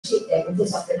appreciate that in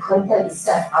terms of the content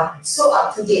itself are so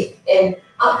up to date and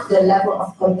up to the level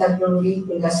of contemporary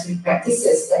industry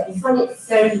practices that we find it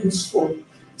very useful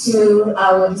to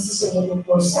our decision-making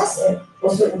process and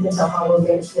also in terms of our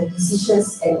management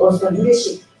decisions and also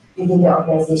leadership within the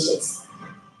organizations.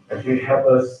 Actually help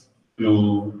us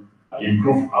to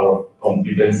improve our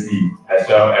competency as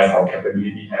well as our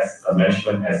capability as a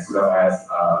management as well as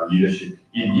leadership.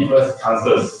 It gives us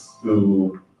chances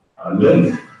to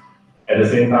learn at the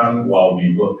same time while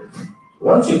we work.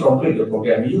 Once you complete the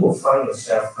program, you will find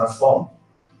yourself transformed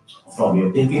from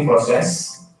your thinking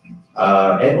process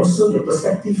and also your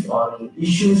perspective on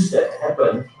issues that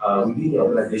happen within the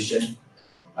organization,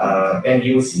 and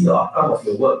you will see the outcome of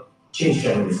your work change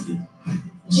tremendously.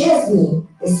 GSB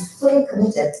is fully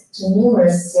committed to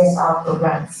numerous CSR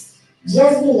programs.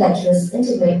 GSB lectures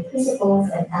integrate principles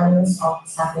and elements of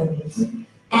sustainability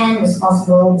and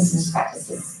responsible business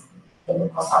practices in the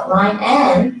course outline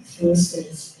and through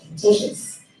students'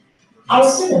 presentations. Our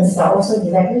students are also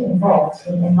directly involved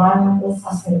in environmental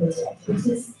sustainability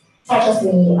activities such as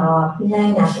the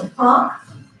Penang National Park,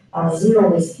 Zero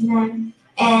Waste Penang,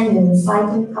 and the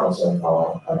recycling culture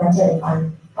for better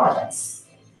environment projects.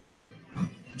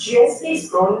 GSB is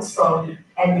growing strongly,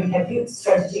 and we have built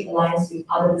strategic alliance with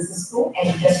other business schools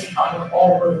and industry partners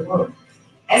all over the world.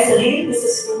 As a leading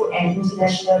business school and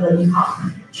international learning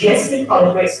hub, GSB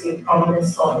collaborates with prominent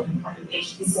scholars in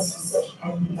cutting-edge business research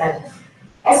and development.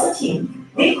 As a team,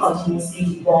 we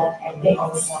continuously evolve and make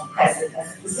ourselves present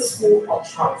as a business school of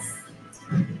choice.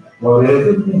 While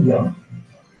relatively young,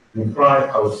 we pride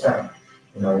ourselves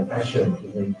in our passion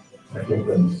to make a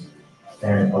difference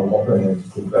and our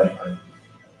openness to gratify.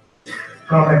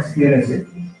 Come experience it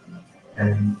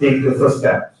and take the first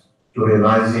steps to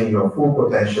realizing your full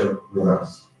potential with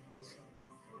us.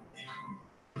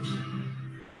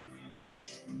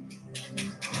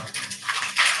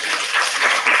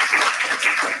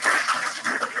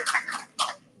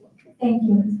 Thank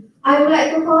you. I would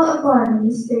like to call upon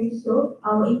Mr. Yusuf,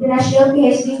 our international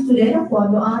PhD student, for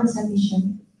doa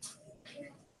submission.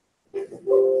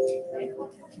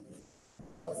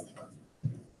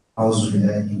 أعوذ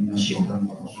بالله من الشيطان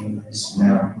الرجيم بسم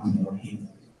الله الرحمن الرحيم.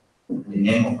 In the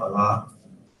name of Allah,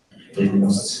 the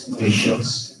most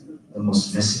gracious, the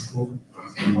most merciful,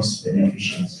 the most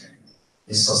beneficent,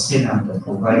 the sustainer, the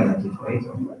provider, the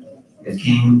creator, the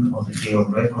king of the day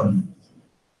of reckoning.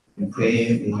 We pray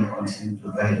that He continue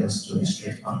to guide us to the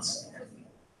straight path.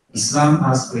 Islam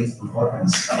has great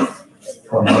importance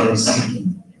for knowledge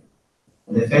seeking.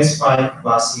 In the first 5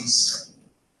 verses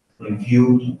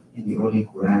reviewed in the Holy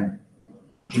Quran,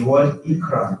 the word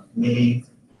Ikra, meaning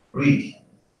read,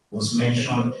 was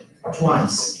mentioned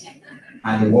twice,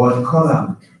 and the word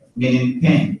Qalam, meaning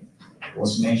pen,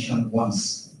 was mentioned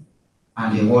once,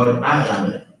 and the word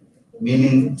Alam,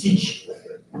 meaning teach,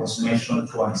 was mentioned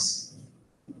twice.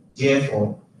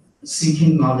 Therefore,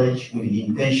 seeking knowledge with the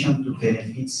intention to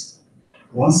benefit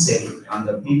oneself and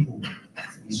the people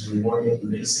is rewarded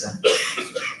in Islam.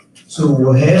 So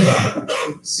whoever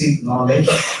seek knowledge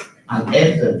and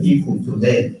help the people to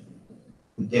learn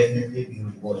will definitely be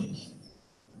rewarded.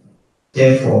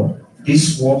 Therefore,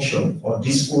 this workshop or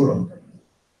this forum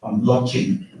on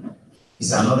blockchain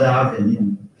is another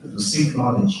avenue to seek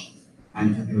knowledge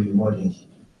and to be rewarded.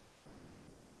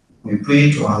 We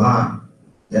pray to Allah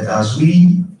that as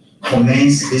we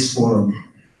commence this forum,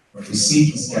 we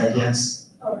seek His guidance,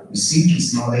 we seek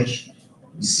His knowledge,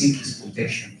 we seek His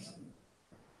protection.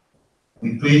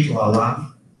 We pray to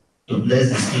Allah to bless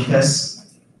the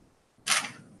speakers,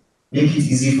 make it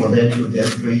easy for them to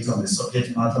deliberate on the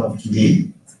subject matter of today,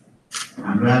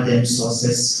 and grant them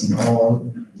success in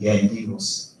all their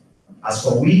endeavors. As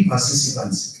for we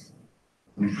participants,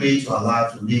 we pray to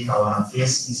Allah to make our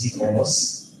affairs easy for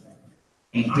us,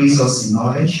 increase us in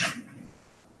knowledge,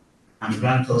 and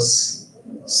grant us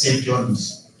safe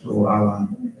journeys to our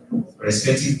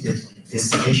respective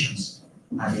destinations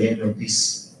at the end of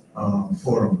this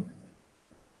forum.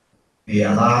 May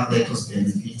Allah let us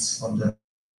benefit from the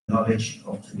knowledge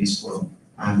of today's forum.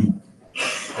 Amen.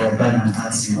 ربنا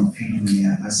آتنا في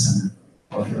الدنيا حسنة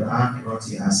وفي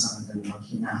الآخرة حسنة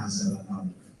وقنا عذاب النار.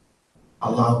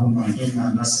 اللهم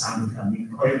إنا نسألك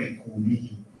من خير كله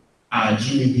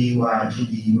عاجله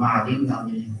وعاجله ما علمنا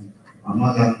منه وما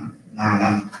لم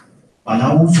نعلم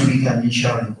ونعوذ بك من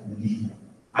شر كله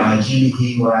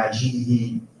عاجله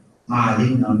وعاجله ما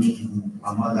علمنا منه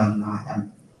وما لم نعلم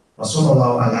وصلى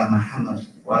الله على محمد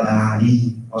وعلى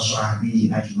آله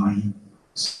وصحبه أجمعين.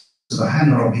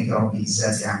 سبحان ربك رب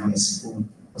العزة عما يصفون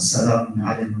والسلام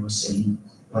على المرسلين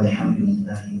والحمد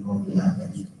لله رب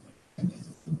العالمين.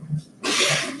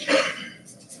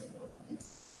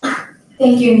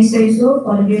 Thank you, Mr. Yusuf,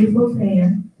 for the beautiful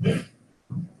prayer.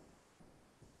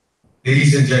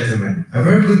 Ladies and gentlemen, a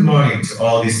very good morning to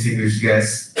all distinguished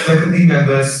guests, faculty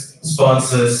members,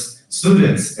 sponsors,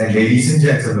 students, and ladies and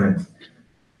gentlemen.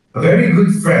 A very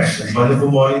good, fresh, and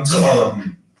wonderful morning to all of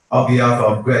you. On behalf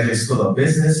of Graduate School of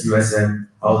Business, USM,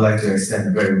 I would like to extend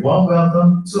a very warm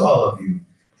welcome to all of you.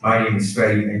 My name is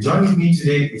Freddie, and joining me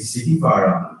today is Siti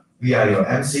Farah. We are your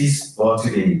MCs for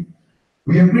today.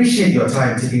 We appreciate your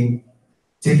time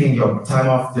taking your time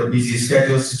off your busy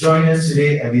schedules to join us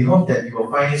today, and we hope that you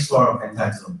will find this forum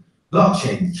entitled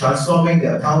Blockchain, Transforming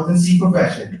the Accountancy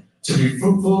Profession to be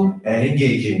fruitful and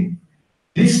engaging.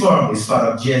 This forum is part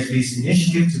of GSB's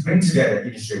initiative to bring together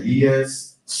industry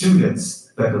leaders,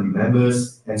 students, faculty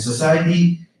members, and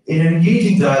society in an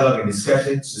engaging dialogue and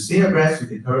discussion to stay abreast with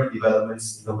the current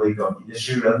developments in the wake of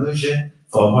Industry Revolution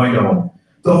 4.0.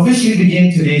 To officially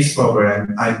begin today's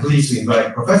program, I'm pleased to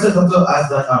invite Professor Dr.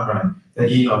 Azlan Amran, the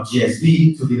Dean of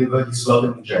GSB, to deliver his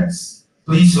welcome address.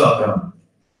 Please welcome.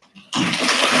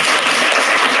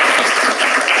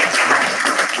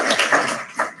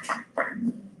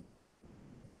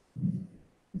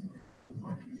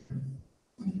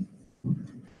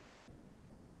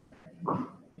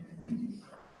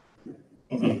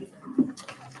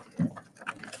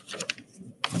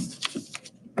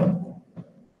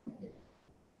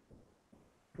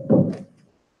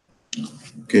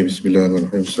 Okay,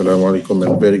 Bismillahirrahmanirrahim. Assalamualaikum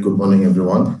and very good morning,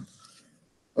 everyone.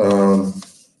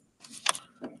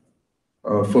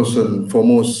 First and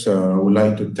foremost, I would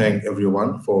like to thank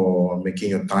everyone for making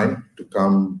your time to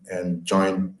come and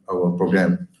join our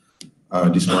program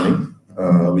this morning,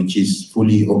 which is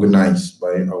fully organized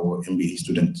by our MBA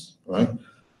students, right?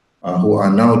 Who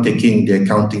are now taking the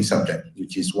accounting subject,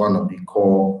 which is one of the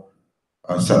core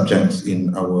subjects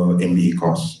in our MBA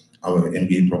course, our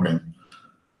MBA program.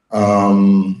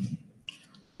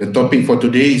 The topic for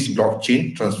today is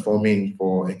blockchain, transforming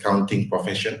for accounting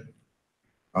profession.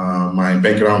 My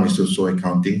background is also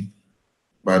accounting,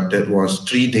 but that was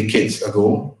 3 decades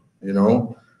ago, you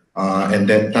know. And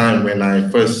that time when I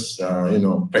first,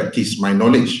 practiced my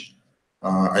knowledge,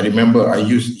 I remember I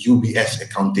used UBS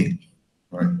accounting,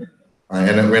 right?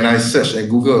 And when I searched at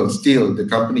Google, still the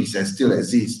companies that still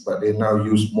exist, but they now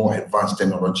use more advanced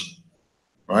technology,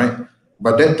 right?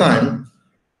 But that time,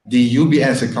 the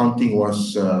UBS accounting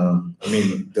was,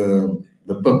 the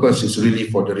purpose is really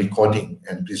for the recording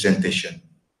and presentation.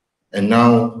 And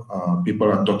now people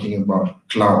are talking about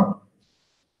cloud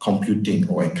computing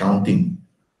or accounting.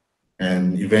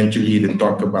 And eventually they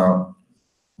talk about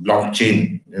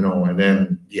blockchain, and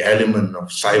then the element of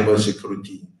cyber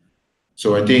security.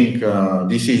 So I think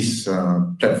this is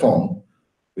a platform,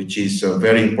 which is a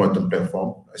very important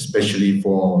platform, especially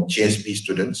for GSB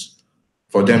students,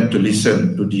 for them to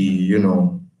listen to the,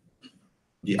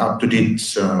 the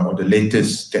up-to-date or the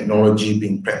latest technology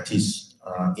being practiced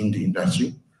in the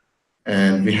industry.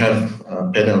 And we have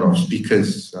a panel of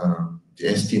speakers, the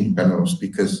esteemed panel of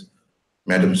speakers,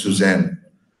 Madam Suzanne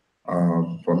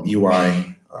from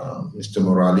EY, Mr.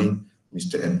 Morali,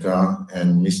 Mr. Edgar,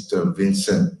 and Mr.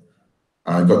 Vincent.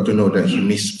 I got to know that he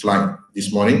missed flight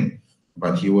this morning,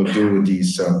 but he will do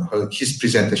his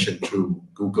presentation through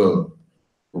Google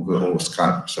or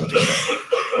Skype, something like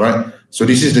that, right? So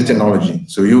this is the technology.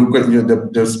 So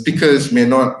the speakers may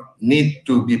not need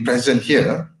to be present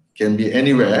here, can be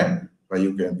anywhere, but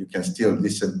you can still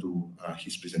listen to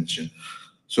his presentation.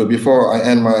 So before I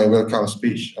end my welcome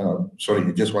speech,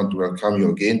 I just want to welcome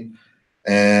you again.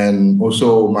 And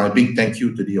also my big thank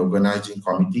you to the organizing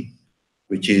committee,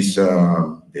 which is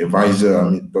the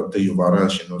advisor, Dr.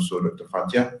 Yuvarash, and also Dr.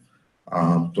 Fatia,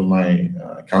 to my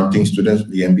accounting students,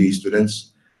 the MBA students,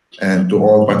 and to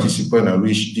all participants. I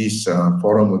wish this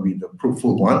forum will be the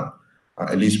fruitful one.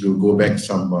 At least we'll go back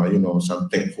some, some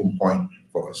take-home point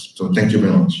for us. So thank you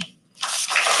very much.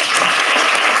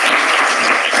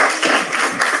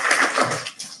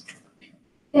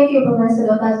 Thank you,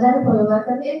 Professor Azlan, for your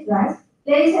welcome address.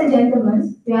 Ladies and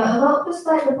gentlemen, we are about to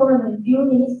start the forum in a few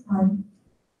minutes' time.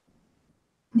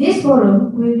 This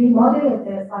forum will be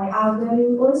moderated by our very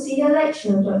own senior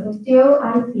lecturer, Dr. Theo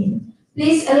Aipin.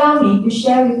 Please allow me to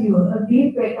share with you a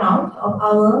brief background of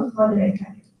our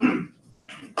moderator.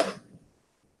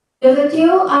 Dr.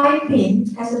 Theo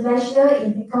Aipin has a Bachelor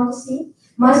in Accountancy,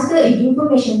 Master in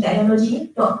Information Technology,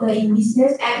 Doctor in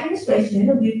Business Administration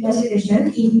with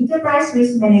designation in Enterprise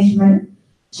Risk Management.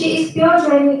 She is pure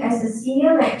joining as a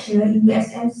senior lecturer in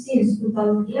USM since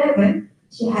 2011.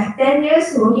 She had 10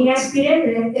 years working experience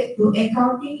related to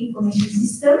accounting information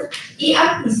system,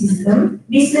 ERP system,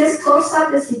 business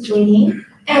consultancy training,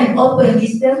 and open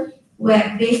system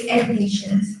web-based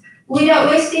applications. Without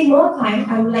wasting more time,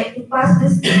 I would like to pass the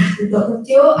stage to Dr.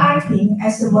 Teo I Ping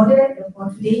as the moderator for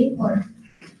today's forum.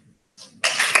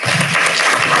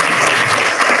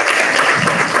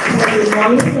 Good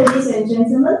morning, ladies and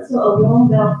gentlemen. So a warm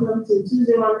welcome to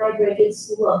 2019 Graduate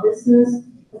School of Business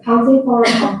Accounting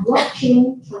Forum on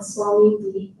Blockchain,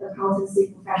 Transforming the Accountancy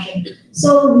Profession.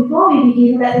 So before we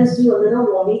begin, let us do a little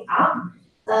warming up.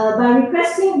 By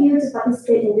requesting you to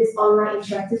participate in this online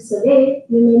interactive survey,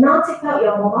 you may now take out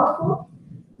your mobile phone,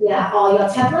 or your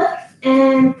tablet,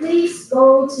 and please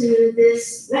go to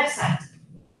this website,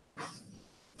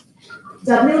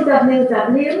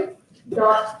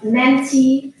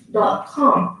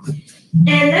 www.menti.com.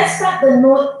 And let's start the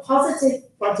note positive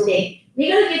for today.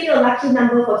 We're going to give you a lucky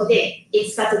number for today.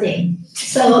 It's Saturday.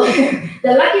 So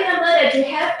the lucky number that you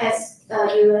have, as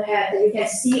you can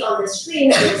see on the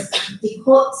screen, is the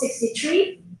code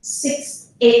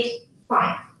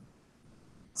 63685.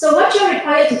 So what you're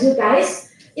required to do,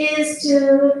 guys, is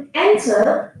to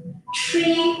enter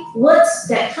 3 words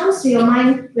that comes to your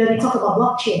mind when we talk about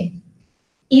blockchain.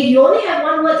 If you only have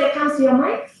 1 word that comes to your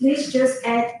mind, please just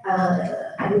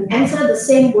enter the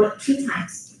same word 3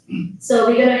 times. So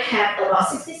we're going to have about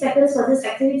 60 seconds for this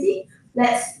activity.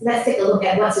 Let's take a look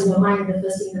at what's in your mind the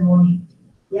first thing in the morning.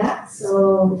 Yeah,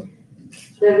 so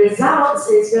the results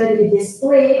is going to be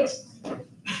displayed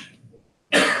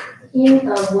in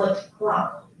a word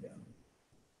cloud.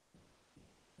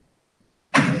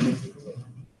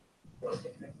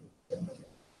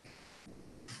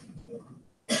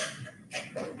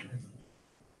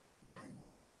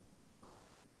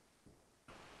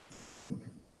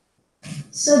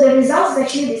 So the results is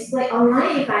actually displayed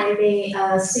online. If I may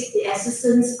seek the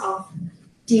assistance of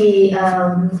the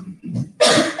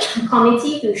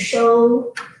committee to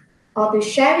show or to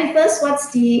share with us what's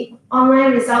the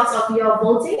online results of your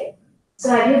voting. So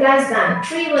have you guys done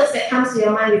 3 words that comes to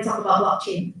your mind when we talk about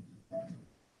blockchain?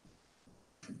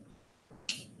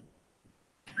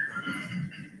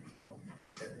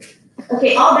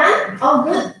 Okay, all done? All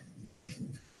good?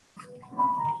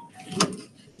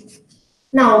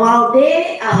 Now, while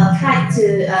they try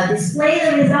to display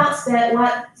the results, that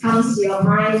what comes to your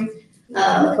mind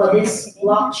for this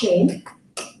blockchain,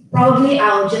 probably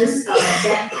I'll just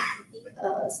get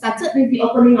started with the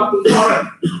opening of the forum.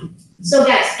 So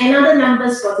guys, another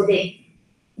numbers for today.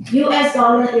 US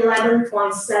dollar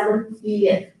 11.7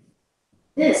 billion.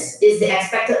 This is the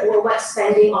expected worldwide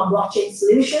spending on blockchain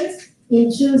solutions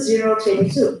in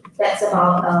 2022. That's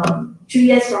about 2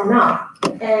 years from now.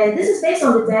 And this is based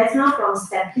on the data from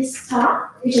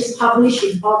Statista, which is published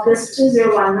in August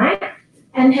 2019,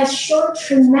 and has shown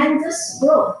tremendous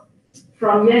growth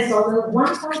from US dollar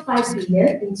 1.5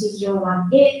 billion in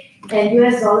 2018 and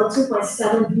US dollar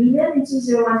 2.7 billion in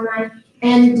 2019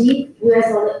 and the US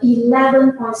dollar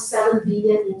 11.7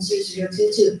 billion in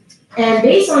 2022. And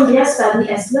based on their study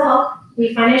as well,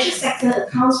 the financial sector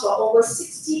accounts for over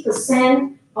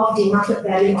 60% of the market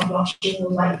value of blockchain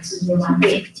worldwide in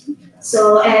 2018.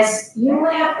 So as you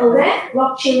might have aware,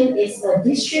 blockchain is a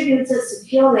distributed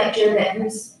secure ledger that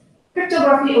uses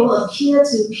cryptography or a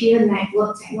peer-to-peer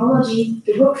network technology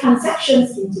to group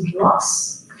transactions into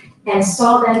blocks and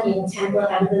store them in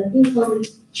tamper-evident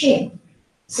interchain.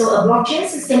 So a blockchain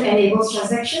system enables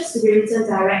transactions to be written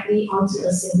directly onto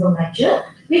a single ledger,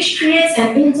 which creates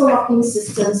an interlocking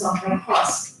system of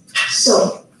records.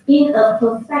 So in a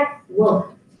perfect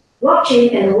world,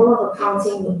 blockchain and the world of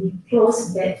accounting will be close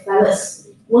bedfellows,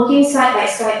 working side by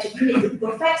side to create the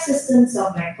perfect systems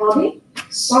of recording,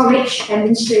 storage,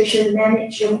 administration,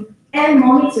 management, and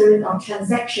monitoring of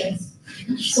transactions.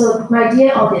 So, my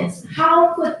dear audience,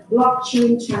 how could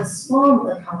blockchain transform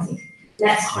accounting?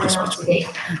 Let's find out today.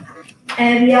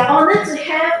 And we are honored to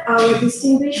have our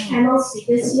distinguished panel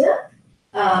speakers here.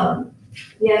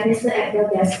 We have Mr. Edgar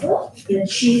Gasper, the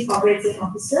Chief Operating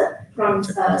Officer from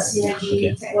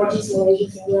Synergy Technologies Malaysia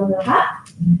Kingdom Berhad.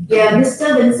 We have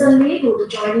Mr. Vincent Lee, who will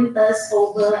be joining us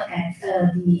over at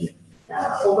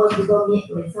over Google Meet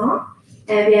later on.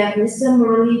 And we have Mr.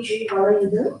 Murali G.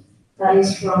 Walayudu, that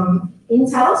is from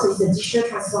Intel, so he's a digital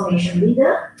transformation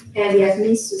leader. And we have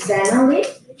Ms. Susanna Lee,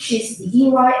 she's the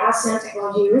EY ASEAN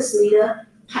Technology Risk Leader,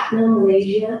 Partner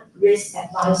Malaysia Risk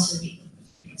Advisory.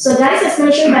 So guys, as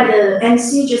mentioned by the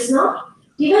MC just now,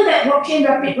 given that blockchain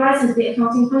rapid rise into the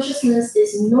accounting consciousness,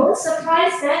 is no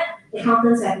surprise that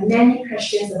accountants have many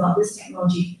questions about this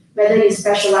technology, whether you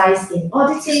specialize in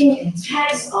auditing, in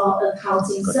tax, or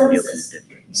accounting services.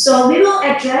 So we will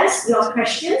address your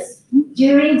questions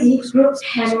during the group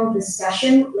panel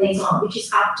discussion later on, which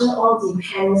is after all the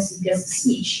panel speakers'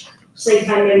 speech. So if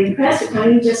I may request, you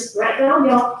kindly just write down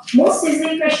your most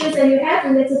sizzling questions that you have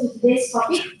related to today's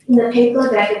topic in the paper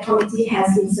that the committee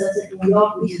has inserted in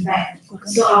your brief bag.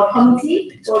 So our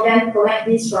committee will then collect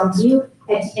this from you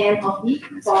at the end of the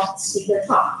fourth speaker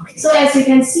talk. So as you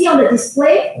can see on the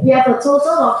display, we have a total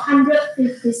of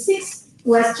 156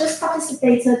 who has just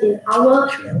participated in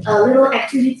our little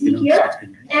activity here.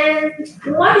 And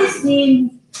what is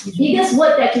the biggest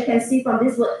word that you can see from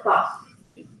this word cloud?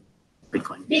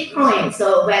 Bitcoin. Bitcoin.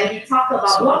 So when we talk about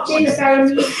blockchain,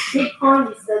 apparently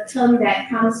Bitcoin is the term that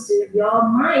comes to your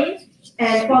mind,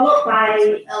 and followed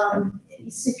by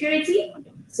security.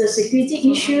 So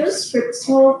security issues,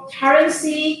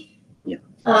 cryptocurrency,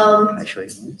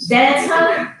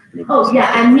 data. Oh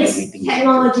yeah, I missed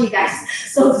technology, guys.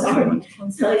 So sorry.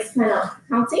 So it's kind of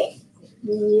counting.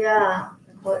 Yeah.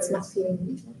 Oh, it's not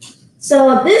feeling.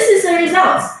 So this is the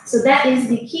result. So that is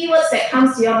the keywords that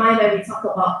comes to your mind when we talk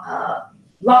about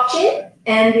blockchain.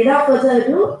 And without further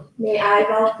ado, may I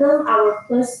welcome our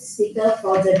first speaker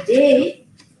for the day.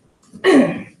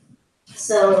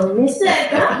 So Mr.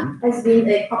 Edgar has been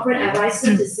a corporate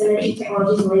advisor to Synergy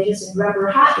Technologies Malaysia in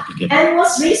Berhad and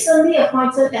was recently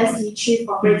appointed as the Chief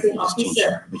Operating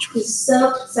Officer. He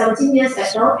served 17 years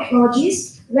at Dell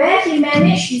Technologies, where he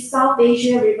managed the South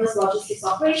Asia reverse logistics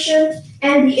operation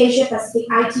and the Asia Pacific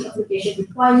IT application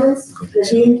deployments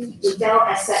within the Dell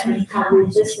Asset Recovery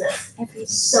business.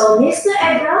 So Mr.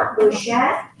 Edgar will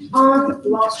share on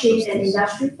blockchain and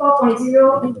Industry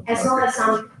 4.0, as well as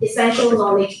some essential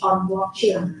knowledge on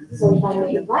blockchain. So if I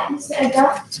may invite Mr.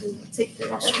 Edgar to take the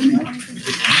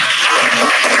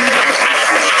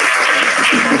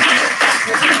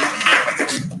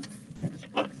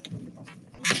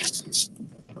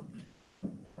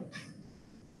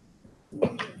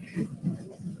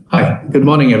Hi, good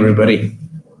morning, everybody.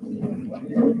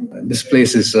 This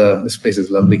place is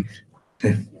lovely.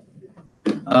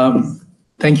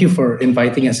 Thank you for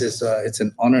inviting us. It's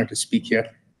an honor to speak here.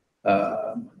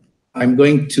 I'm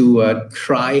going to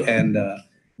try and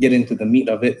get into the meat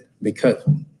of it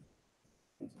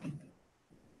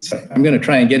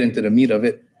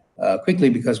quickly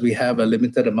because we have a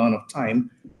limited amount of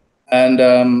time. And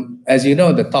as you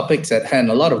know, the topics at hand,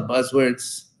 a lot of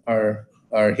buzzwords are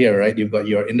here, right? You've got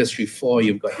your Industry 4,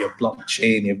 you've got your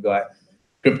blockchain, you've got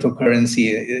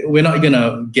cryptocurrency. We're not going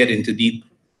to get into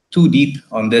too deep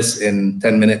on this in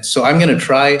 10 minutes. So I'm going to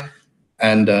try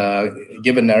and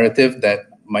give a narrative that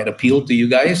might appeal to you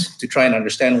guys to try and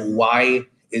understand why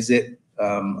is it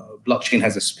blockchain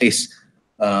has a space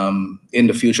in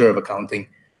the future of accounting.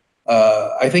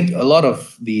 I think a lot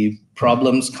of the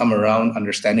problems come around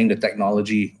understanding the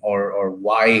technology or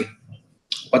why.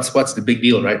 What's the big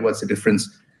deal, right? What's the difference?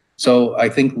 So I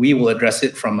think we will address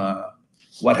it from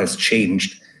what has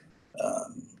changed.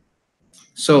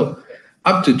 So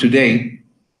up to today,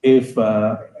 if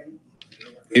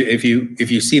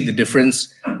you see the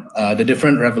difference, the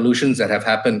different revolutions that have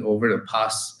happened over the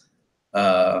past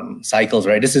cycles,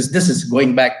 right? This is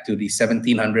going back to the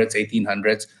 1700s,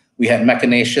 1800s. We had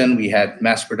machination, we had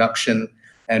mass production,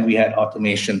 and we had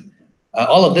automation.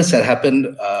 All of this had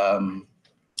happened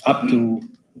up to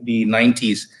the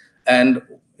 90s, and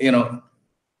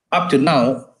up to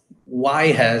now,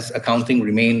 why has accounting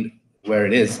remained where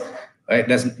it is? Right?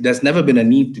 There's never been a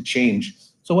need to change.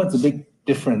 So what's the big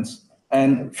difference?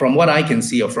 And from what I can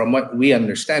see, or from what we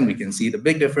understand, we can see the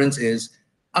big difference is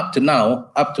up to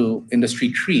now, up to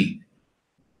Industry 3,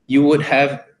 you would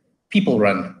have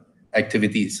people-run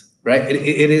activities, right?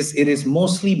 It is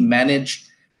mostly managed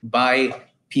by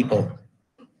people,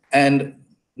 and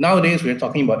nowadays, we're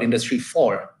talking about Industry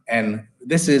 4, and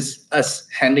this is us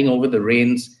handing over the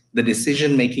reins, the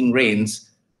decision-making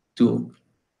reins, to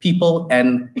people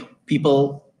and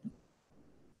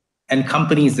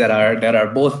companies that are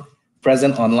both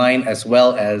present online as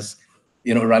well as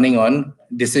running on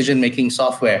decision-making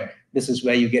software. This is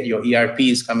where you get your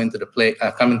ERPs come into the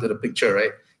picture,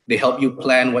 right? They help you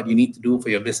plan what you need to do for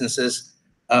your businesses,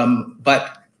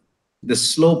 but the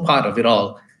slow part of it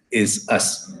all is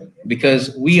us,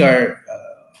 because we are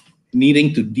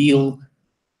needing to deal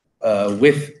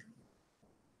with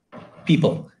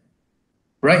people.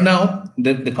 Right now,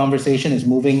 the conversation is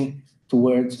moving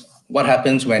towards what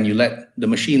happens when you let the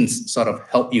machines sort of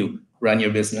help you run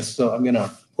your business. So I'm going to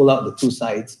pull out the two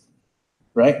sides,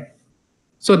 right?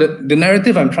 So the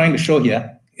narrative I'm trying to show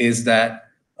here is that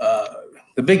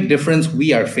the big difference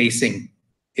we are facing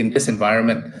in this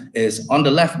environment is on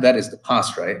the left, that is the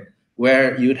past, right?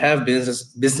 Where you'd have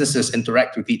businesses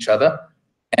interact with each other,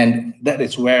 and that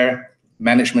is where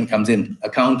management comes in.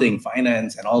 Accounting,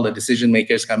 finance, and all the decision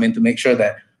makers come in to make sure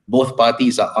that both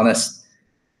parties are honest,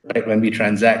 right, when we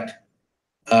transact.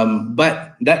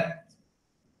 But that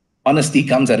honesty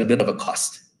comes at a bit of a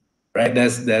cost, right?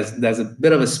 There's a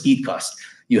bit of a speed cost.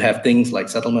 You have things like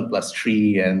settlement plus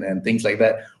tree and things like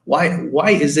that.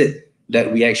 Why is it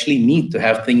that we actually need to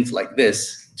have things like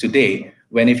this today,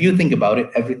 when if you think about it,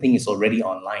 everything is already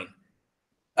online?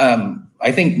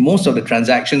 I think most of the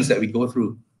transactions that we go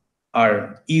through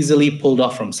are easily pulled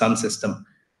off from some system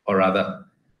or other,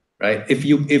 right? If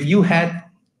you had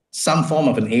some form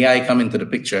of an AI come into the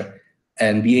picture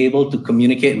and be able to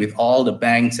communicate with all the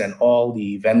banks and all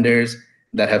the vendors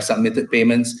that have submitted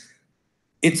payments,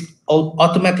 it's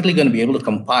automatically going to be able to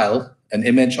compile an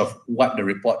image of what the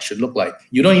report should look like.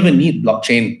 You don't even need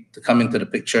blockchain to come into the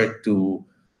picture to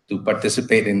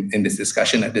participate in this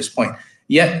discussion at this point.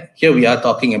 Yet, here we are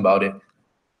talking about it.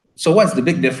 So what's the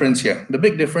big difference here? The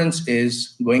big difference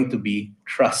is going to be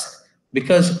trust.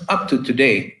 Because up to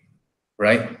today,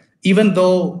 right, even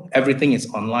though everything is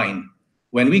online,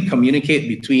 when we communicate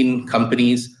between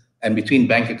companies and between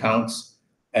bank accounts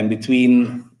and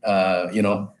between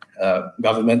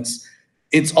governments,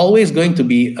 it's always going to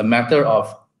be a matter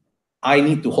of, I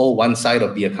need to hold one side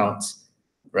of the accounts,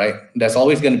 right? There's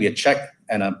always going to be a check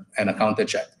and a counter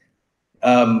check.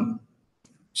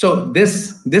 So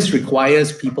this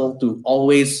requires people to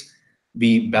always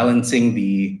be balancing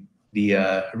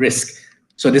the risk.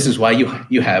 So this is why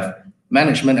you have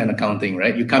management and accounting,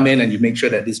 right? You come in and you make sure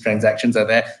that these transactions are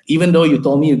there. Even though you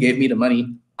told me you gave me the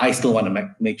money, I still want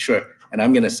to make sure. And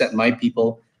I'm going to set my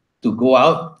people to go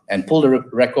out and pull the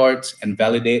records and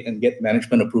validate and get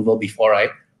management approval before I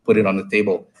put it on the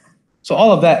table. So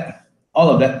all of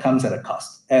that comes at a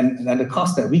cost. And the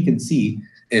cost that we can see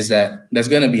is that there's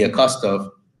going to be a cost of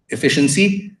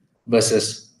efficiency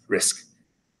versus risk.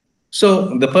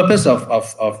 So the purpose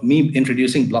of me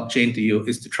introducing blockchain to you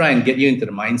is to try and get you into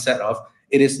the mindset of,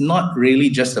 it is not really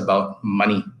just about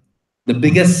money. The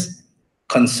biggest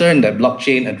concern that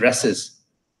blockchain addresses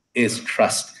is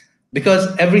trust,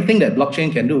 because everything that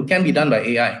blockchain can do can be done by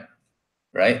AI,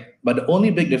 right? But the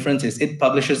only big difference is it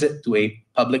publishes it to a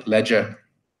public ledger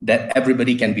that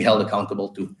everybody can be held accountable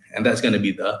to. And that's going to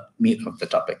be the meat of the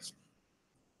topic.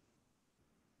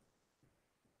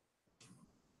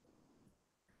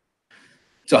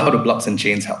 So how do blocks and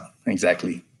chains help?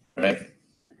 Exactly, right?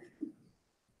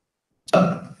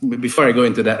 So before I go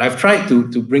into that, I've tried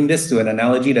to bring this to an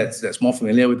analogy that's more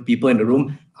familiar with people in the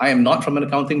room. I am not from an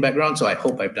accounting background, so I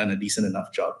hope I've done a decent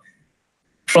enough job.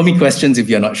 Throw me questions if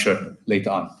you're not sure later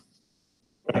on.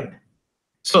 Right.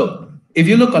 So if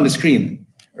you look on the screen,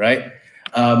 right,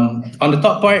 on the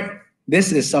top part,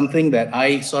 this is something that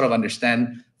I sort of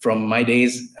understand from my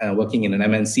days working in an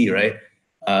MNC, right?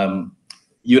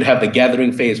 You'd have the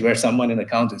gathering phase where someone in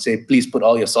accounts would say, please put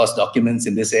all your source documents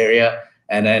in this area.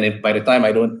 And then if by the time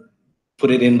I don't put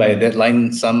it in by a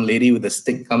deadline, some lady with a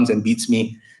stick comes and beats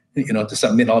me, to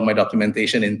submit all my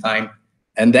documentation in time.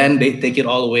 And then they take it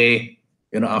all away,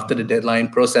 after the deadline,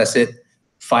 process it,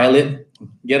 file it,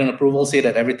 get an approval, say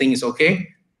that everything is okay.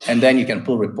 And then you can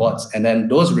pull reports. And then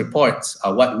those reports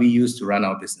are what we use to run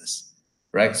our business,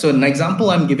 right? So an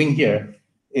example I'm giving here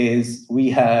is we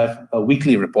have a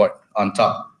weekly report on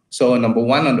top. So number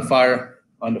one on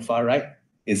the far right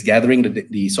is gathering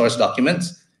the source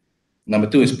documents. Number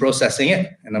two is processing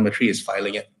it, and number three is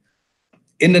filing it.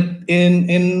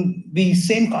 In the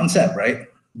same concept, right?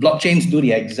 Blockchains do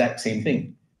the exact same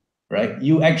thing, right?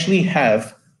 You actually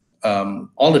have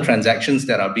all the transactions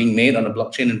that are being made on a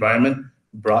blockchain environment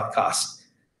broadcast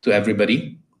to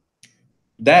everybody.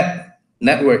 That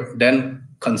network then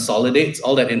consolidates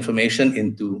all that information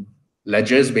into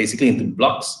ledgers, basically into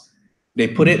blocks. They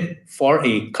put it for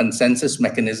a consensus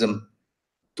mechanism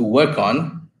to work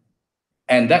on.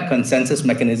 And that consensus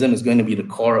mechanism is going to be the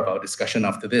core of our discussion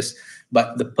after this.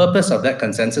 But the purpose of that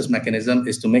consensus mechanism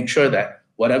is to make sure that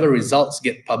whatever results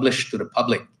get published to the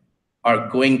public are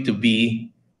going to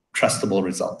be trustable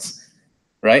results,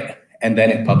 right? And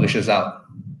then it publishes out.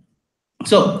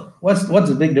 So what's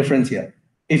the big difference here?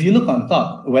 If you look on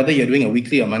top, whether you're doing a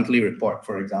weekly or monthly report,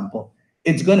 for example,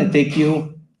 it's going to take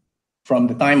you from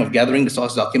the time of gathering the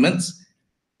source documents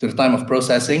to the time of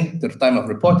processing to the time of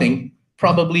reporting,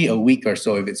 probably a week or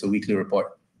so if it's a weekly report,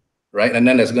 right? And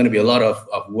then there's going to be a lot of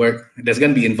work. There's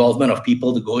going to be involvement of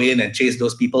people to go in and chase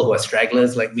those people who are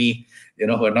stragglers like me,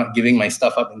 who are not giving my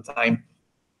stuff up in time,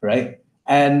 right?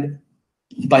 And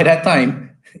by that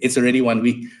time, it's already 1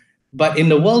 week. But in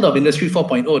the world of Industry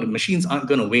 4.0, the machines aren't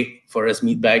going to wait for us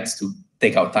meatbags to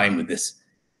take our time with this,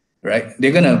 right?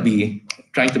 They're going to be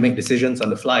trying to make decisions on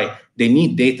the fly. They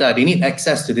need data. They need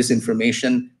access to this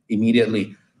information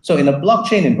immediately. So in a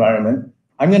blockchain environment,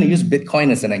 I'm going to use Bitcoin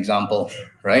as an example,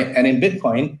 right? And in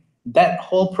Bitcoin, that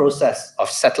whole process of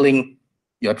settling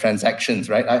your transactions,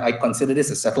 right? I consider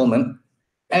this a settlement.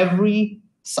 Every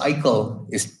cycle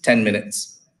is 10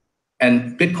 minutes.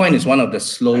 And Bitcoin is one of the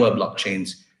slower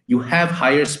blockchains. You have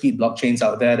higher speed blockchains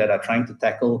out there that are trying to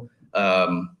tackle,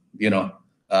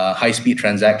 high speed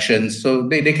transactions. So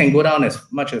they can go down as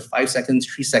much as 5 seconds,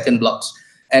 3-second blocks.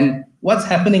 And what's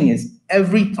happening is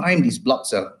every time these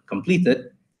blocks are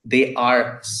completed, they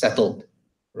are settled,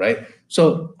 right?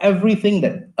 So everything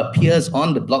that appears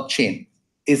on the blockchain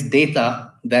is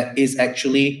data that is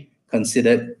actually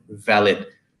considered valid,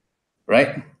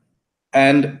 right?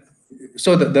 And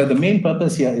so the main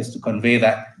purpose here is to convey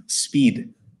that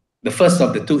speed. The first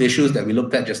of the two issues that we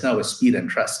looked at just now was speed and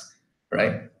trust,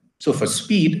 right? So for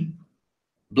speed,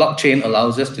 blockchain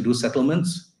allows us to do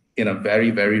settlements in a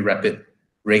very, very rapid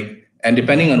rate. And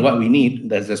depending on what we need,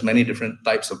 there's many different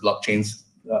types of blockchains.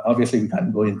 Obviously, we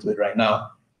can't go into it right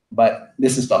now, but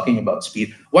this is talking about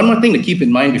speed. One more thing to keep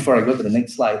in mind before I go to the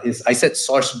next slide is I said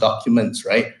source documents,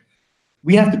 right?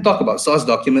 We have to talk about source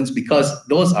documents because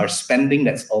those are spending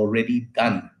that's already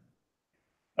done,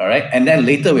 all right? And then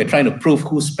later we're trying to prove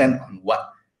who spent on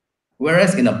what.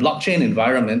 Whereas in a blockchain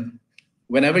environment,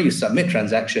 whenever you submit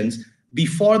transactions,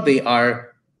 before they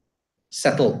are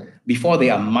settled, before they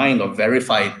are mined or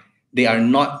verified, they are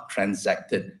not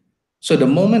transacted. So the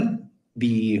moment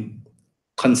the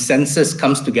consensus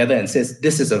comes together and says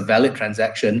this is a valid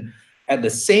transaction, at the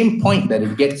same point that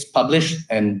it gets published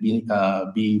and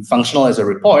be functional as a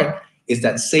report is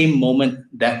that same moment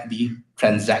that the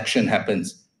transaction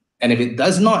happens. And if it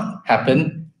does not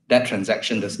happen, that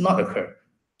transaction does not occur.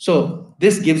 So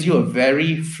this gives you a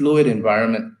very fluid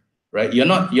environment, right? You're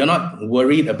not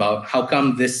worried about how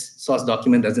come this source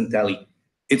document doesn't tally.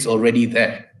 It's already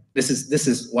there. This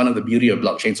is one of the beauty of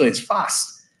blockchain. So it's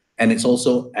fast and it's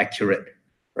also accurate,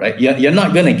 right? You're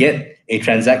not going to get a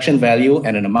transaction value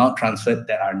and an amount transferred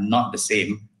that are not the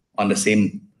same on the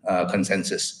same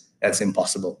consensus. That's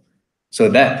impossible. So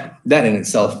that in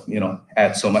itself,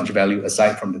 adds so much value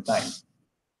aside from the time.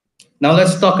 Now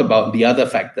let's talk about the other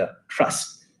factor,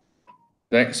 trust.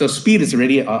 Right? So speed is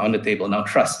already on the table. Now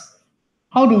trust.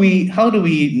 How do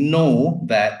we know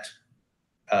that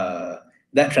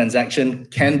that transaction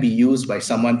can be used by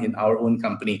someone in our own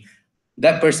company?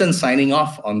 That person signing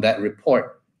off on that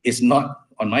report is not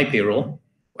on my payroll.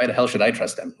 Why the hell should I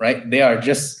trust them, right? They are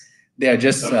just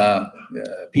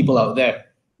people out there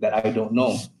that I don't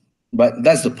know. But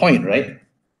that's the point, right?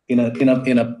 In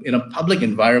a public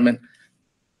environment,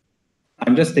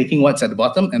 I'm just taking what's at the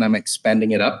bottom and I'm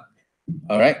expanding it up.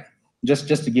 All right, just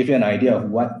to give you an idea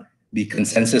of what the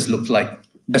consensus looks like.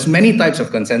 There's many types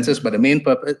of consensus, but the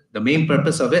main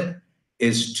purpose of it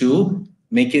is to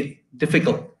make it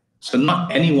difficult. So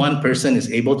not any one person is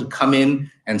able to come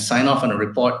in and sign off on a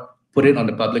report, put it on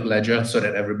the public ledger so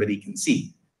that everybody can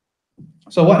see.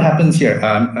 So what happens here?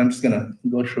 I'm just gonna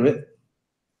go through it.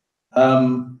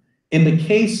 In the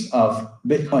case of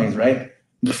Bitcoins, right?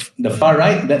 The far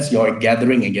right, that's your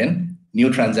gathering again.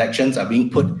 New transactions are being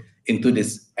put into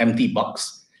this empty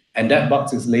box. And that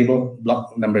box is labeled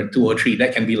block number 203.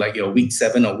 That can be like your week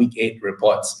 7 or week 8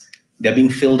 reports. They're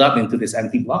being filled up into this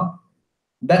empty block.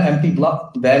 That empty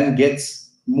block then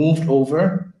gets moved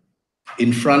over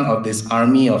in front of this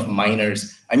army of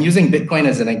miners. I'm using Bitcoin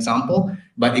as an example,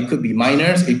 but it could be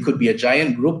miners. It could be a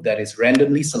giant group that is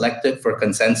randomly selected for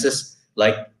consensus,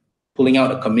 like pulling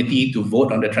out a committee to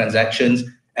vote on the transactions.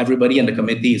 Everybody in the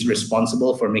committee is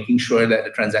responsible for making sure that the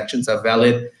transactions are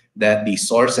valid, that the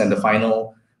source and the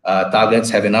final targets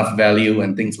have enough value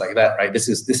and things like that, right? This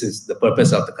is the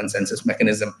purpose of the consensus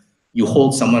mechanism. You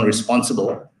hold someone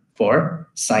responsible for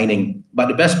signing. But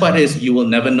the best part is you will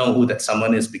never know who that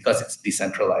someone is because it's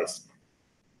decentralized.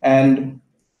 And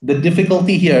the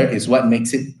difficulty here is what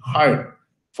makes it hard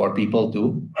for people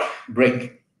to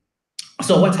break.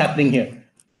 So what's happening here?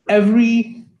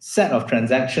 Every set of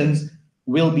transactions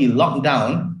will be locked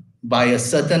down by a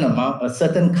certain amount, a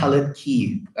certain colored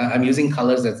key. I'm using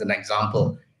colors as an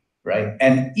example, right?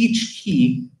 And each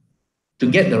key, to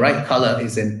get the right color,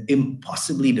 is an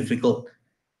impossibly difficult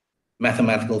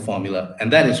mathematical formula.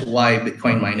 And that is why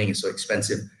Bitcoin mining is so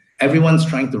expensive. Everyone's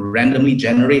trying to randomly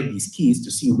generate these keys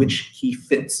to see which key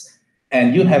fits.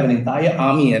 And you have an entire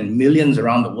army and millions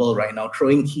around the world right now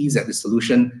throwing keys at the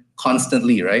solution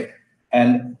constantly, right?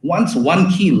 And once one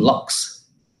key locks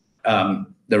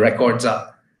the records up,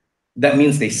 that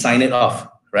means they sign it off,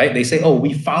 right? They say, oh,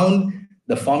 we found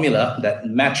the formula that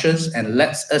matches and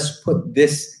lets us put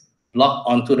this block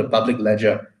onto the public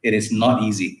ledger. It is not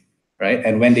easy, right?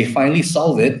 And when they finally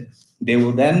solve it, they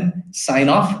will then sign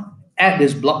off, add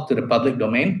this block to the public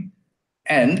domain,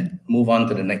 and move on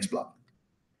to the next block.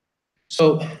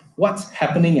 So what's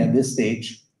happening at this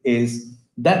stage is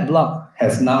that block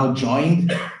has now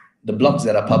joined the blocks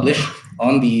that are published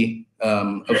on the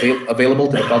available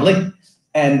to the public,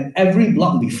 and every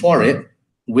block before it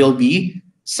will be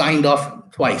signed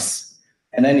off twice.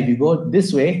 And then if you go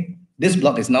this way, this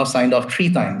block is now signed off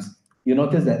 3 times. You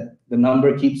notice that the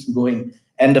number keeps going.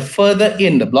 And the further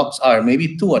in the blocks are,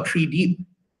 maybe 2 or 3 deep,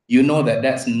 you know that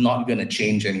that's not going to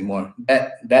change anymore.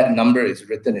 That number is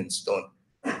written in stone,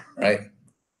 right?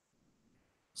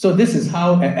 So this is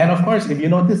how, and of course, if you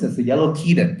notice, there's a yellow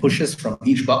key that pushes from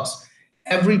each box.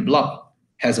 Every block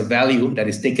has a value that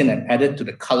is taken and added to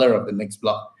the color of the next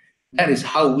block. That is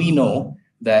how we know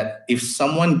that if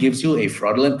someone gives you a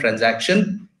fraudulent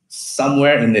transaction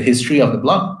somewhere in the history of the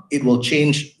block, it will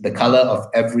change the color of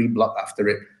every block after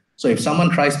it. So if someone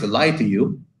tries to lie to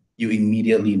you, you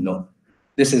immediately know.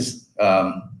 This is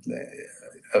a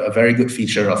very good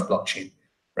feature of blockchain,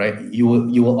 right? You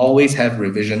will always have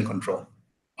revision control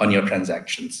on your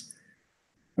transactions.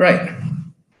 Right.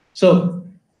 So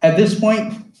at this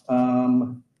point,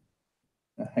 hang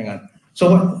on.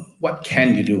 So what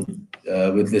can you do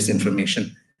with this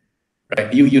information?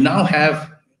 Right. You now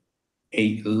have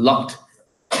a locked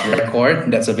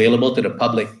record that's available to the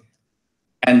public.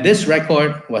 And this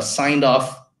record was signed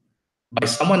off by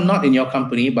someone not in your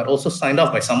company, but also signed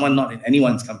off by someone not in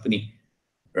anyone's company,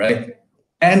 right?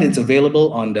 And it's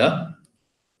available on the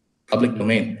public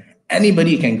domain.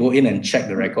 Anybody can go in and check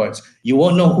the records. You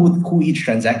won't know who each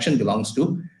transaction belongs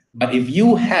to, but if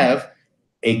you have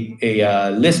a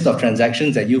list of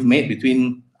transactions that you've made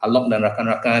between Alok dan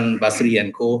Rakan-Rakan, Basri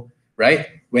and Co., right?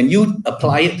 When you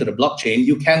apply it to the blockchain,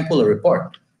 you can pull a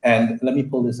report. And let me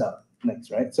pull this up next,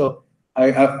 right? So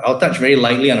I'll touch very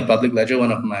lightly on a public ledger.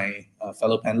 One of my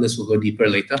fellow panelists will go deeper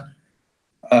later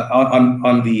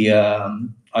on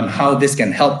how this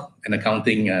can help an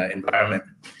accounting environment.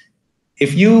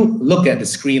 If you look at the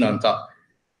screen on top,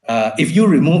 if you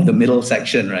remove the middle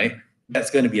section, right, that's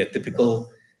going to be a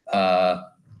typical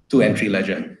 2-entry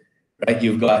ledger, right?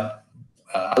 You've got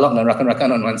Alok dan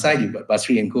Rakan-Rakan on one side, you've got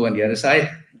Basri and Co on the other side.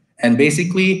 And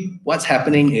basically what's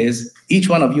happening is each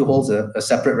one of you holds a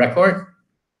separate record,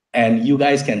 and you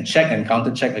guys can check and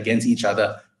counter check against each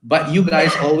other. But you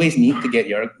guys always need to get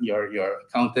your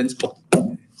accountants.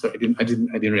 Oh, sorry, I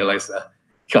didn't realize that.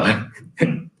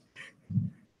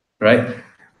 Right?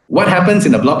 What happens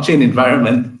in a blockchain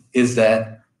environment is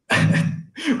that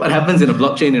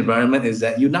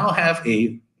you now have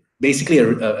basically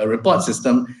a report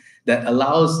system that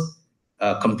allows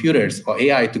computers or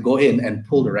AI to go in and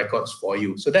pull the records for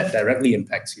you. So that directly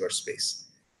impacts your space.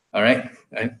 All right?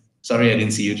 Sorry, I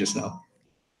didn't see you just now.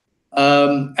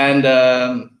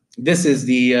 This is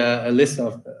the list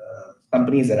of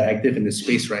companies that are active in this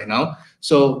space right now.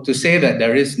 So to say that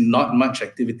there is not much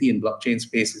activity in blockchain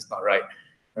space is not right.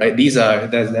 Right?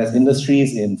 There's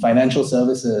industries in financial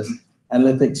services,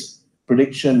 analytics,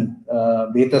 prediction,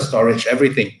 data storage,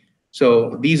 everything.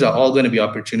 So these are all going to be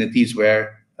opportunities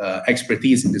where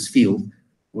expertise in this field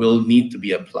will need to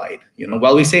be applied. You know,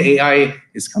 while we say AI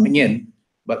is coming in,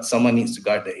 but someone needs to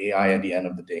guard the AI at the end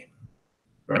of the day.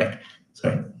 Right?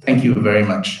 So thank you very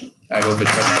much. I hope it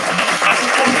was.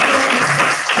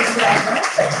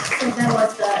 So that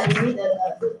was indeed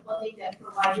a good topic that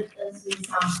provided us with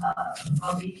some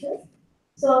foundation.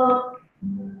 So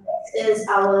this is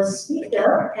our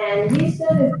speaker, and he's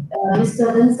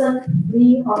Mr. Vincent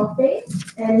Lee,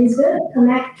 and he's going to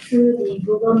connect through the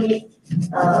Google Meet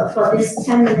for this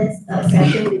 10 minutes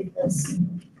session with us.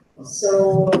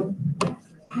 So.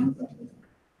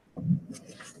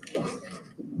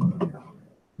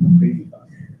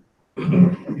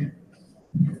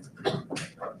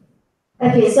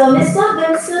 Okay, so Mr.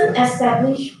 Vincent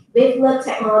established BigLedger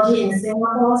technology in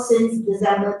Singapore since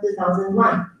December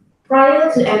 2001.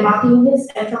 Prior to embarking his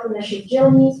entrepreneurship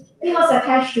journey, he was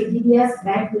attached to DBS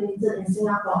Bank Limited in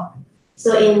Singapore.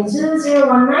 So in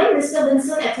 2019, Mr.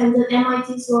 Vincent attended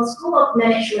MIT Sloan School of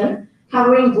Management,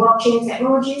 covering blockchain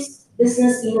technologies,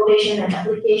 business innovation and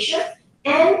application,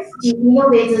 and the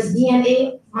innovator's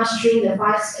DNA, mastering the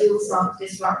 5 skills of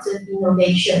disruptive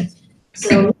innovation. So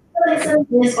Mr. Vincent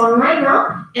is online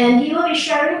now, and he will be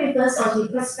sharing with us on the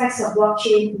prospects of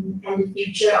blockchain and the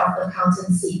future of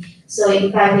accountancy. So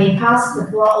if I may pass the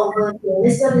floor over to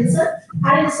Mr. Vincent.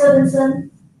 Hi, Mr.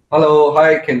 Vincent. Hello,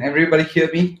 hi, can everybody hear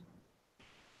me?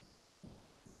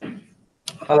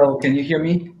 Hello, can you hear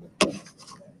me?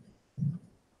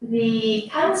 The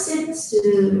panel seems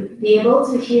to be able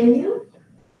to hear you.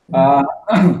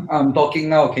 I'm talking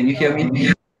now, can you hear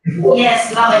me?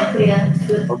 Yes, loud and clear.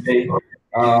 Good. Okay.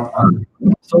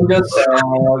 So just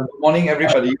good morning,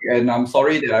 everybody, and I'm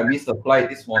sorry that I missed the flight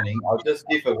this morning. I'll just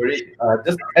give a very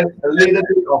just a little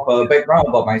bit of a background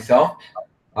about myself.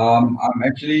 I'm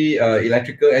actually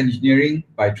electrical engineering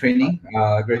by training,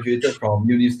 graduated from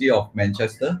University of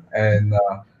Manchester, and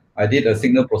I did a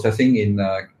signal processing in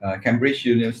Cambridge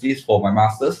Universities for my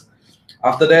master's.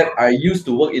 After that, I used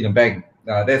to work in a bank.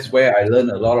 That's where I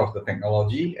learned a lot of the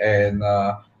technology, and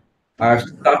I've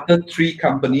started three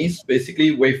companies.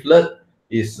 Basically, Wavelet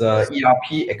is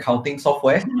ERP accounting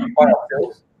software, point of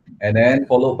sales, and then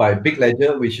followed by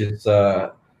BigLedger, which is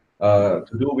to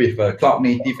do with cloud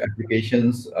native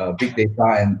applications, big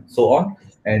data, and so on.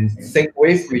 And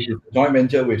SengWave, which is a joint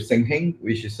venture with Sengheng,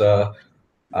 which is a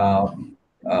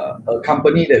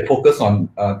company that focus on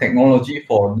technology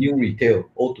for new retail,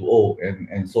 O2O,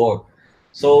 and so on.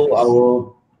 So I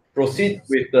will proceed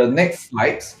with the next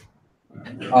slides.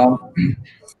 Um,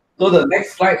 so the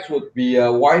next slides would be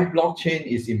why blockchain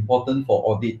is important for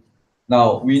audit.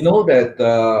 Now we know that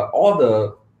all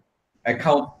the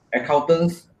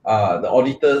accountants, the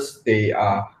auditors, they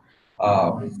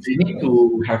need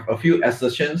to have a few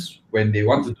assertions when they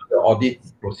want to do the audit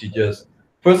procedures.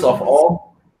 First of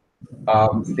all,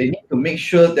 they need to make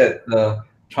sure that the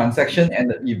transaction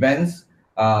and the events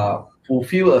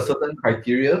fulfill a certain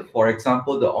criteria. For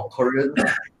example, the occurrence,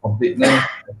 completeness,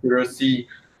 accuracy,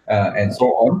 and so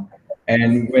on.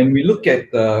 And when we look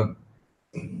at the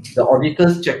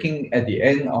auditors checking at the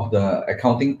end of the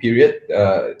accounting period,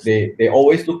 they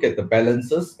always look at the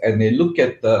balances, and they look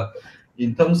at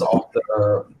in terms of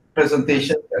the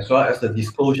presentation as well as the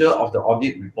disclosure of the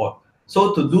audit report.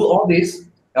 So to do all this,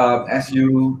 as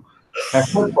you have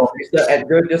heard from Mr.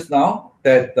 Edgar just now,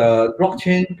 that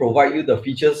blockchain provide you the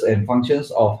features and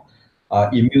functions of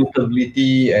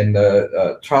immutability and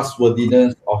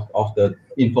trustworthiness of the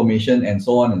information and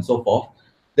so on and so forth.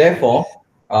 Therefore,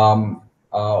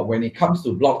 when it comes to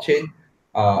blockchain,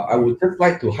 I would just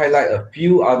like to highlight a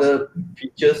few other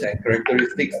features and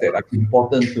characteristics that are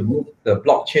important to make the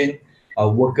blockchain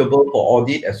workable for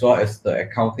audit as well as the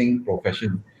accounting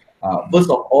profession. First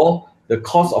of all, the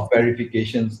cost of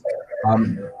verifications.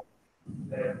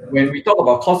 When we talk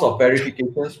about cost of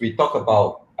verifications, we talk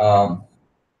about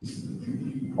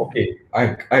okay,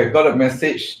 I got a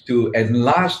message to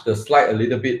enlarge the slide a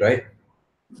little bit, right?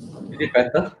 Is it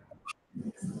better?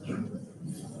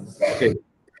 Okay.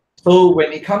 So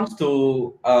when it comes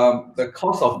to the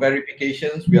cost of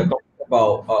verifications, we are talking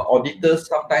about auditors.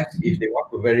 Sometimes, if they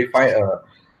want to verify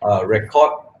a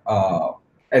record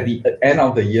at the end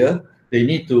of the year, they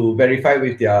need to verify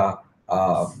with their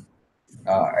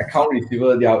account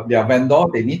receiver, their vendor.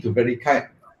 They need to verify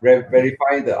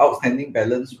the outstanding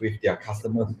balance with their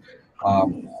customers.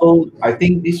 So I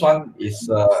think this one is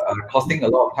costing a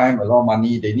lot of time, a lot of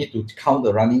money. They need to count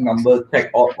the running number,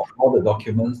 check all the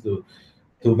documents to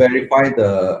verify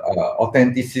the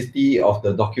authenticity of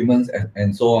the documents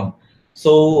and so on.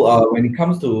 So when it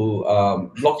comes to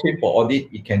blockchain for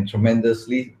audit, it can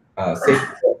tremendously save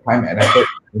time and effort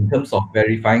in terms of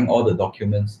verifying all the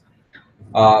documents.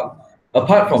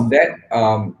 Apart from that,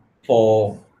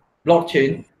 for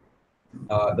blockchain,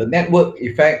 the network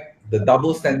effect, the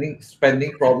double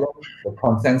spending problem, the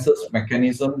consensus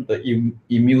mechanism, the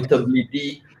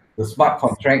immutability, the smart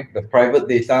contract, the private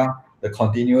data, the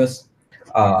continuous.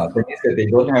 That means that they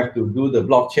don't have to do the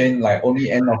blockchain like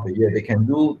only end of the year. They can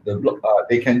do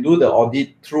the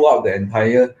audit throughout the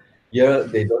entire year.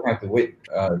 They don't have to wait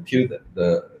till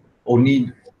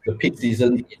only the peak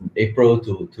season in April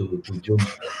to June.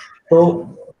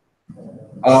 So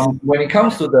when it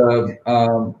comes to the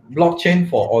blockchain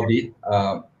for audit,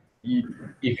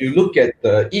 if you look at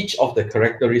each of the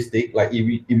characteristic like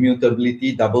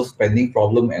immutability, double spending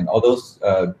problem, and all those,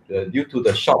 due to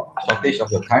the shortage of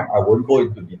the time, I won't go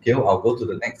into detail. I'll go to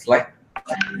the next slide.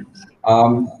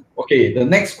 Okay, the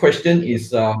next question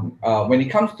is when it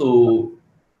comes to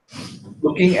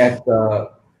looking at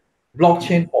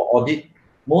blockchain for audit,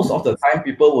 most of the time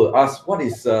people will ask, what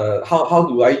is how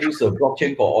do I use a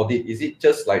blockchain for audit? Is it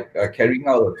just like carrying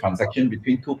out a transaction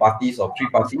between two parties or three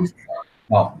parties?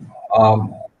 Now,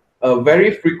 a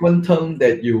very frequent term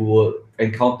that you will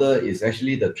encounter is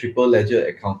actually the triple ledger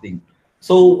accounting.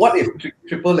 So what is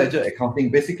triple ledger accounting?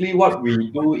 Basically, what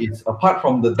we do is, apart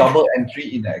from the double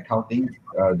entry in the accounting,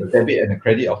 the debit and the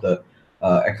credit of the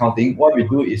accounting, what we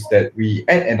do is that we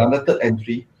add another third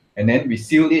entry, and then we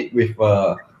seal it with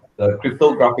the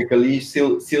cryptographically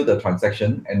seal the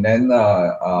transaction, and then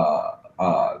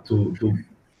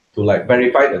to like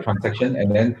verify the transaction,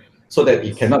 and then so that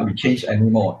it cannot be changed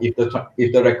anymore. If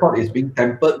the record is being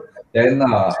tampered, then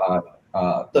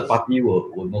third party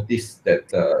will notice that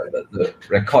the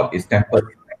record is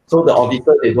tampered. So the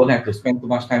auditor, they don't have to spend too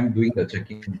much time doing the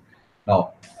checking.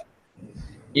 Now,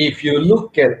 if you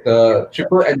look at the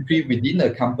triple entry within a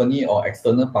company or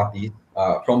external parties,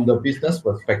 from the business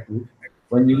perspective,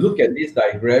 when you look at this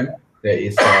diagram, there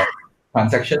is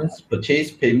transactions,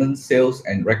 purchase, payment, sales,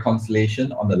 and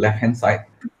reconciliation on the left-hand side.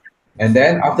 And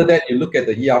then after that, you look at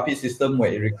the ERP system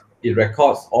where it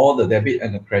records all the debit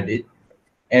and the credit.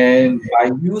 And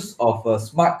by use of a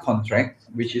smart contract,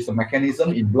 which is a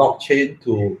mechanism in blockchain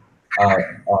to uh,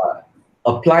 uh,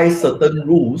 apply certain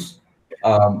rules.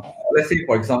 Let's say,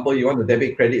 for example, you want to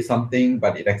debit credit something,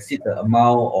 but it exceeds the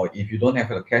amount, or if you don't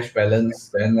have a cash balance,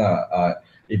 then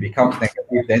it becomes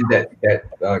negative. Then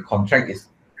that contract is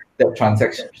that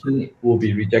transaction will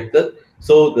be rejected.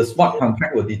 So the smart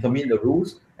contract will determine the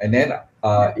rules, and then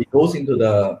it goes into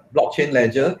the blockchain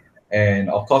ledger. And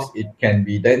of course, it can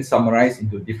be then summarized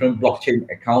into different blockchain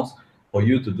accounts for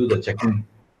you to do the checking.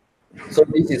 So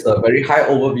this is a very high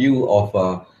overview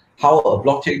of how a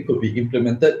blockchain could be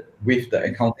implemented with the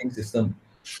accounting system.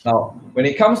 Now, when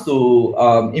it comes to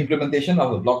implementation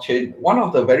of the blockchain, one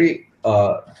of the very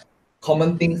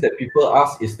common things that people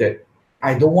ask is that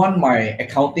I don't want my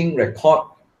accounting record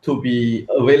to be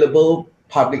available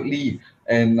publicly,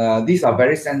 and these are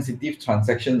very sensitive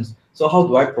transactions. So how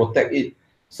do I protect it?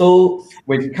 So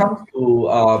when it comes to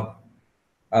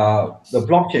the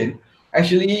blockchain,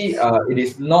 actually, it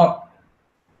is not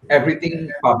everything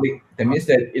public. That means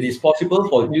that it is possible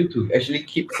for you to actually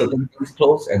keep certain things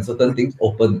closed and certain things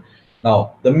open.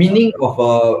 Now, the meaning of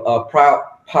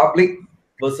public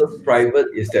versus private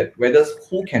is that whether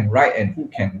who can write and who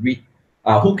can read,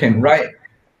 who can write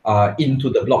into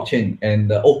the blockchain, and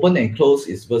the open and close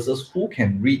is versus who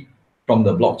can read from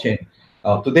the blockchain.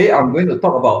 Today, I'm going to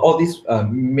talk about all these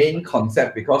main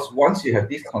concepts, because once you have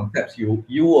these concepts,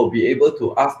 you will be able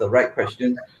to ask the right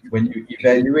questions when you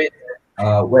evaluate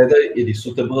whether it is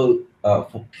suitable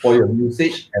for your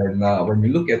usage. And when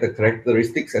you look at the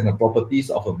characteristics and the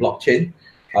properties of a blockchain,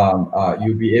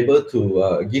 you'll be able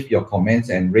to give your comments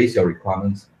and raise your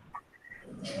requirements.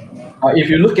 If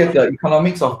you look at the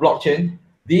economics of blockchain,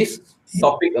 this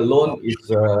topic alone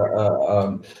is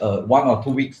a 1 or 2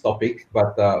 weeks topic.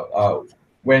 But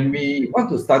when we want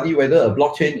to study whether a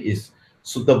blockchain is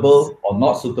suitable or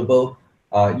not suitable,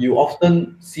 you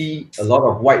often see a lot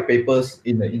of white papers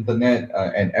in the internet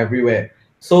and everywhere.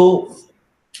 So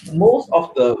most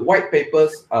of the white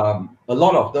papers, a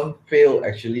lot of them fail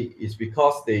actually, is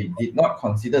because they did not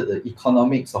consider the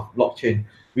economics of blockchain,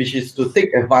 which is to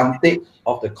take advantage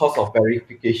of the cost of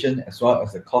verification as well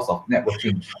as the cost of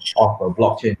networking of a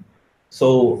blockchain.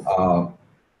 So,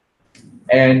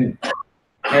 and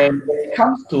when it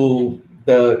comes to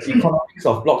the economics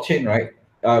of blockchain, right,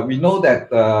 we know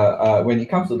that when it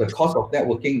comes to the cost of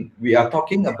networking, we are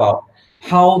talking about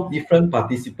how different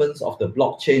participants of the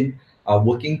blockchain are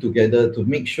working together to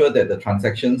make sure that the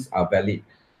transactions are valid.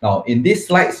 Now, in these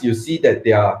slides, you see that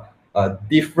there are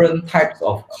different types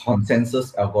of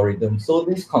consensus algorithms. So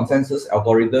this consensus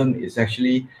algorithm is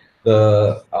actually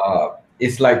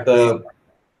it's like the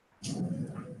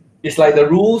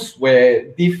rules where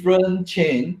different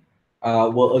chain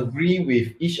will agree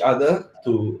with each other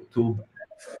to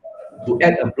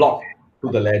add a block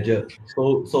to the ledger.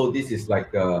 So this is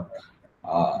like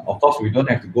of course, we don't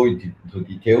have to go into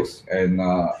details, and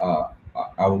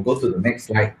I will go to the next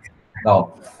slide.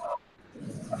 Now,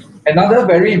 another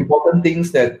very important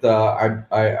things that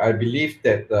I believe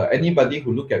that anybody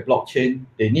who look at blockchain,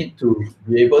 they need to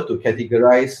be able to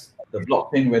categorize the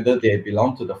blockchain whether they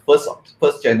belong to the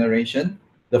first generation.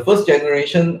 The first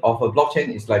generation of a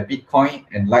blockchain is like Bitcoin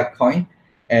and Litecoin,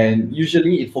 and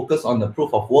usually it focuses on the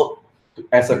proof of work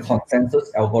as a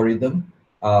consensus algorithm.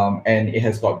 And it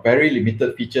has got very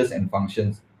limited features and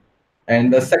functions.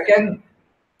 And the second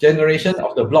generation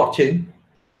of the blockchain,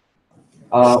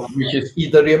 which is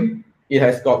Ethereum, it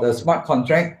has got a smart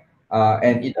contract,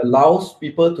 and it allows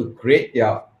people to create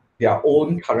their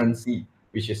own currency,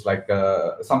 which is like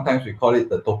sometimes we call it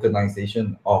the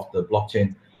tokenization of the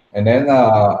blockchain. And then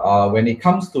when it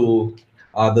comes to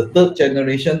the third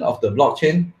generation of the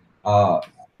blockchain,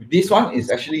 this one is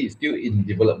actually still in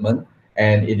development,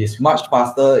 and it is much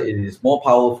faster, it is more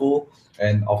powerful.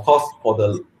 And of course, for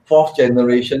the fourth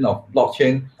generation of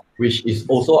blockchain, which is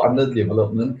also under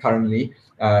development currently,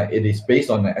 it is based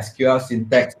on the SQL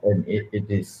syntax, and it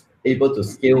is able to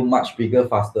scale much bigger,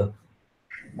 faster.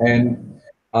 And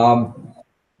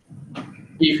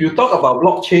if you talk about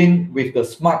blockchain with the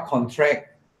smart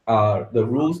contract, the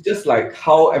rules, just like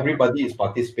how everybody is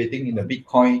participating in the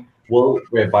Bitcoin world,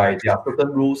 whereby there are certain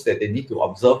rules that they need to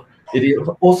observe, it is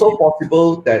also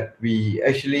possible that we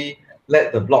actually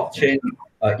let the blockchain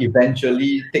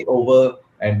eventually take over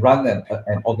and run an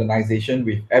organization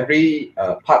with every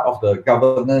part of the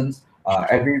governance,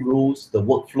 every rules, the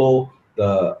workflow,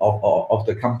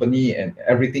 the company, and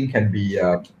everything can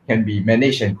be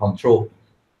managed and controlled.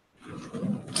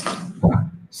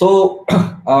 So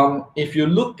if you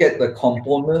look at the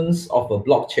components of a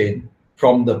blockchain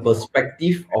from the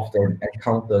perspective of the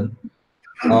accountant,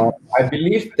 I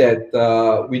believe that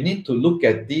we need to look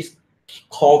at these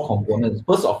core components.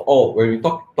 First of all, when we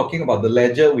talking about the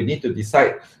ledger, we need to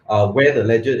decide where the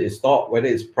ledger is stored, whether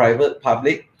it's private,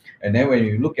 public. And then when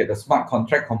you look at the smart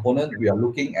contract component, we are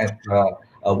looking at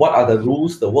what are the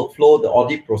rules, the workflow, the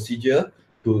audit procedure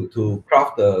to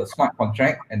craft the smart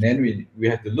contract. And then we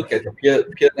have to look at the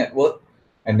peer network.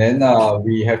 And then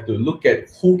we have to look at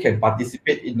who can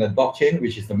participate in the blockchain,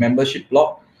 which is the membership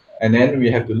block. And then we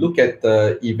have to look at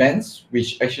the events,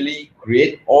 which actually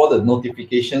create all the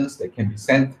notifications that can be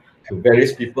sent to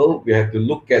various people. We have to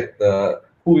look at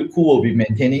who will be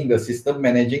maintaining the system,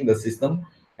 managing the system,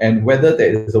 and whether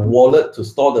there is a wallet to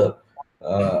store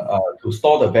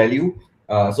the value,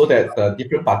 so that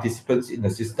different participants in the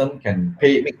system can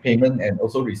make payment and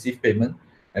also receive payment.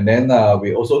 And then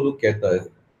we also look at the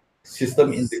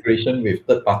system integration with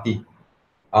third party.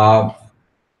 The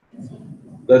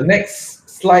next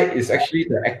slide is actually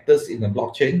the actors in the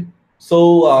blockchain.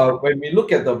 So when we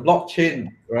look at the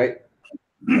blockchain, right,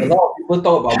 a lot of people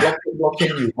talk about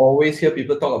blockchain. You always hear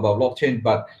people talk about blockchain,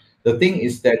 but the thing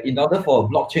is that in order for a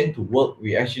blockchain to work,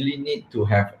 we actually need to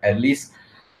have at least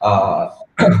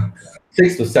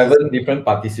 6 to 7 different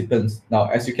participants. Now,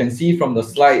 as you can see from the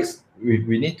slides,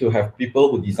 we need to have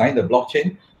people who design the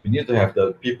blockchain. We need to have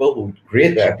the people who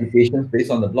create the applications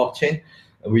based on the blockchain.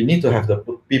 We need to have the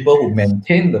people who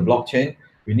maintain the blockchain.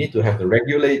 We need to have the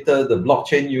regulator, the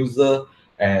blockchain user,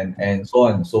 and so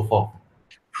on and so forth.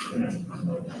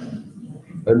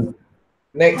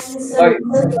 Next slide.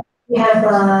 We have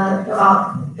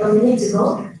about a minute to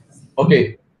go.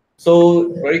 Okay,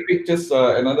 so very quick, just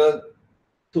another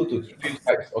 2 to 3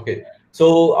 slides. Okay,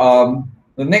 so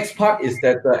the next part is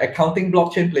that the accounting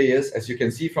blockchain players, as you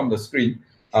can see from the screen,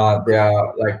 they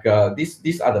are like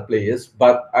these are the players.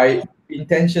 But I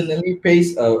intentionally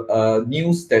paste a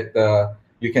news that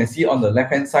you can see on the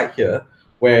left hand side here,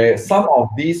 where some of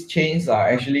these chains are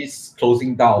actually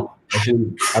closing down,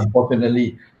 actually,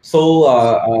 unfortunately. So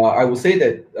I would say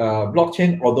that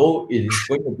blockchain, although it is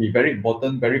going to be very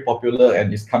important, very popular,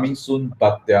 and is coming soon,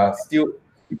 but there are still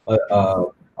a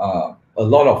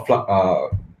lot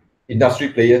of industry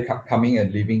players coming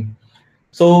and leaving.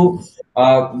 So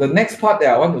the next part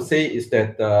that I want to say is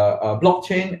that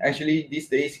blockchain, actually these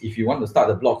days, if you want to start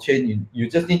a blockchain, you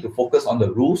just need to focus on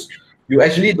the rules. You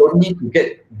actually don't need to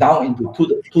get down into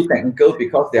too technical,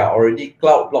 because there are already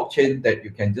cloud blockchain that you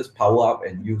can just power up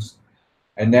and use.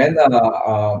 And then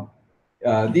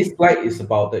this slide is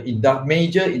about the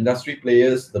major industry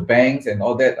players, the banks and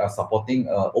all that are supporting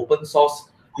open source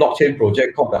blockchain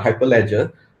project called the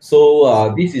Hyperledger.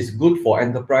 So this is good for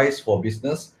enterprise, for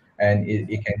business, and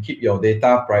it can keep your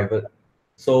data private.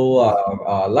 So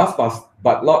last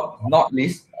but not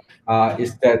least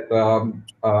is that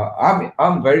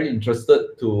I'm very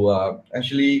interested to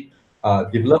actually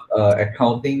develop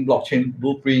accounting blockchain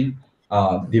blueprint,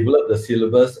 develop the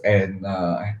syllabus, and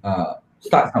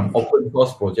start some open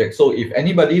source projects. So if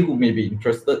anybody who may be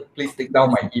interested, please take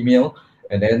down my email,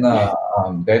 and then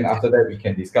after that we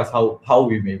can discuss how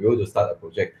we may be able to start a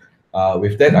project.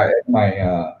 With that, I end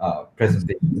my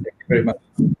presentation. Thank you very much.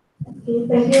 Okay,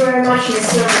 thank you very much,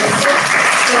 Mr. Vincent.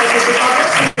 So for the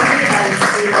opportunity,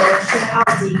 we will share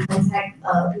out the contact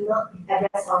email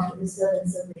address of Mr.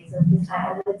 Vincent Lee. Please, I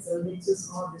added it's a bit too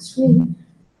small on the screen.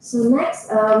 So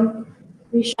next,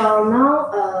 we shall now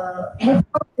move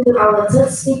on to our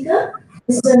third speaker,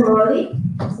 Mr. Murali.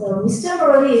 So Mr.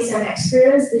 Murali is an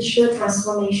experienced digital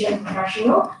transformation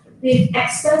professional with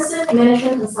extensive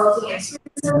management consulting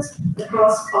experiences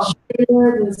across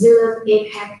Australia, New Zealand,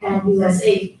 APAC, and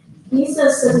USA. He is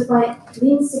a certified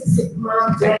Lean Six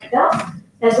Sigma Black Belt,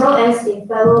 as well as a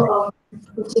fellow of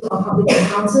the Institute of Public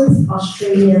Accountants,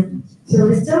 Australia. So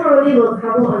Mr. Murali will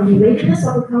cover on the readiness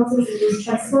of accountants in this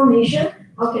transformation.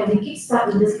 How can we kickstart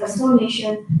with this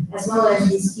transformation, as well as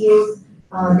the skills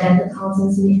that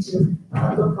accountants need to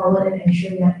look forward and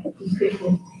ensure they are equipped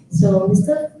with. So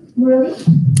Mr. Murali.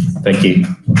 Thank you.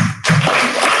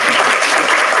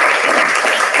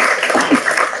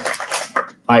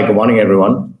 Hi, good morning,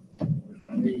 everyone.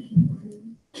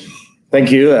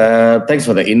 Thank you. Thanks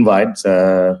for the invite.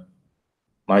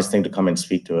 Nice thing to come and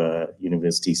speak to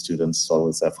university students. It's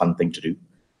always a fun thing to do.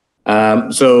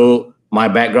 So my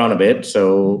background a bit.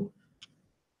 So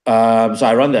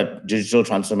I run the digital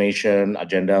transformation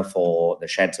agenda for the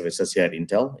shared services here at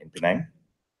Intel in Penang.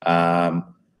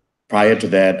 Prior to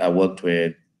that, I worked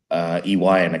with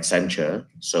EY and Accenture.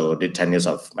 So did 10 years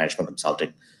of management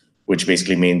consulting, which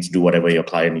basically means do whatever your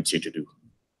client needs you to do.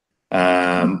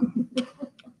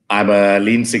 I'm a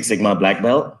Lean Six Sigma black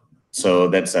belt. So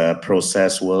that's a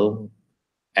process world.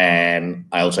 And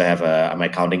I also have I'm an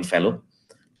accounting fellow.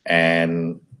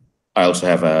 And I also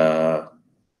have a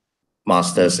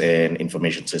master's in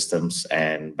information systems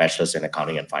and bachelor's in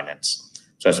accounting and finance.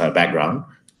 So that's my background.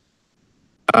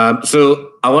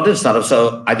 So I wanted to start off.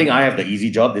 So I think I have the easy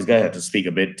job. This guy had to speak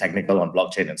a bit technical on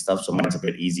blockchain and stuff. So mine's a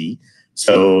bit easy.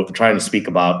 So trying to speak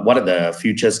about what are the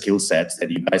future skill sets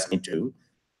that you guys need to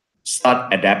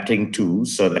start adapting to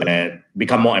so that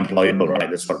become more employable, right?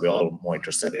 That's what we're all more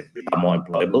interested in. Become more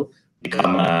employable,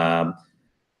 become,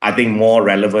 I think, more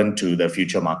relevant to the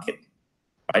future market,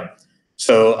 right?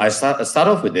 So I start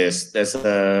off with this. There's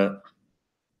a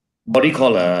body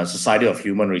called a Society of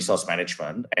Human Resource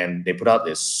Management, and they put out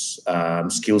this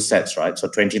skill sets, right? So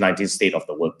 2019 State of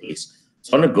the Workplace.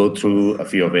 So I want to go through a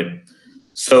few of it.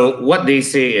 So what they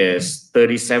say is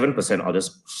 37%, I'll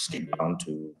just skip down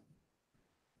to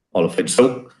all of it.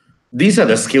 So these are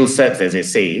the skill sets, as they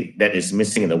say, that is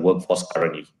missing in the workforce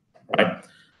currently, right?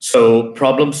 So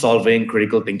problem solving,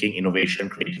 critical thinking, innovation,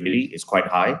 creativity is quite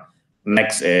high.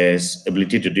 Next is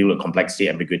ability to deal with complexity,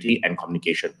 ambiguity, and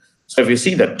communication. So if you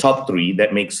see the top three,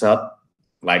 that makes up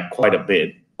like quite a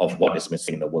bit of what is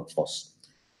missing in the workforce.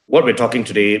 What we're talking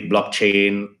today,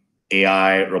 blockchain,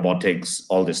 AI, robotics,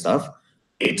 all this stuff,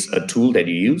 it's a tool that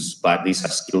you use, but these are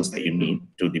skills that you need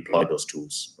to deploy those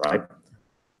tools, right?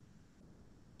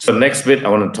 So next bit I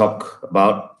want to talk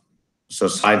about, so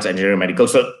science, engineering, medical.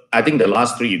 So I think the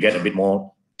last three, you get a bit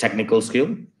more technical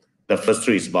skill. The first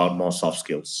three is about more soft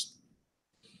skills.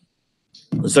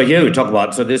 So here we talk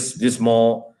about, so this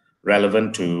more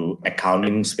relevant to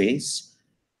accounting space.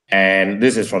 And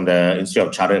this is from the Institute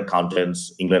of Chartered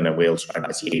Accountants, England and Wales, right,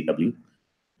 ICAW.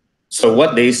 So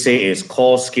what they say is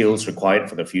core skills required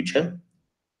for the future.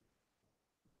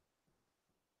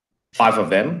 5 of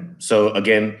them. So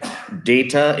again,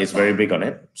 data is very big on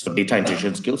it. So data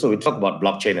integration skills. So we talk about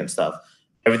blockchain and stuff.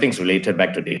 Everything's related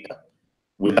back to data.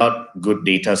 Without good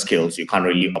data skills, you can't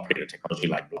really operate a technology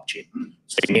like blockchain.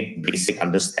 So you need basic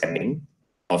understanding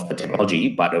of the technology,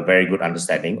 but a very good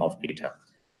understanding of data.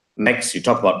 Next, you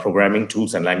talk about programming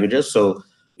tools and languages. So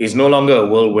it's no longer a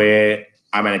world where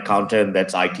I'm an accountant,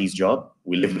 that's IT's job.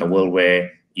 We live in a world where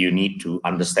you need to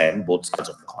understand both sides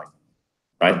of the coin,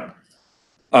 right?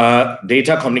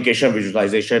 Data communication,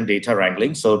 visualization, data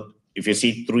wrangling. So if you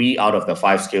see 3 out of the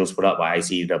 5 skills put out by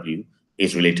ICAW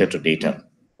is related to data,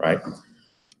 right?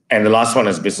 And the last one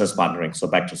is business partnering. So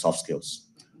back to soft skills.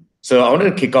 So I wanted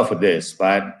to kick off with this,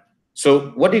 but so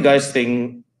what do you guys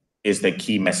think is the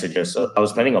key messages? So I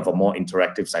was planning of a more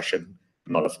interactive session,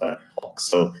 not of a talk.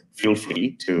 So feel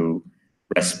free to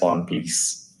respond,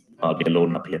 please. I'll be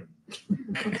alone up here.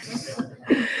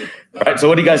 All right. So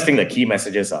what do you guys think the key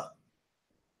messages are?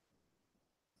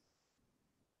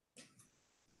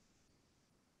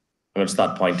 I'm going to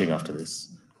start pointing after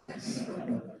this.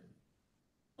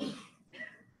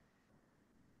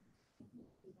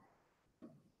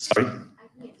 Sorry?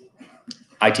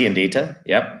 IT and data,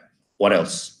 yep. What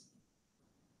else?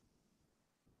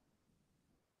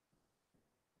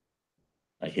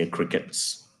 I hear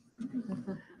crickets.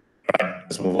 All right,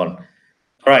 let's move on.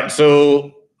 All right,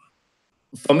 so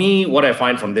for me, what I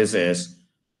find from this is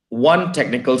one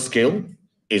technical skill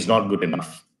is not good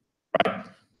enough, right?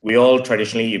 We all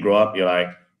traditionally, you grow up, you're like,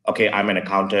 okay, I'm an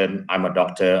accountant, I'm a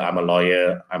doctor, I'm a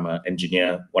lawyer, I'm an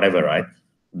engineer, whatever, right?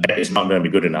 That is not going to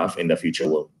be good enough in the future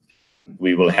world.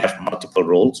 We will have multiple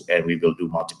roles and we will do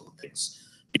multiple things.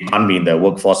 You can't be in the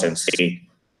workforce and say,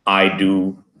 I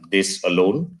do this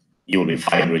alone. You'll be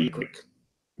fired really quick,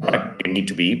 right? You need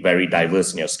to be very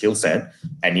diverse in your skill set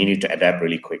and you need to adapt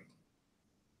really quick.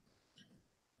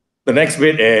 The next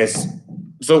bit is,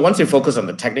 so once you focus on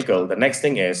the technical, the next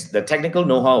thing is the technical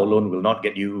know-how alone will not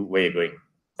get you where you're going,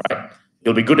 right?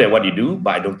 You'll be good at what you do,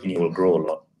 but I don't think you will grow a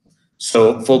lot.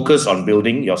 So focus on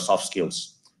building your soft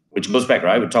skills, which goes back,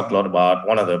 right? We talked a lot about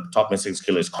one of the top missing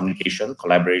skills is communication,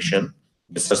 collaboration,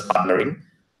 business partnering,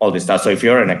 all this stuff. So if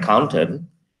you're an accountant,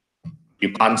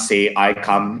 you can't say, I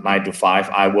come 9 to 5,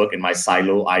 I work in my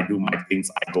silo, I do my things,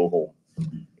 I go home.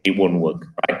 It won't work,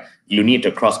 right? You need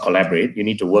to cross-collaborate. You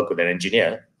need to work with an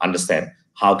engineer, understand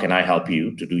how can I help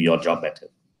you to do your job better.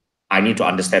 I need to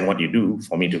understand what you do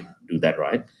for me to do that,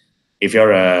 right? If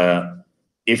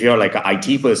you're like an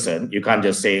IT person, you can't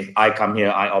just say, I come here,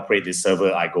 I operate this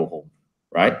server, I go home,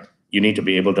 right? You need to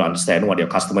be able to understand what your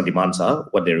customer demands are,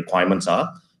 what their requirements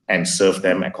are, and serve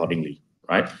them accordingly,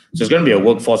 right? So it's going to be a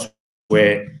workforce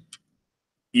where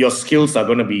your skills are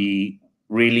going to be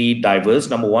really diverse,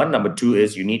 number one. Number two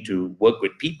is you need to work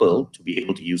with people to be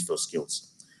able to use those skills.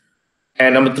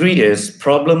 And number three is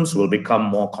problems will become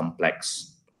more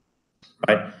complex,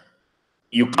 right?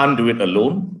 You can't do it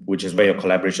alone, which is where your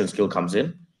collaboration skill comes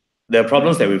in. The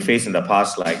problems that we faced in the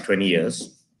past, like 20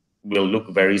 years, will look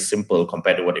very simple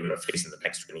compared to what you're going to face in the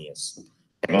next 20 years.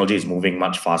 Technology is moving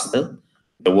much faster.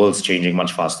 The world's changing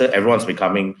much faster. Everyone's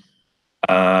becoming,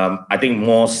 I think,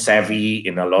 more savvy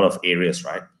in a lot of areas,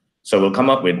 right? So we'll come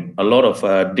up with a lot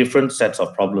of different sets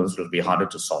of problems will be harder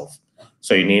to solve.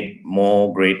 So you need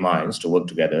more great minds to work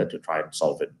together to try and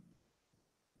solve it.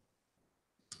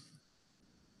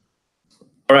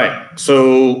 All right,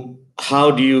 so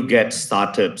how do you get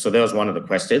started? So that was one of the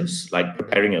questions, like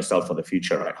preparing yourself for the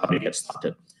future, right? How do you get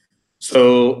started?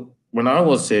 So when I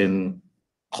was in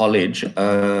college,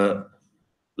 a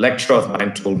lecturer of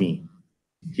mine told me,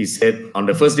 he said, on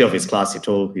the first day of his class,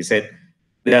 he said,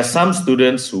 there are some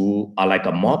students who are like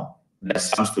a mop, there are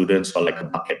some students who are like a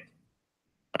bucket,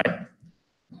 right?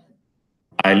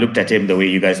 I looked at him the way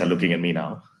you guys are looking at me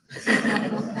now.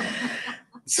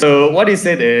 So what he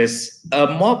said is, a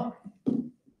mop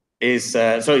is,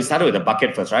 so he started with a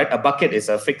bucket first, right? A bucket is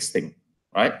a fixed thing,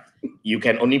 right? You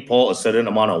can only pour a certain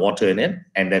amount of water in it,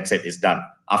 and that's it, it's done.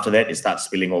 After that, it starts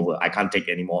spilling over. I can't take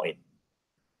any more in.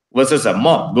 Versus a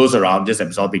mop goes around just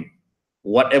absorbing.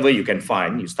 Whatever you can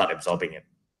find, you start absorbing it,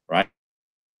 right?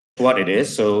 What it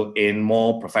is, so in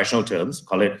more professional terms,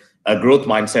 call it a growth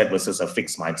mindset versus a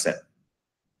fixed mindset,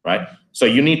 right? So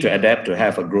you need to adapt to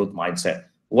have a growth mindset.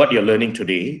 What you're learning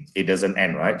today, it doesn't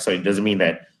end, right? So it doesn't mean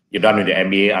that you're done with the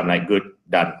MBA, I'm like, good,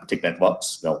 done, tick that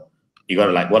box. No, you got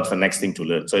to like, what's the next thing to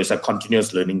learn? So it's a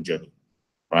continuous learning journey,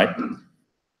 right?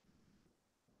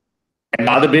 And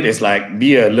the other bit is like,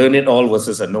 be a learn it all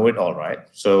versus a know it all, right?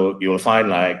 So you'll find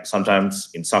like sometimes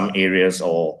in some areas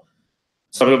or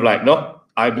some people like, no,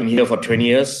 I've been here for 20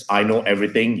 years. I know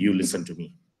everything. You listen to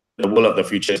me. The world of the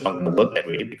future is not going to work that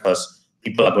way because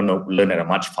people are going to learn at a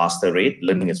much faster rate.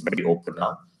 Learning is very open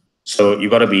now. So you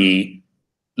got to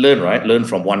learn, right? Learn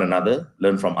from one another,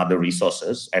 learn from other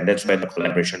resources. And that's where the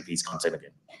collaboration piece comes in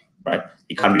again, right?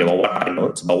 It can't be about what I know.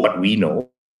 It's about what we know.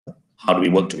 How do we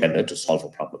work together to solve a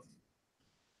problem?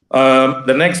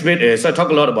 The next bit is, I talk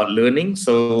a lot about learning.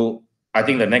 So I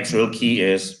think the next real key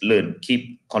is learn,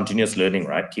 keep continuous learning,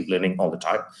 right? Keep learning all the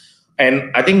time.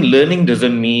 And I think learning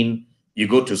doesn't mean you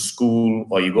go to school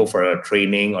or you go for a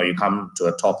training or you come to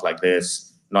a talk like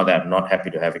this. Not that I'm not happy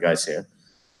to have you guys here.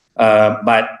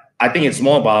 But I think it's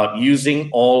more about using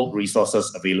all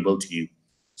resources available to you.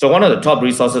 So one of the top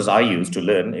resources I use to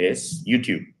learn is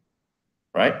YouTube,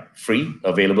 right? Free,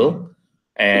 available.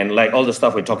 And like all the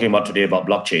stuff we're talking about today about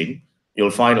blockchain, you'll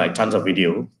find like tons of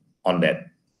video on that,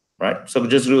 right? So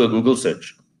just do a Google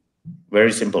search.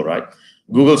 Very simple, right?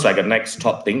 Google's like a next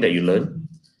top thing that you learn.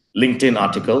 LinkedIn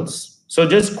articles. So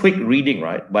just quick reading,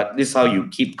 right? But this is how you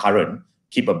keep current,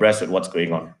 keep abreast with what's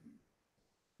going on.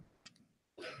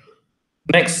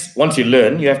 Next, once you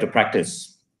learn, you have to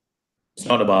practice. It's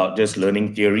not about just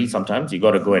learning theory sometimes. You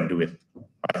got to go and do it,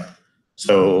 right?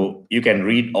 So you can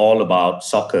read all about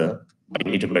soccer, but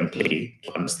you need to go and play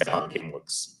to understand how the game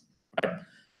works, right?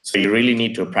 So you really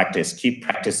need to practice, keep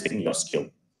practicing your skill.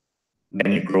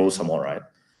 Then you grow some more, right?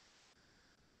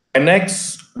 And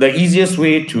next, the easiest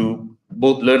way to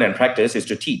both learn and practice is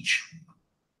to teach,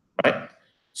 right?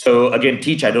 So again,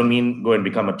 teach, I don't mean go and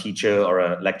become a teacher or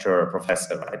a lecturer or a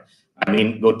professor, right? I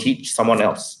mean, go teach someone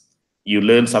else. You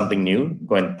learn something new,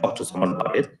 go and talk to someone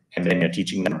about it, and then you're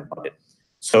teaching them about it.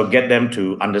 So get them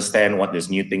to understand what this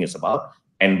new thing is about.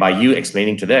 And by you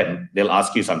explaining to them, they'll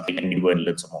ask you something and you go and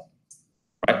learn some more,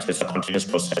 right? So it's a continuous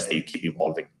process that you keep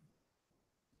evolving.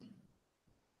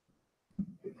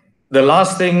 The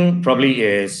last thing probably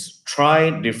is try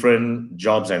different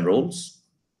jobs and roles.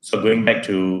 So going back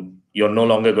to, you're no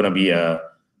longer going to be a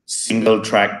single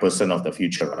track person of the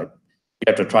future, right? You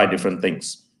have to try different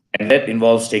things. And that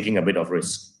involves taking a bit of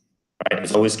risk, right?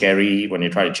 It's always scary when you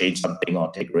try to change something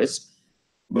or take risk,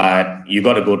 but you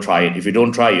got to go try it. If you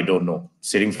don't try, you don't know.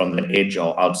 Sitting from the edge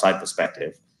or outside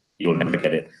perspective, you'll never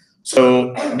get it.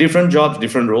 So different jobs,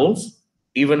 different roles,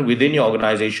 even within your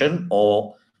organization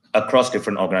or across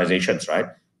different organizations, right?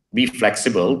 Be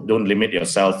flexible. Don't limit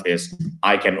yourself as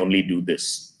I can only do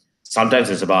this. Sometimes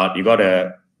it's about, you got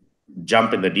to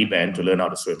jump in the deep end to learn how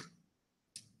to swim.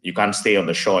 You can't stay on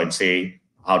the shore and say,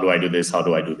 how do I do this? How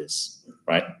do I do this?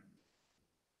 Right?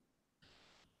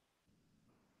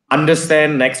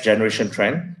 Understand next generation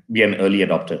trend, be an early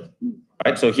adopter,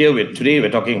 right? So here today we're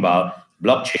talking about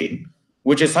blockchain,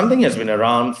 which is something that's been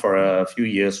around for a few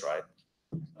years, right?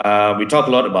 We talk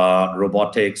a lot about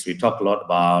robotics. We talk a lot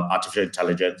about artificial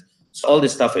intelligence. So all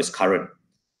this stuff is current.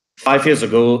 5 years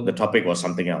ago, the topic was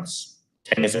something else.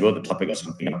 10 years ago, the topic was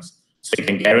something else. So you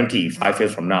can guarantee 5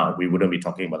 years from now, we wouldn't be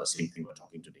talking about the same thing we're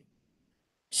talking today.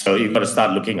 So you've got to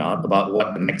start looking out about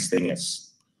what the next thing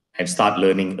is and start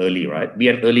learning early, right? Be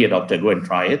an early adopter, go and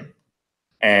try it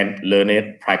and learn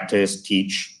it, practice,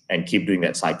 teach, and keep doing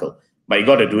that cycle. But you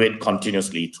got to do it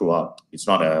continuously throughout. It's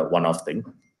not a one-off thing.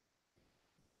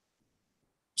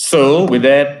 So with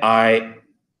that, I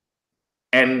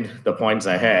end the points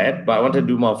I had, but I want to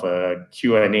do more of a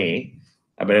Q&A.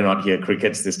 I better not hear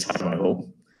crickets this time, I hope.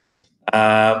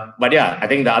 But yeah, I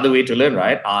think the other way to learn,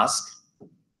 right? Ask,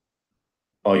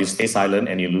 or you stay silent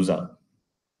and you lose out.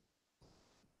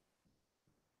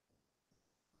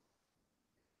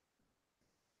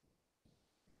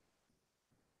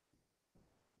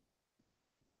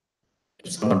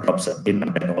 If someone drops a pin,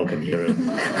 then all can hear it.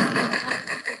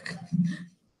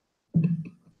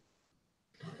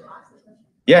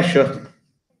 Yeah, sure.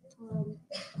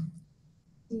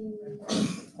 You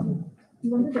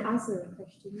wanted to ask a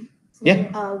question? So,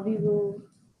 Yeah.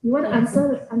 You want to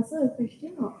answer a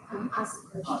question or ask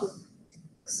a question?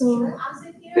 So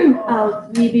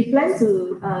we plan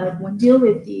to deal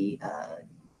with the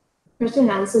question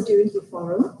and answer during the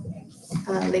forum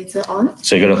later on.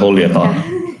 So you're going to hold your thought.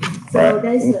 So right.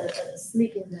 there's a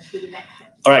slip in the feedback.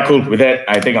 All right, cool. With that,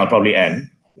 I think I'll probably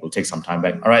end. We'll take some time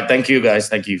back. All right, thank you, guys.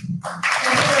 Thank you.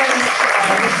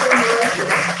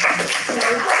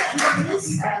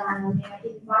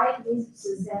 Invite Ms.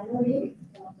 Susanna Lee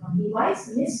from EY.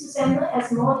 Ms. Susanna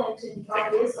has more than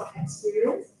 25 years of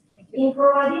experience in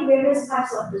providing various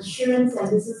types of assurance and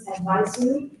business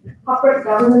advisory, corporate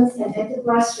governance, and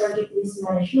enterprise strategic risk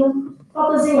management,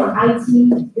 focusing on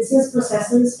IT, business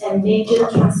processes, and major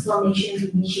transformation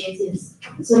initiatives.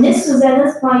 So Ms.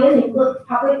 Susanna's clients include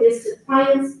public listed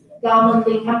clients,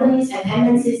 government-linked companies, and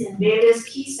MNCs in various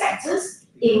key sectors,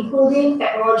 including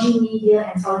technology, media,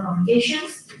 and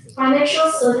telecommunications, financial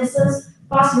services,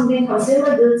 fast-moving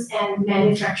consumer goods, and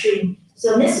manufacturing.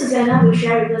 So Ms. Susanna will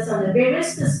share with us on the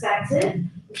various perspectives,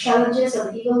 the challenges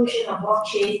of the evolution of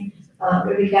blockchain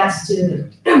with regards to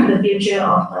the future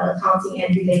of accounting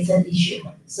and related issues.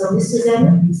 So Ms.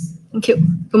 Susanna, please. Thank you.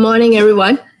 Good morning,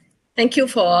 everyone. Thank you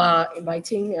for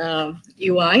inviting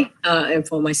EY and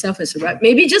for myself as a rep.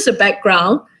 Maybe just a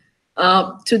background.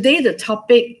 Today, the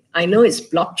topic, I know it's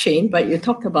blockchain, but you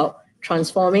talked about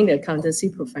transforming the accountancy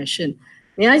profession.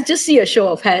 May I just see a show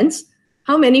of hands?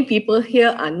 How many people here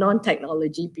are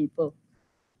non-technology people?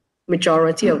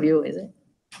 Majority of you, is it?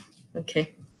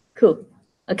 Okay, cool.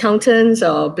 Accountants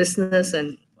or business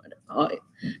and,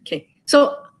 okay.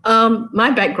 So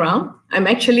my background, I'm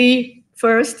actually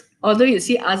first, although you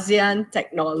see ASEAN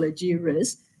technology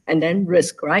risk and then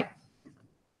risk, right?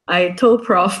 I told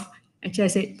Prof, actually I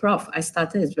said, Prof, I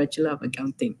started as Bachelor of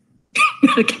Accounting.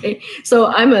 Okay, so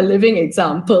I'm a living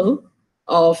example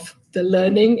of the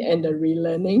learning and the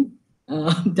relearning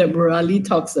that Murali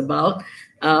talks about.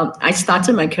 I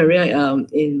started my career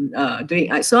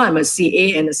so I'm a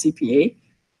CA and a CPA,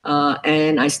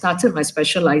 and I started my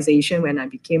specialization when I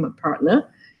became a partner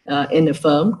in the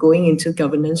firm, going into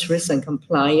governance, risk, and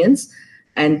compliance,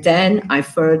 and then I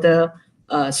further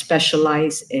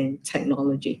specialize in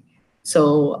technology.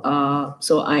 So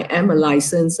I am a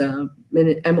licensed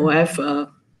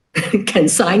MOF can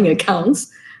sign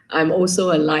accounts. I'm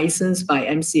also a licensed by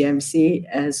MCMC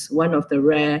as one of the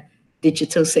rare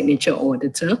digital signature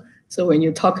auditor. So when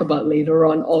you talk about later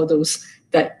on all those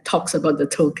that talks about the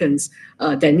tokens,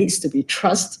 there needs to be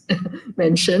trust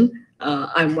mentioned.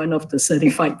 I'm one of the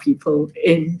certified people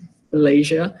in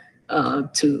Malaysia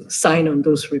to sign on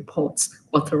those reports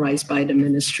authorized by the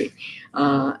ministry.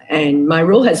 And my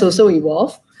role has also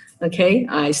evolved. Okay,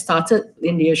 I started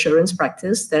in the assurance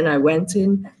practice, then I went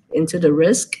into the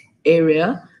risk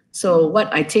area. So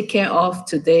what I take care of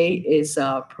today is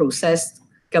process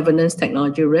governance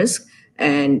technology risk.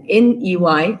 And in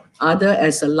EY, other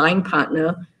as a line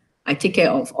partner, I take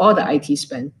care of all the IT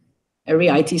spend. Every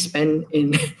IT spend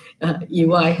in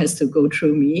EY has to go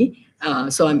through me.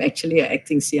 So I'm actually an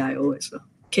acting CIO as well.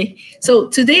 Okay, so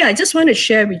today I just want to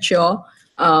share with you all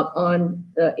on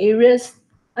the areas.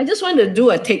 I just want to do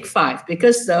a take 5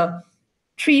 because the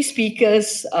 3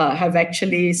 speakers have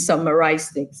actually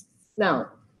summarized things. Now,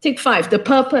 take 5, the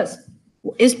purpose.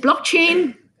 Is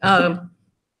blockchain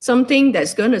something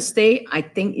that's going to stay? I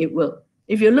think it will.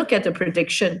 If you look at the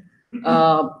prediction,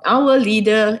 our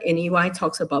leader in EY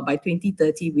talks about by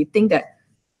 2030, we think that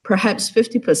perhaps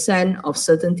 50% of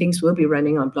certain things will be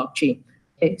running on blockchain.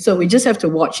 Okay, so we just have to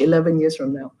watch 11 years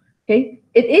from now. Okay,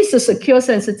 it is a secure,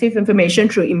 sensitive information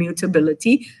through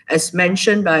immutability, as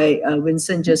mentioned by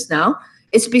Vincent just now.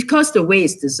 It's because the way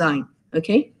it's designed.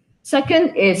 Okay,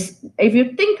 Second is, if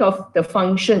you think of the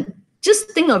function,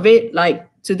 just think of it like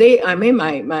today, I mean,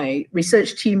 my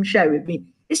research team shared with me,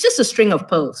 it's just a string of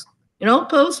pearls. You know,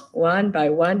 pearls one by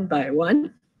one by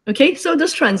one. Okay, so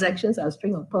those transactions are a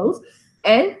string of pearls.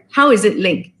 And how is it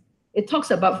linked? It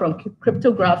talks about from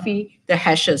cryptography, the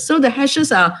hashes. So the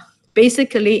hashes are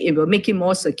basically, it will make it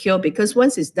more secure because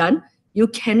once it's done, you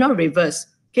cannot reverse.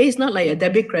 Okay, it's not like a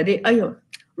debit credit. Ayo,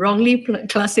 wrongly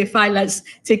classified, let's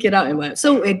take it out and whatever.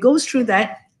 So it goes through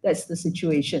that. That's the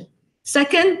situation.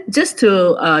 Second, just to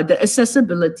the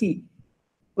accessibility.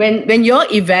 When you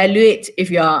evaluate, if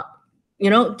you're, you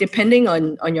know, depending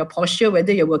on your posture,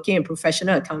 whether you're working in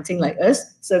professional accounting like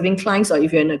us, serving clients, or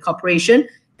if you're in a corporation,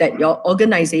 that your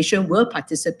organization will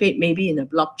participate maybe in a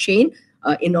blockchain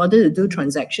in order to do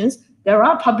transactions. There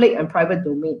are public and private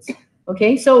domains.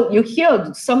 Okay, so you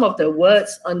hear some of the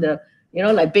words on the, you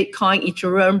know, like Bitcoin,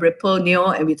 Ethereum, Ripple, Neo,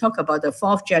 and we talk about the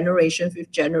 4th generation, 5th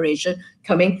generation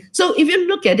coming. So if you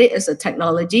look at it as a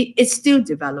technology, it's still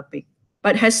developing.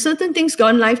 But has certain things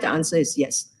gone live? The answer is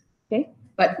yes. Okay,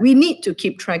 but we need to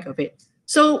keep track of it.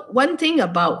 So one thing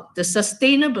about the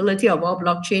sustainability of our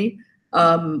blockchain,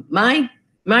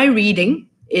 my reading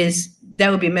is there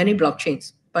will be many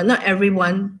blockchains, but not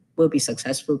everyone will be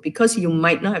successful because you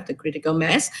might not have the critical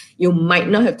mass, you might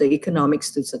not have the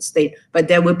economics to sustain, but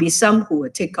there will be some who will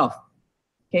take off.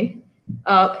 Okay.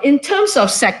 In terms of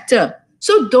sector,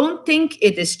 so don't think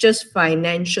it is just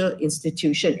financial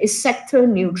institution. It's sector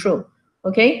neutral.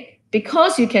 Okay,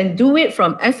 because you can do it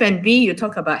from F&B. You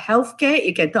talk about healthcare.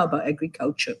 You can talk about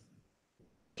agriculture.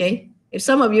 Okay, if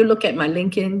some of you look at my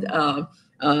LinkedIn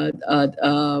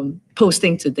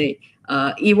posting today,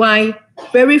 EY,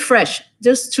 very fresh,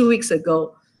 just 2 weeks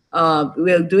ago,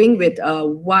 we're doing with a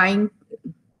wine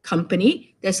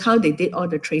company. That's how they did all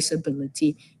the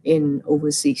traceability in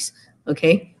overseas.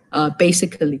 Okay,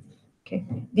 basically. Okay.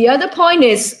 The other point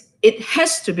is it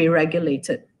has to be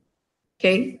regulated.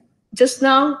 Okay. Just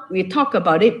now we talk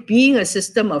about it being a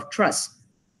system of trust.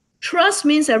 Trust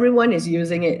means everyone is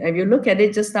using it. If you look at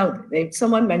it just now,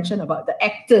 someone mentioned about the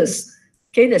actors.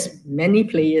 Okay, there's many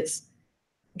players.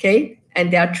 Okay,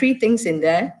 and there are 3 things in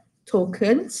there.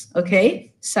 Tokens.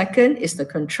 Okay. Second is the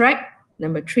contract.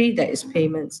 Number 3, that is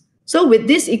payments. So with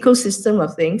this ecosystem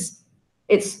of things,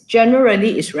 it's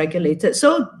generally is regulated.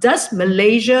 So does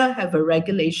Malaysia have a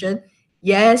regulation?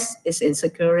 Yes, it's in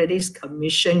Securities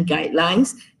Commission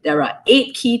guidelines. There are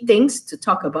 8 key things to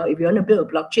talk about. If you want to build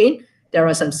a blockchain, there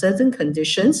are some certain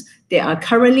conditions. There are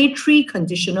currently 3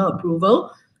 conditional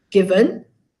approval given,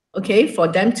 okay, for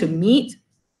them to meet.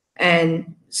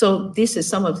 And so this is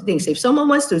some of the things. If someone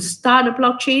wants to start a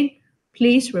blockchain,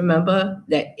 please remember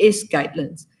there is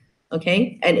guidelines,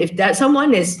 okay? And if that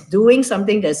someone is doing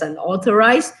something that's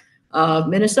unauthorized,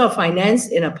 Minister of Finance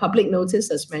in a public notice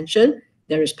has mentioned,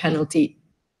 there is penalty.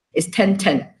 It's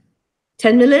 10-10.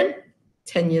 10 million,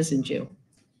 10 years in jail.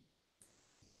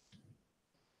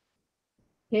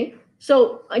 Okay,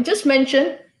 so I just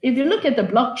mentioned, if you look at the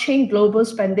blockchain global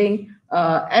spending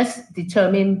as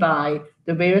determined by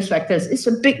the various factors, it's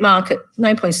a big market,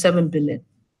 9.7 billion.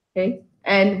 Okay,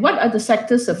 and what are the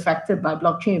sectors affected by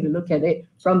blockchain if you look at it?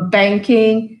 From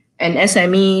banking and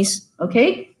SMEs,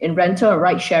 okay, in rental and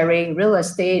ride sharing, real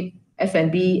estate,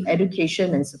 F&B,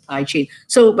 education, and supply chain.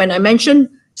 So when I mention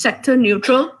sector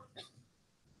neutral,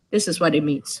 this is what it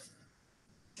means.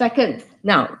 Second,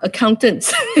 now,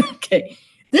 accountants. Okay,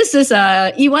 this is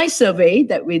a EY survey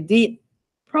that we did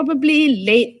probably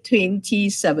late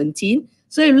 2017.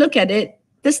 So you look at it,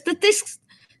 the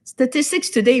statistics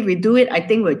today, we do it, I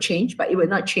think will change, but it will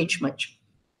not change much.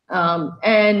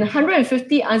 And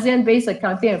 150 ASEAN-based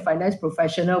accounting and finance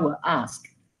professionals were asked,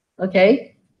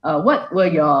 okay, what were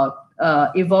your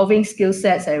evolving skill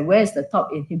sets and where's the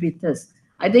top inhibitors?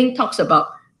 I think talks about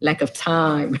lack of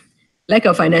time, lack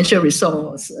of financial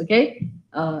resource, okay?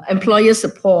 Employer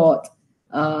support,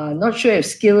 not sure if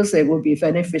skills it will be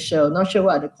beneficial, not sure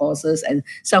what are the causes, and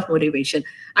self-motivation.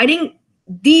 I think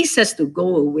these has to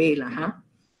go away.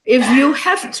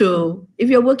 If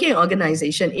you're working in an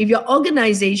organization, if your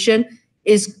organization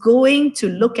is going to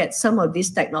look at some of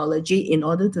this technology in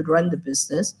order to run the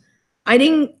business, I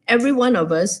think every one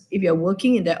of us, if you're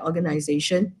working in that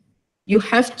organization, you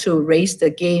have to raise the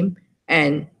game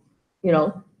and, you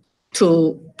know,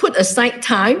 to put aside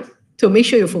time to make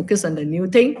sure you focus on the new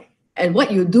thing. And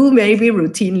what you do maybe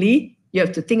routinely, you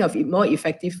have to think of more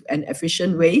effective and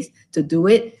efficient ways to do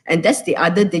it. And that's the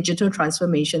other digital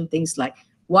transformation things like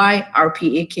why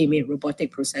RPA came in,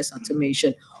 robotic process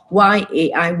automation, why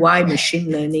AI, why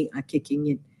machine learning are kicking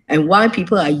in, and why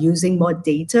people are using more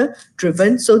data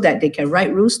driven so that they can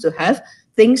write rules to have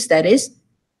things that is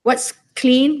what's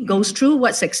clean, goes through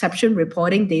what's exception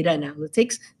reporting, data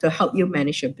analytics to help you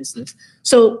manage your business.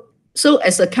 So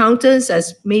as accountants,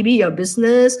 as maybe your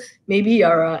business, maybe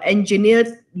you're an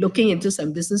engineer looking into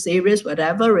some business areas,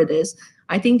 whatever it is,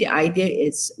 I think the idea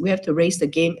is we have to raise the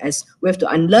game as we have to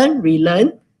unlearn,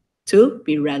 relearn to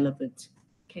be relevant.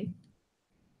 Okay.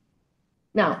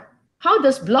 Now, how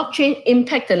does blockchain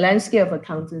impact the landscape of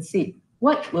accountancy?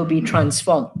 What will be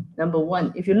transformed? Number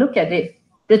one, if you look at it,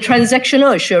 the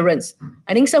transactional assurance.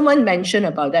 I think someone mentioned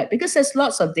about that because there's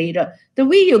lots of data. The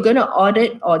way you're going to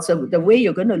audit or so the way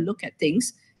you're going to look at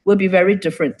things will be very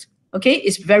different. Okay,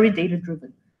 it's very data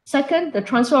driven. Second, the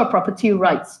transfer of property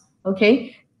rights.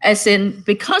 Okay, as in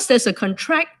because there's a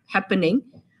contract happening,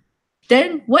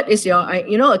 then what is your,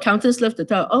 accountants love to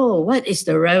tell, oh, what is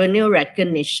the revenue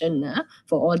recognition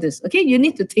for all this? Okay, you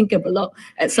need to think a lot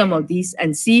at some of these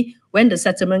and see when the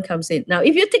settlement comes in. Now,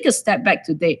 if you take a step back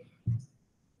today,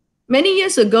 many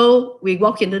years ago, we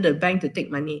walk into the bank to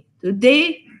take money.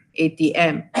 Today,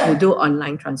 ATM, we do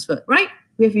online transfer, right?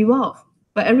 We have evolved,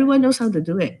 but everyone knows how to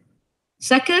do it.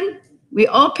 Second, we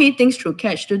all pay things through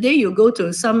cash. Today, you go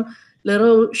to some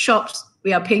little shops,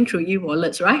 we are paying through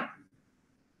e-wallets, right?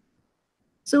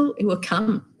 So it will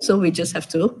come. So we just have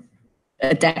to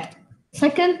adapt.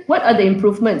 Second, what are the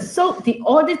improvements? So the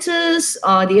auditors,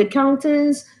 the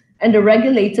accountants, and the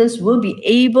regulators will be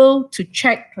able to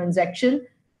check transaction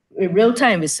in real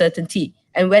time with certainty.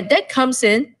 And when that comes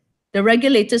in, the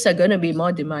regulators are going to be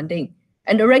more demanding.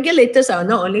 And the regulators are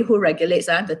not only who regulates,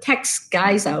 the tax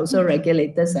guys are also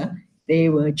regulators. They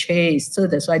will chase. So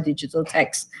that's why digital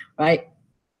tax, right?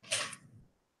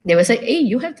 They will say, hey,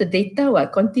 you have the data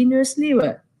continuously.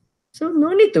 So no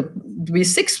need to be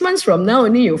 6 months from now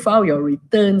only you file your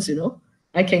returns,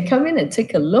 I can come in and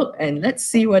take a look and let's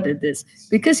see what it is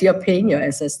because you're paying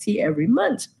your SST every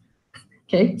month.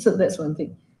 Okay, so that's one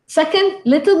thing. Second,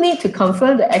 little need to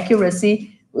confirm the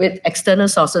accuracy with external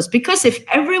sources because if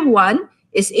everyone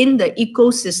is in the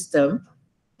ecosystem,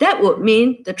 that would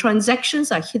mean the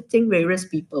transactions are hitting various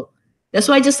people. That's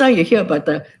why just now you hear about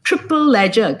the triple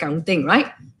ledger accounting,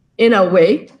 right? In a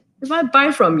way, if I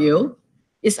buy from you,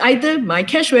 it's either my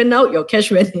cash went out, your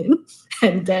cash went in,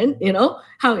 and then,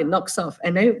 how it knocks off,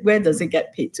 and then where does it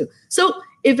get paid to? So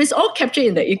if it's all captured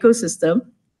in the ecosystem,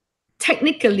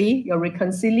 technically, your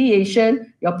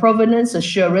reconciliation, your provenance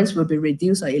assurance will be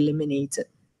reduced or eliminated.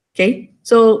 Okay,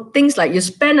 so things like you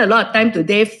spend a lot of time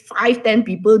today, 5-10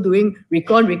 people doing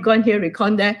recon here,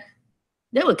 recon there,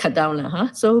 that will cut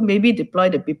down. So maybe deploy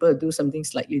the people to do something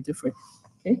slightly different.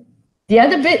 Okay. The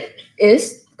other bit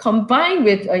is combined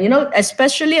with,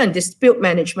 especially on dispute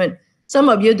management. Some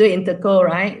of you do interco,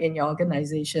 right, in your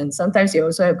organization. Sometimes you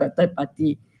also have got third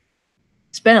party.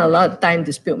 Spend a lot of time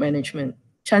dispute management.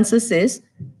 Chances is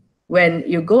when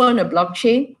you go on a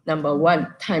blockchain, number one,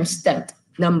 timestamped.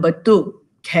 Number two,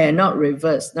 cannot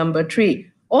reverse. Number three,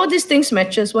 all these things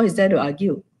matches. What is there to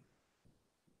argue?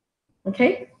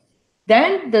 Okay.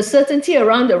 Then the certainty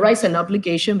around the rights and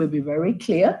obligation will be very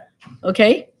clear.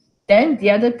 Okay. Then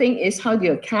the other thing is how do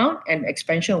you account and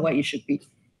expansion of what you should be.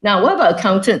 Now, what about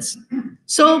accountants?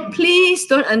 So please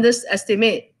don't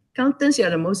underestimate. Accountants, you are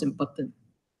the most important.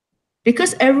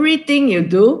 Because everything you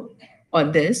do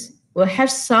on this will have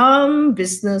some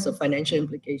business or financial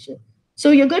implication.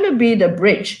 So you're going to be the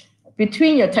bridge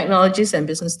between your technologies and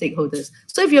business stakeholders.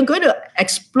 So if you're going to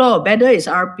explore whether it's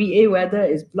RPA, whether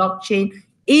it's blockchain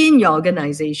in your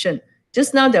organization,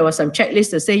 just now there was some checklist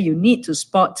to say you need to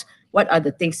spot what are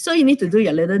the things. So you need to do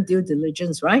your little due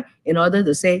diligence, right? In order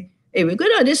to say, hey, we're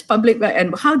going to this public web,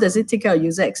 and how does it take care of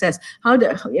user access? How do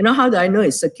I know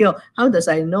it's secure? How does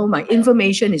I know my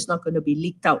information is not going to be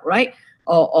leaked out, right?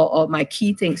 Or my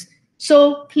key things.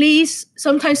 So please,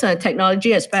 sometimes on the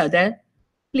technology aspect of that,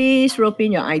 please rope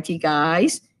in your IT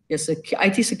guys, your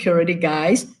IT security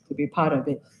guys to be part of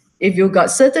it. If you've got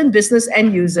certain business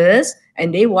end users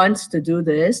and they want to do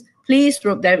this, please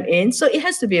rope them in. So it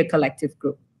has to be a collective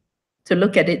group to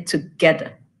look at it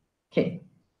together. Okay.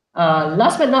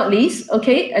 Last but not least,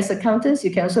 okay, as accountants, you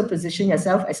can also position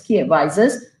yourself as key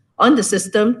advisors on the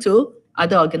system to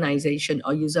other organization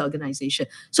or user organization.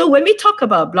 So when we talk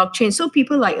about blockchain, so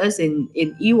people like us in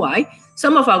EY,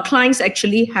 some of our clients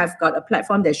actually have got a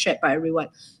platform that's shared by everyone.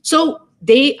 So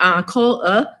they are called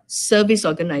a service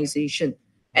organization.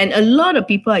 And a lot of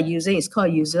people are using, it's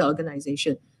called user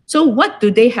organization. So what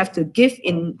do they have to give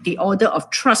in the order of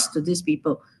trust to these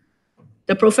people?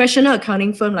 The professional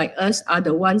accounting firm like us are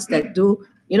the ones that do,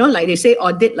 like they say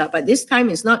audit, but this time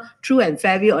it's not true and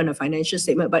fair view on a financial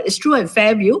statement, but it's true and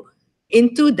fair view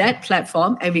into that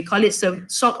platform, and we call it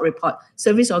SOC report,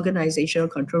 Service Organizational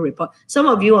Control Report. Some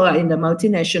of you are in the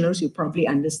multinationals, you probably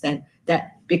understand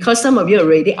that because some of you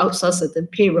already outsource certain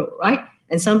payroll, right?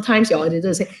 And sometimes your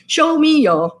auditor say, show me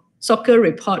your soccer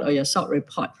report or your SOC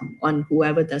report on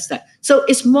whoever does that. So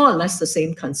it's more or less the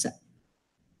same concept.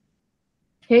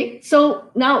 Okay,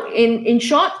 so now in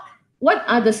short, what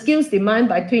are the skills demand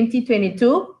by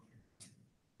 2022?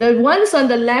 The ones on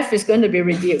the left is going to be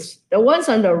reduced. The ones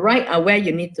on the right are where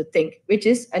you need to think, which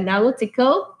is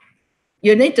analytical.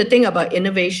 You need to think about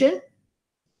innovation,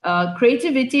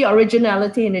 creativity,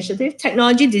 originality, initiative,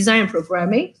 technology, design, and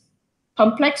programming,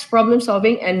 complex problem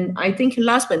solving, and I think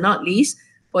last but not least,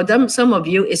 for them, some of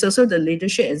you, is also the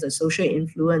leadership and the social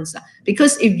influence.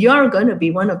 Because if you're going to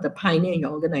be one of the pioneers in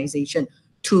your organization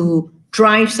to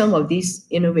drive some of these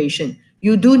innovation,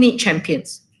 you do need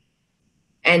champions.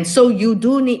 And so you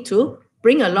do need to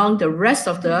bring along the rest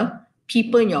of the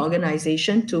people in your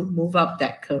organization to move up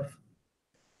that curve.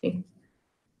 Okay.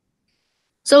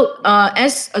 So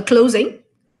as a closing,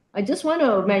 I just want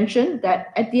to mention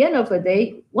that at the end of the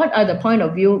day, what are the point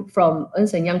of view from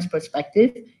Ernst & Young's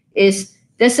perspective is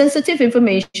that sensitive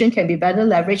information can be better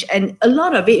leveraged. And a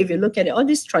lot of it, if you look at it, all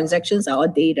these transactions are all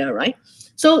data, right?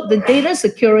 So the data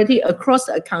security across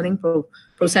the accounting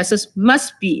processes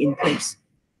must be in place.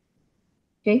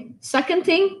 Okay. Second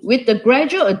thing, with the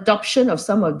gradual adoption of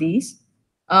some of these,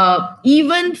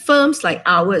 even firms like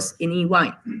ours in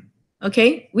EY,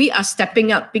 okay, we are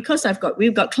stepping up because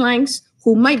we've got clients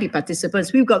who might be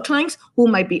participants. We've got clients who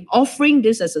might be offering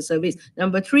this as a service.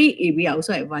 Number three, we are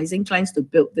also advising clients to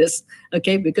build this,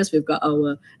 okay, because we've got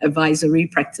our advisory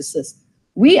practices.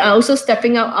 We are also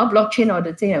stepping up our blockchain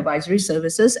auditing advisory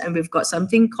services, and we've got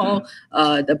something called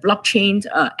the blockchain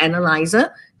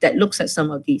analyzer that looks at some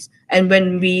of these. And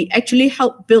when we actually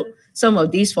help build some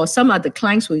of these for some other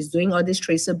clients who is doing all this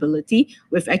traceability,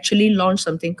 we've actually launched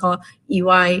something called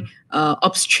EY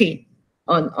Ops Chain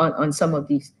on some of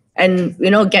these. And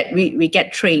we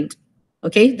get trained.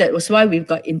 Okay, that was why we've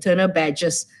got internal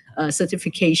badges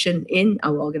certification in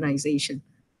our organization.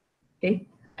 Okay.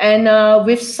 And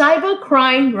with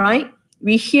cybercrime, right?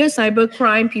 We hear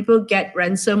cybercrime, people get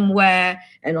ransomware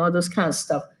and all those kind of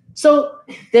stuff. So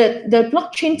the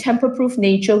blockchain tamper-proof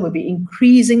nature will be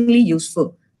increasingly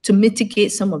useful to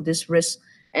mitigate some of this risk.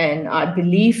 And I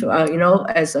believe,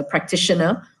 as a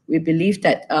practitioner, we believe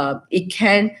that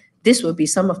this will be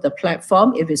some of the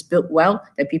platform, if it's built well,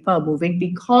 that people are moving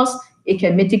because it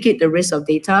can mitigate the risk of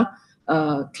data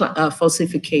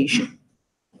falsification.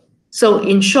 So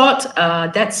in short,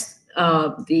 that's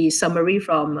the summary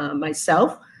from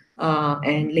myself.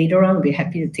 And later on, we'll be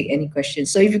happy to take any questions.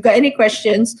 So if you've got any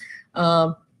questions,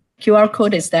 QR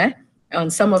code is there on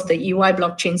some of the EY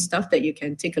blockchain stuff that you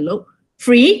can take a look.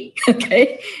 Free,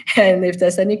 okay? And if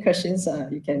there's any questions,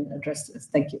 you can address this.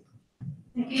 Thank you.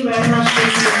 Thank you very much, so,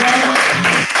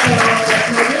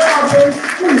 my dear audience,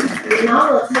 we now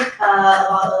will take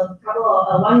a couple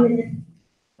of 1 minute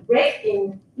break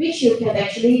in which you can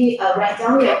actually write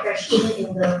down your question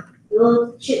in the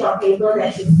little sheet of paper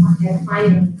that you can find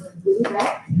in the blue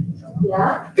bag.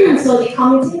 Yeah. So the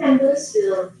committee members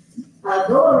will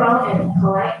go around and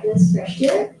collect this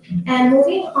question. And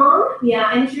moving on, we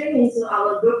are entering into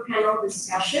our group panel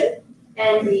discussion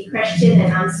and the question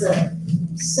and answer.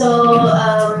 So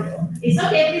it's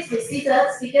okay, please be seated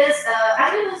because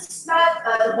I'm going to start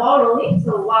the ball rolling.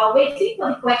 So while waiting for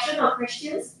the collection of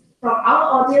questions from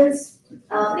our audience,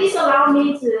 please allow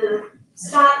me to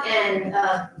start and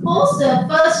pose the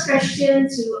first question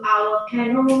to our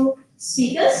panel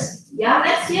speakers. Yeah,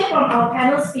 let's hear from our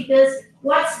panel speakers.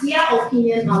 What's their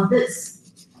opinion on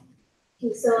this?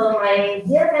 Okay, so my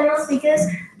dear panel speakers,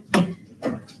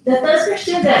 the first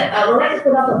question that I would like to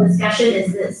put up for discussion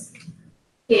is this.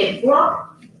 Okay,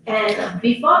 block, and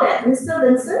before that, Mr.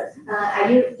 Vincent, are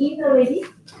you in already?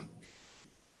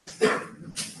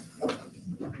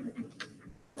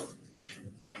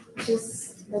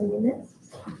 Just a minute.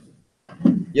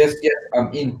 Yes,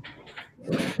 I'm in.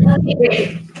 Okay,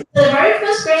 great. The very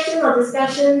first question of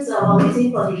discussions while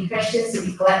waiting for the questions to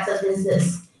be collected is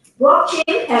this.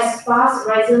 Blockchain has fast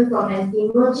risen from an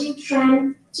emerging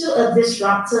trend to a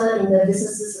disruptor in the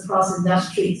businesses across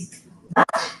industries.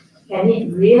 But can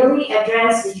it really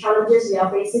address the challenges we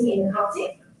are facing in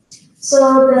accounting?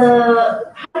 So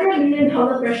the $100 million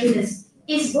question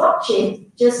is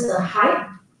blockchain just a hype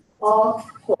or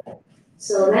hope?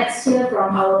 So let's hear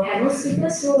from our panel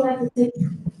speakers who would like to take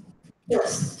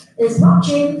first. Is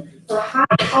blockchain a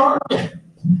hype or a hope?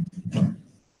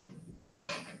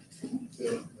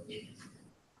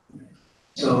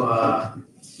 So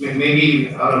maybe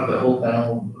out of the whole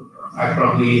panel, I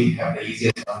probably have the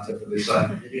easiest answer for this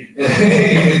one.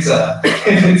 It's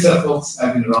a folks,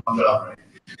 I mean, wrong job,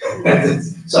 right?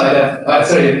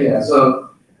 So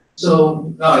So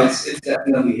no, it's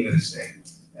definitely here to stay.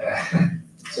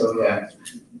 So yeah.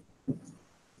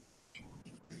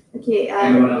 Okay.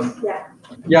 Anyone else? Yeah.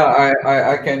 Yeah,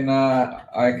 I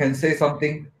can say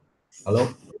something. Hello?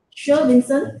 Sure,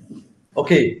 Vincent.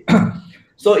 Okay.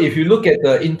 So if you look at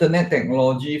the internet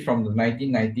technology from the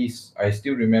 1990s, I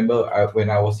still remember when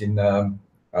I was in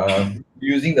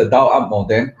using the dial-up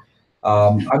modem.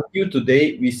 Until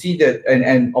today, we see that,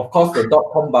 and of course the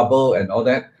dot-com bubble and all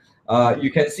that.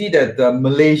 You can see that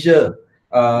Malaysia,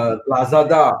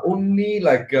 Lazada, only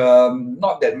like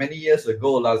not that many years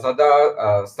ago,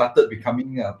 Lazada started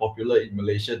becoming popular in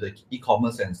Malaysia, the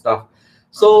e-commerce and stuff.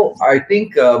 So I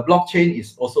think blockchain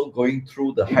is also going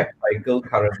through the hype cycle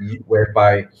currently,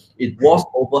 whereby it was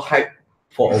overhyped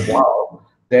for a while,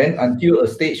 then until a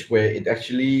stage where it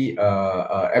actually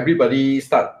everybody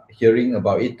start hearing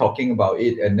about it, talking about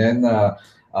it, and then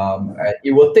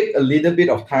it will take a little bit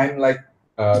of time, like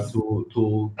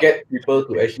to get people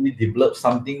to actually develop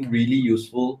something really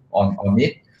useful on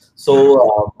it.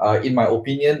 So, in my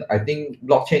opinion, I think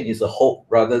blockchain is a hope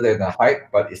rather than a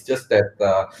hype, but it's just that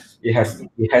it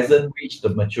hasn't reached the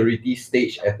maturity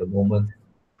stage at the moment.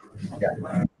 Yeah.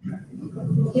 Thank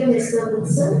you, Mr.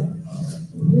 Wilson.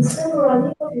 Mr.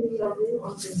 Murali, what will your view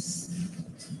on this?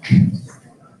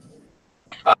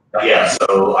 Yeah,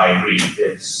 so I agree.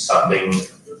 It's something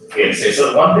here to say.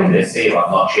 So one thing they say about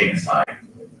blockchain is like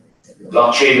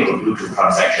blockchain will do to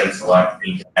transactions what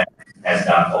internet has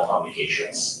done for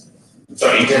communications.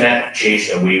 So internet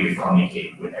changed the way we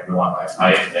communicate with everyone, right?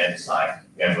 Prior to that, it's like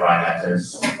we have to write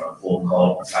letters, phone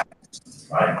call,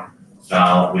 right?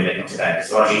 Now with the internet,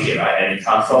 it's a lot easier, right? And it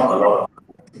transformed a lot of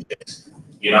things.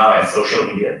 You now have social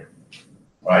media,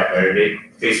 right? Very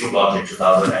big. Facebook launched in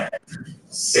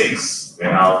 2006.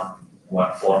 We're now,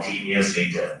 what, 14 years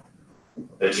later,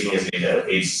 13 years later.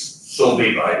 It's so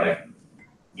big, right? Like,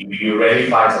 you rarely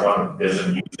find someone who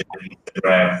doesn't use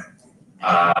Instagram,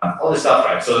 all this stuff,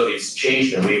 right? So it's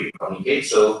changed the way we communicate.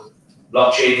 So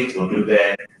blockchain will do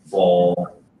that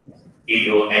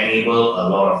it will enable a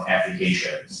lot of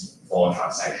applications for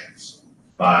transactions.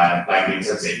 But like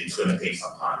Vincent said, it's going to take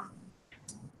some time.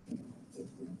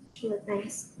 Sure,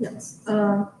 thanks. Yes.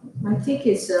 My take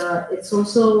is it's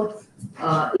also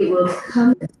it will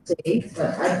come and stay,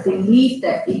 but I believe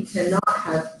that it cannot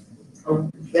have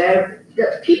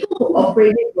the people who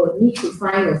operate it will need to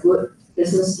find a good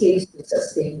business case to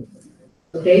sustain it.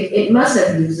 Okay, it must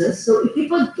have users. So if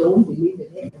people don't believe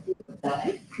in it, people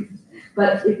die.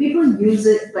 But if people use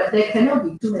it, but there cannot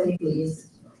be too many players.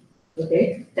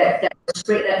 Okay, that will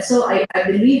spread that. So I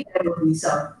believe there will be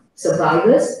some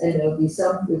survivors and there will be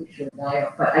some which will die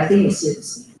off. But I think it's here to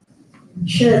stay.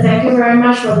 Sure, thank you very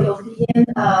much for the opinion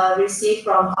received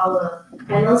from our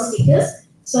panel speakers.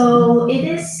 So it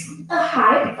is a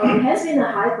hype, or it has been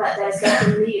a hype, but there's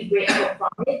definitely a great hope from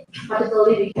it.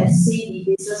 Particularly, we can see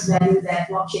the business value that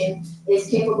blockchain is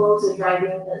capable to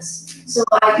driving us. So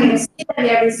I can see that we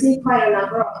have received quite a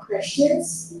number of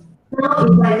questions. Now,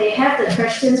 if I may have the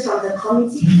questions from the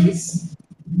committee, please.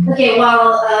 Okay,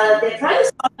 while they're trying to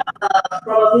sort out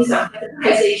probably some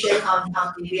categorization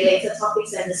on the related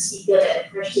topics and the speaker that the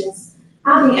questions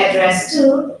are being addressed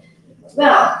to,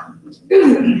 well,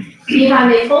 if I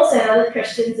may pose another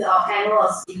question to our panel or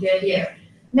speaker here.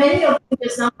 Many of you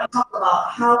just now talked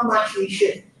about how much we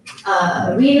should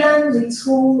relearn,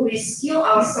 retool, reskill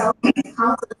ourselves as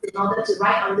accountants in order to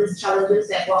ride on these challenges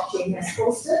that blockchain has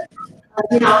posted.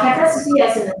 In our capacity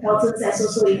as an accountants, as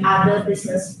also in other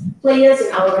business players in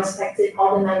our respective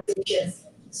organizations.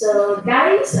 So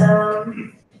guys,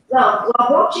 well,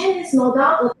 blockchain is no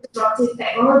doubt a disruptive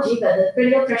technology, but the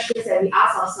critical questions that we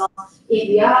ask ourselves if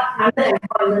we are under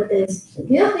employment is, do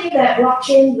you think that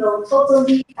blockchain will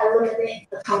totally eliminate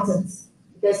accountants?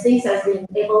 Because things have been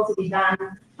able to be done,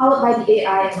 powered by the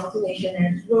AI and automation,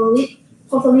 and will it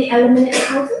totally eliminate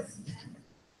accountants?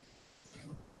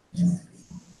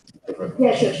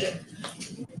 Yeah, sure.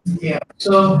 Yeah,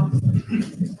 so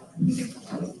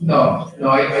no,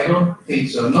 I don't think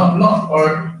so. Not,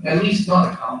 or at least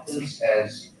not accountants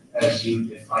as you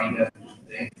define them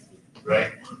today,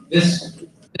 right? This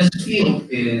field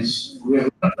we're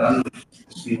not done with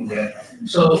this field yet.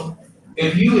 So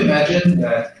if you imagine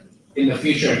that in the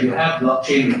future you have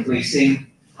blockchain replacing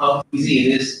how easy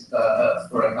it is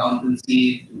for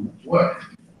accountancy to work,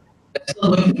 there's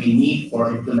still going to be need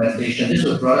for implementation. This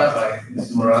was brought up by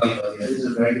Mr. Morali earlier. This is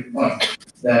a very good point.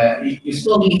 That you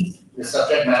still need the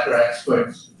subject matter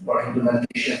experts for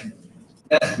implementation.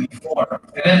 That's before.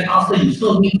 And then after, you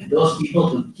still need those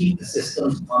people to keep the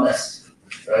systems honest,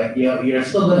 right? You're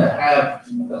still going to have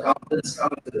accountants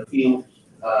come into the field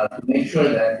to make sure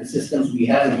that the systems we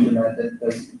have implemented,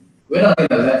 because we're not going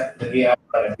to let the AI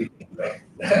run everything, right?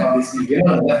 Obviously, we're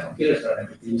not going to let computers run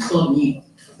everything. You still need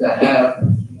to have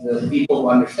the people who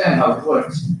understand how it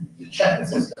works to check the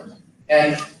system.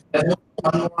 And there's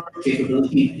one more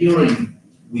capability during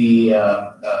the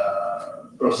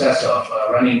process of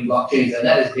running blockchains, and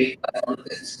that is data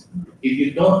analytics. If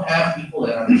you don't have people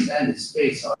that understand this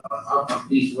space on how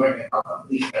companies work and how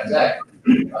companies transact,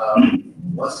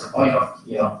 what's the point of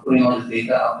putting all this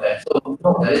data out there? So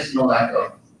no, there is no lack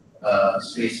of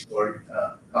space for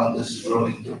accountants to grow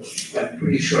into. I'm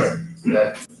pretty sure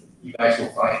that you guys will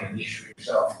find a niche for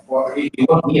yourself, or if you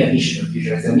won't need a niche in the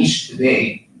future. It's a niche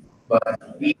today, but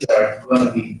these are going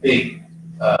to be big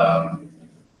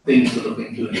things to look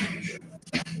into in the future.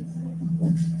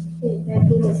 Okay, thank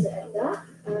you, Mr. Edgar.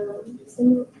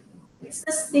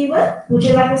 Mr. Stephen, would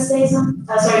you like to say something?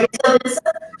 Sorry, Mr.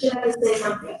 Vincent, would you like to say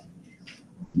something?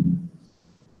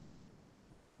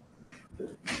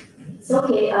 It's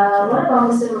okay. What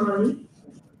about Mr. Mahoney?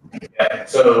 Yeah,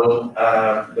 so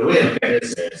the way I look at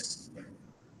this is,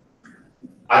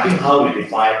 I think how we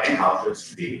define accountants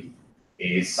today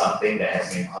is something that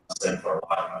has been constant for a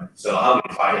while. Right? So how we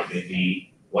define it will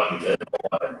be what we learn about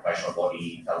what a professional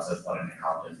body tells us what an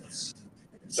accountant is.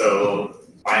 So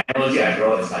my analogy I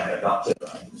draw is like a doctor.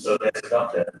 Right? So there's a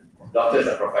doctor. Doctor is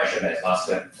a profession that's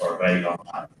lasted for a very long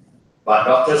time. But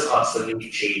doctors constantly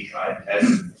change, right?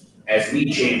 As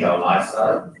we change our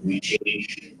lifestyle, we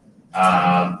change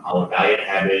our diet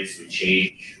habits, we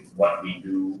change what we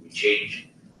do, we change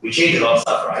a lot of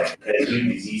stuff, right? There's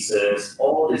new diseases,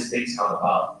 all these things come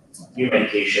about, new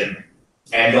medication,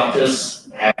 and doctors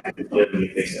have to learn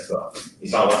new things as well.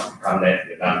 It's not once we come there,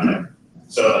 we're done, right?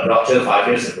 So a doctor 5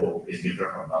 years ago is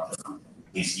different from a doctor now.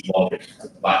 He's evolving,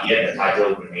 but yet the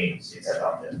title remains, it's a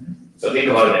doctor. So think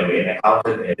about it that way, an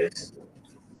accountant is,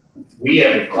 we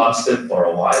have been constant for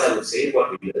a while, I would say,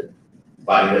 what we learn.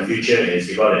 But in the future is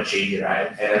we got to change it,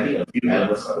 right? And I think a few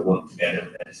elements got to work together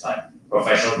with that. It's like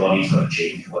professional bodies got to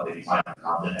change what they define an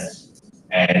accountant as.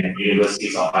 And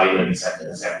universities or higher learning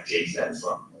centers have to change that as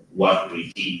well. What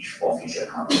we teach for future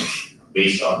accountants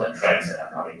based on the trends that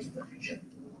are coming in the future.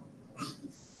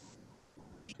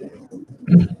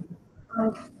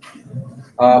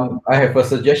 I have a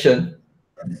suggestion.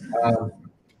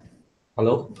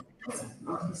 Hello?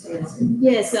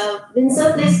 Yes,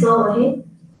 Vincent, please go ahead.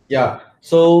 Yeah,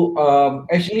 so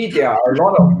actually there are a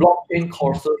lot of blockchain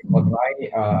courses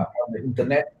online on the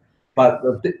internet, but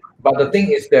the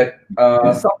thing is that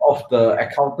some of the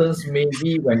accountants,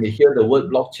 maybe when they hear the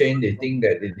word blockchain, they think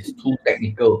that it is too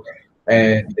technical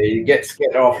and they get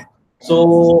scared off.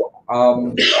 So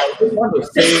I just want to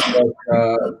say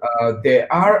that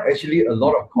there are actually a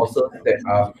lot of courses that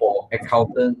are for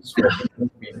accountants, for business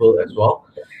people as well.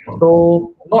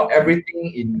 So not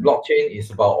everything in blockchain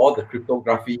is about all the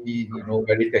cryptography,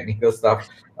 very technical stuff.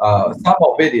 Some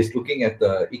of it is looking at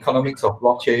the economics of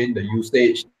blockchain, the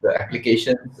usage, the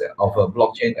applications of a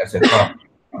blockchain, etc.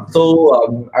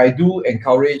 So I do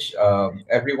encourage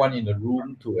everyone in the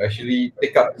room to actually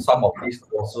take up some of these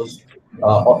courses.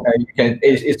 And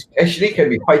it's actually can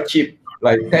be quite cheap,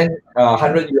 like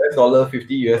 100 US dollar,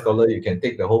 50 US dollar. You can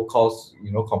take the whole course,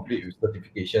 complete with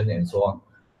certification and so on.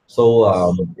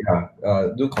 So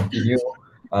do continue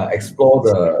explore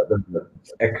the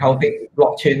accounting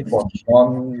blockchain for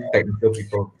non-technical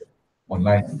people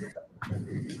online.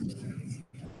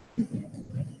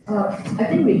 I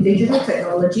think with digital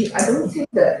technology, I don't think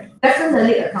that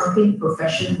definitely accounting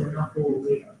profession will not go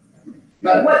away.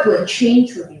 But what will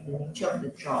change will be the nature of the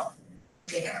job.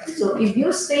 Okay. So if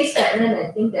you stay stagnant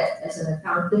and think that as an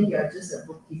accountant you're just a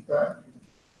bookkeeper,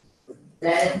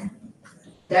 then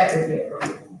that will be a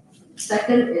problem.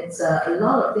 Second, it's a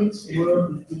lot of things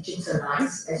will be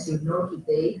digitalized. As you know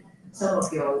today, some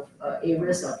of your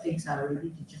areas of things are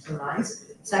already digitalized.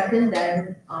 Second,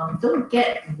 then don't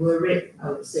get worried, I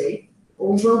would say,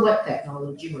 over what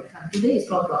technology will come. Today it's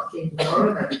called blockchain,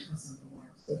 tomorrow might become something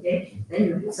else. Okay?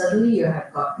 Then suddenly you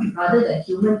have got, rather than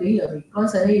human doing your recon,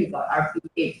 suddenly you got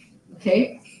RPA.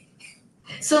 Okay?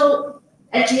 So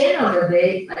at the end of the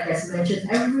day, like I mentioned,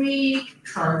 every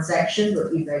transaction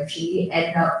will eventually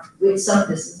end up with some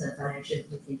business and financial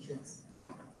implications.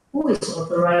 Who is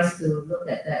authorized to look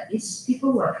at that? It's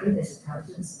people who are trained as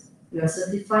accountants. You are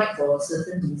certified for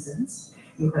certain reasons.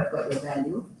 You have got your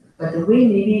value. But the way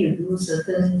maybe you do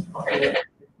certain of the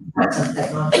parts of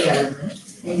technology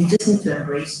element, and you just need to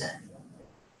embrace that.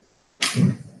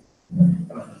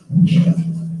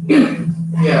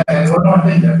 Yeah, and one more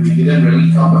thing that we didn't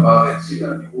really talk about is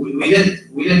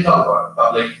we didn't talk about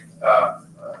public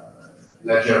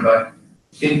ledger, but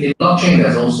in blockchain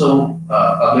there's also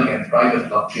public and private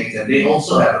blockchains, and they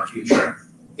also have a future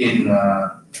in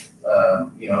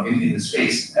in the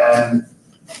space. And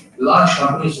large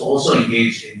companies also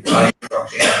engage in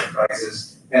blockchain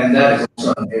enterprises, and that is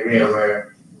also an area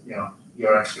where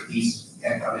your expertise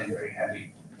can come in very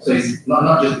handy. So it's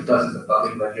not just because it's a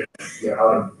public ledger you're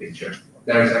out of the picture.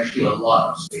 There is actually a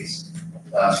lot of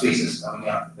spaces coming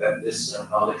up that this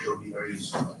knowledge will be very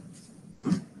useful.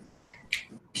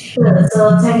 Sure.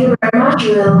 So thank you very much.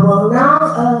 We will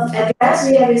now address.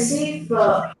 We have received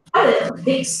quite a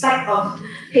big stack of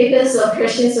papers or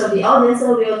questions from the audience,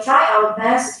 so we will try our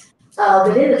best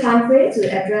within the time frame to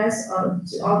address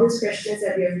to all these questions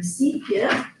that we have received here.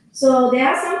 So there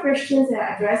are some questions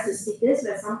that address the speakers,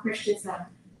 but some questions are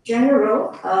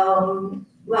general.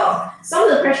 Well, some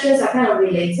of the questions are kind of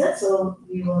related, so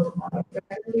we will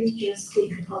rapidly just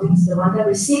click according to the one that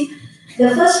we received.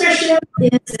 The first question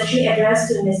is actually addressed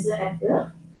to Mr.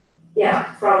 Edgar.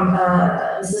 Yeah, from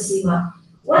Mr. Siva.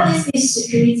 What is the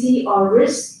security or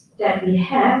risk that we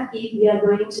have if we are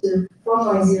going to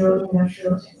 4.0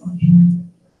 industrial technology?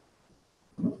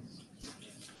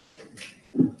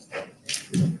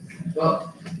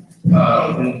 Well,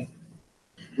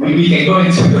 we can go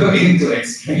into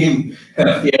extreme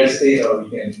fear state, or we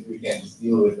can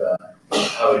deal with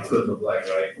how it could look like,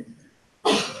 right?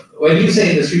 When you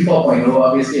say Industry 4.0,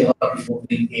 obviously a lot of people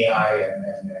think AI and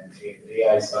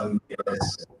AI is coming to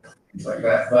this, things like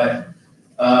that. But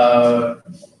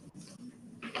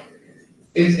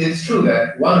it's true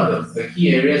that one of the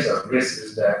key areas of risk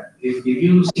is that if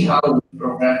you see how we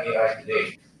program AI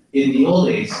today, in the old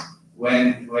days,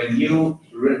 when you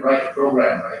write a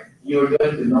program, right, you're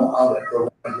going to know how that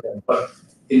program is going to work.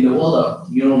 In the world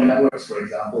of neural networks, for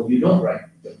example, you don't write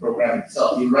the program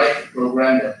itself. You write a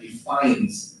program that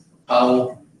defines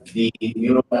how the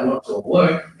neural networks will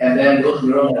work, and then those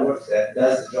neural networks that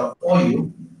does the job for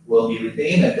you will be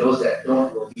retained, and those that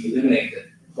don't will be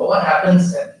eliminated. But what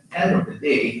happens at the end of the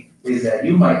day is that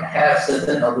you might have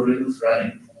certain algorithms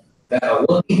running that are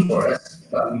working for us,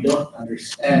 but we don't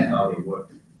understand how they work.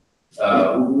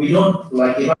 We don't,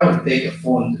 like if I were to take a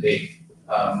phone today,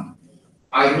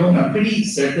 I'm pretty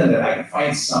certain that I can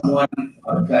find someone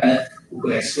on the planet who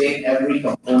could explain every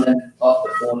component of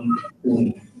the phone to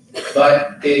me.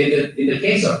 But in the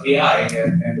case of AI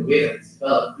and the way that it's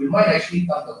developed, we might actually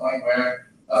come to a point where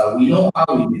we know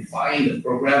how we define the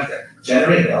programs that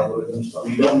generate the algorithms, but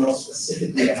we don't know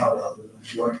specifically how the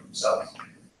algorithms work themselves.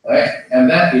 Right? And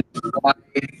that is why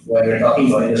when we're talking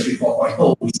about Industry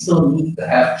 4.0, we still need to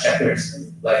have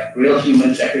checkers, like real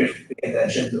human checkers, to pay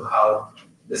attention to how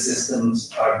the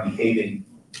systems are behaving,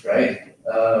 right?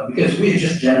 Because we're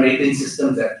just generating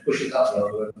systems that pushes out the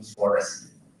algorithms for us.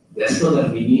 There's still going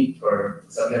to be need for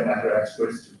subject matter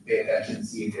experts to pay attention to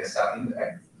see if they're starting to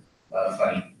act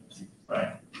funny,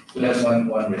 right? So that's one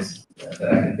risk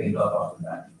that I can think of after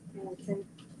that.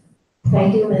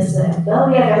 Thank you, Mr. Edgar.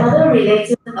 We have another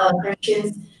related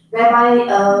questions whereby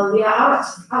we are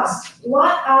asked,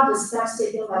 what are the steps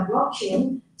taken by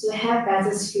blockchain to have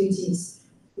better securities?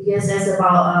 Because there's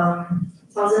about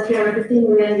 $1,350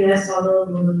 million US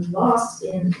was lost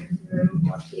in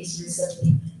one case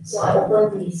recently. So I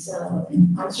opened this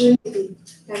answering to the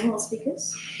panel of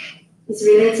speakers. It's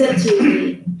related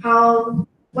to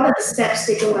what are the steps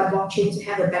taken by blockchain to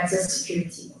have a better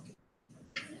security?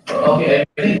 Okay,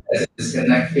 I think there's a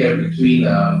disconnect here between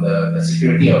the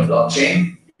security of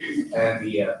blockchain and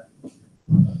the.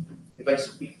 If I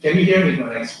speak, can you hear me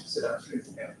when I sit up straight?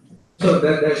 Yeah. So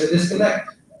there's a disconnect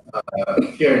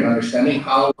here in understanding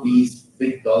how these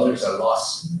big dollars are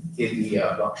lost in the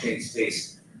blockchain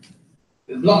space.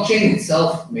 The blockchain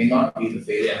itself may not be the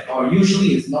failure, or usually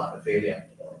it's not the failure,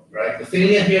 right? The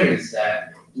failure here is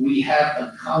that we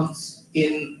have accounts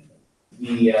in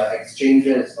the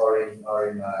exchanges or in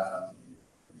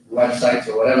websites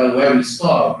or whatever where we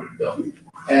store our crypto.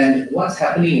 And what's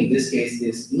happening in this case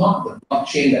is not the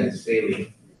blockchain that is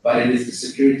failing, but it is the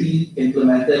security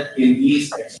implemented in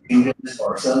these exchanges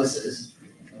or services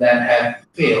that have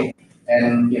failed.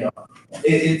 And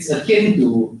it's akin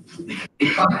to, you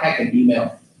can't hack an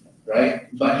email, right?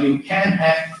 But you can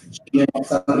hack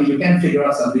Gmail, you can figure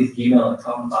out somebody's Gmail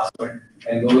account password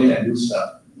and go in and do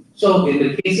stuff. So in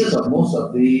the cases of most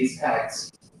of these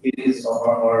hacks, it is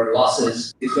or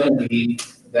losses, it's going to be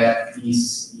that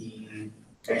the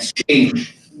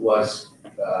exchange was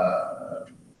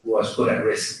put at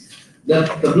risk. The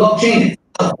blockchain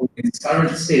itself, in its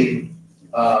current state,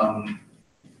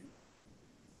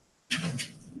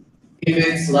 if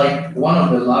it's like one of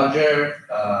the larger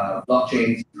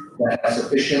blockchains that has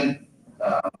sufficient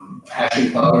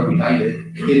hashing power behind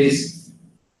it, it is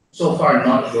so far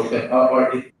not broken.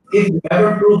 Or if you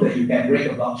ever prove that you can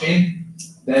break a blockchain,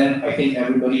 then I think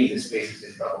everybody in this space is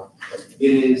in trouble.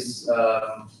 It is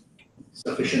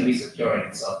sufficiently secure in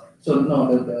itself. So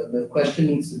no, the question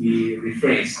needs to be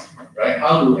rephrased, right?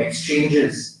 How do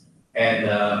exchanges and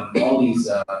all these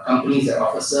companies that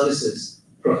offer services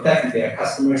protect their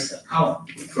customers' account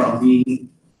from being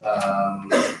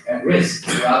at risk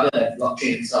rather than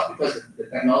blockchain itself? Because the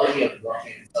technology of the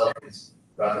blockchain itself is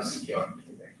rather secure.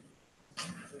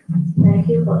 Thank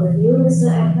you for the view,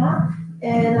 Mr. Edgar.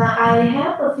 And I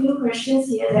have a few questions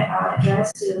here that are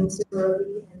addressed to Mr.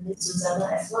 Murali and Ms. Susanna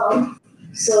as well.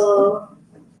 So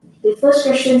the first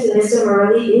question to Mr.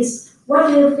 Murali is, what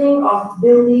do you think of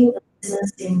building a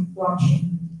business in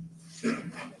blockchain?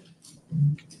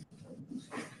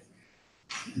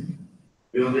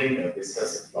 Building a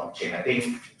business in blockchain, I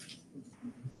think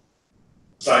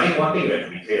one thing we have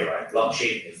to be clear, right?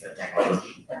 Blockchain is the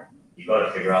technology. You got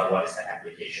to figure out what is the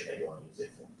application that you want to use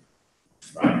it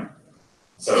for, right?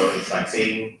 So it's like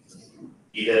saying,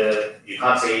 either you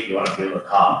can't say you want to build a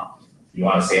car, you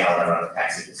want to say I want to run a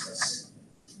taxi business,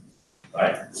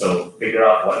 right? So figure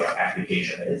out what your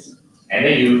application is, and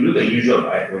then you do the usual,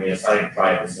 right? When you're starting to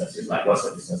try a business, it's like, what's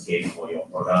the business case for your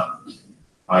product?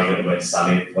 How are you going to go and sell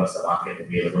it? What's the market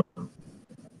available?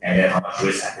 And then how much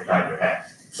risk appetite you have.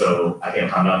 So I can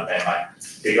come down to that, like,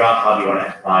 figure out how do you want to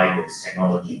apply this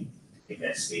technology in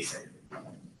that space.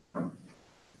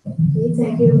 Okay,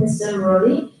 thank you, Mr.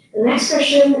 Murali. The next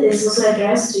question is also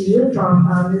addressed to you from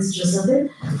Ms. Josephine.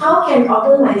 How can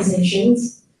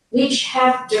organizations which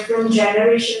have different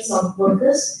generations of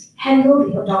workers handle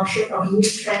the adoption of new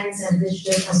trends and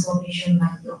digital transformation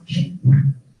like blockchain?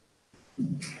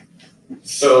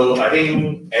 So I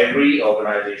think every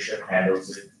organization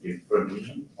handles it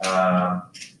differently.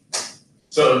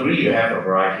 So agree you have a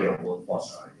variety of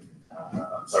workforce, right?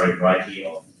 Variety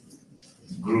of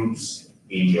groups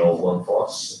in your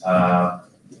workforce.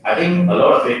 I think a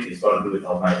lot of it is got to do with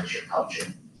organization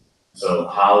culture. So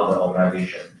how the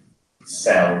organization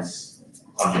sells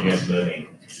continuous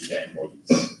learning to their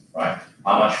employees, right?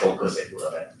 How much focus they put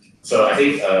on that. So I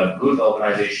think a good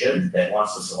organization that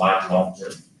wants to survive long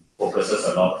term focuses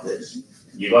a lot on this.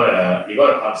 You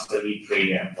gotta constantly train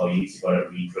your employees. You gotta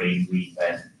retrain,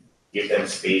 reinvent, give them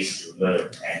space to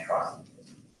learn and try.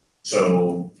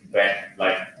 So that,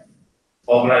 like,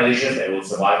 organizations that will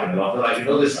survive in the long term, like, you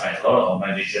know this, right? A lot of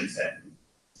organizations that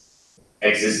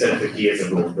existed 50 years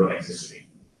ago don't exist today,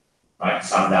 right?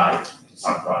 Some died,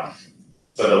 some thrived.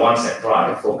 So the ones that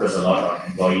thrive focus a lot on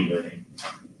employee learning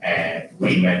and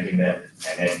reinventing them,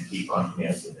 and then keep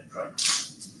continuous with the trend.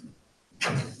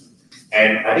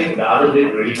 And I think the other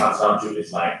bit really comes down to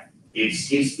is like,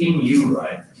 it's in you,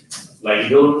 right? Like,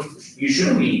 you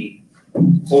shouldn't be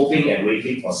hoping and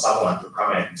waiting for someone to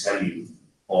come and tell you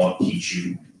or teach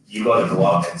you. You got to go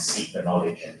out and seek the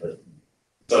knowledge and learn.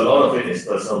 So a lot of it is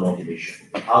personal motivation.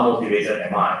 How motivated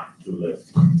am I to learn?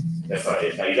 That's what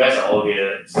it is. Like, you guys are all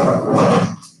here,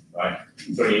 right?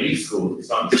 So when you leave school, it's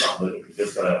not just about learning. You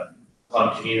just gotta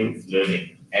continue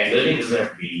learning. And learning doesn't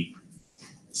have to be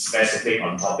specific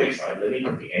on topics, right? Learning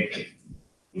can be anything.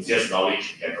 It's just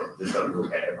knowledge in general. Just gotta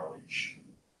look at the knowledge.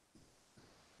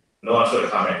 No one's gonna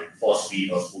come and force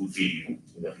feed or spoon feed you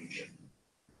in the future.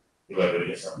 You gotta do it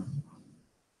yourself.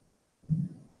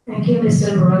 Thank you,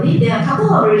 Mr. Murali. There are a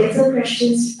couple of related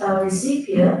questions received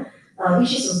here,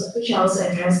 which I also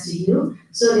addressed to you.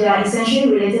 So they are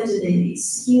essentially related to the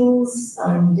skills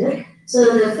needed. So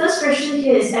the first question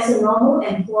here is, as a normal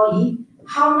employee,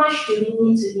 how much do we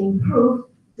need to improve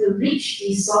to reach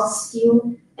the soft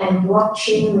skill and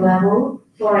blockchain level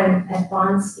for an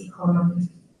advanced economy?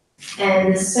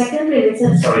 And the second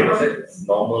related... Sorry, was it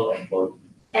normal employee?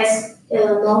 As a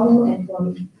normal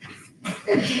employee.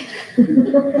 Okay.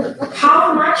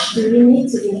 How much do we need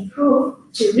to improve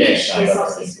to reach the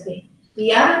soft skill?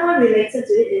 The other one related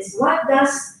to it is, what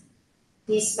does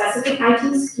the specific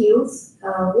IT skills,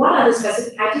 what are the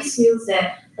specific IT skills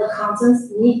that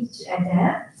accountants need to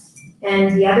adapt?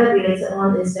 And the other related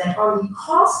one is that on the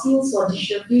core skills for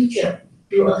digital future,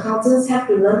 do accountants have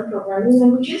to learn programming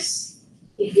languages?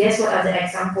 If yes, what are the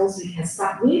examples we can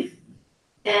start with?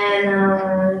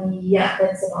 And yeah,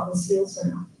 that's about the skills for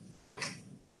now.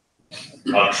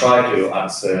 I'll try to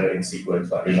answer in sequence,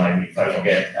 but remind me if I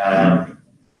forget.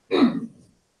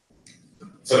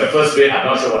 So the first bit, I'm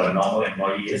not sure what a normal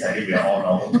employee is. I think we are all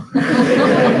normal.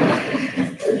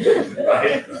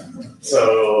 Right?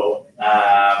 So,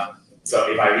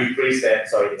 so if I rephrase that,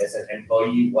 sorry, as an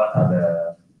employee, what are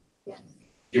the...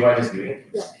 Do you want to just do it?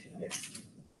 Yeah.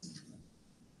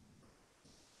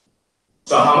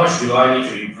 So how much do I need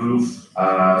to improve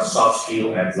soft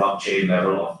skill and blockchain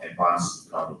level of advanced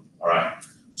economy? All right.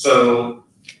 So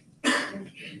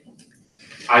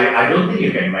I don't think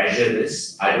you can measure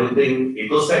this. I don't think it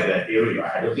goes back to that theory,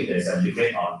 right? I don't think there's a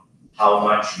limit on how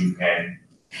much you can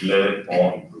learn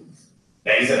or improve.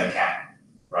 There isn't a cap,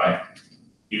 right?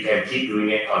 You can keep doing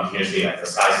it continuously, like the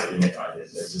sky's the limit, right?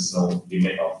 There's just no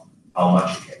limit of how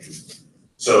much you can do.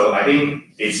 So I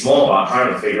think it's more about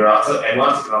trying to figure out, so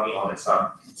advanced economy, all that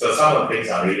stuff. So some of the things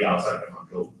are really outside of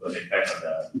control because it depends on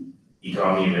the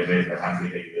economy you live in, the country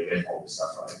that you live in, all this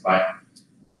stuff, right? But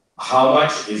how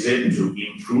much is it to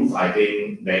improve? I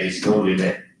think there is no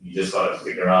limit. You just got to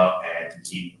figure out and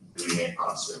keep doing it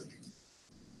constantly,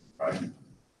 right?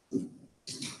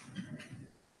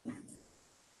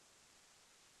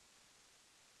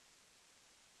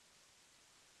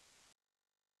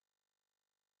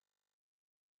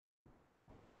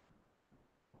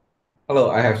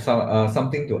 Hello, I have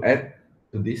something to add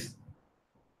to this.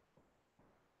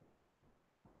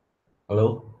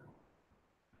 Hello.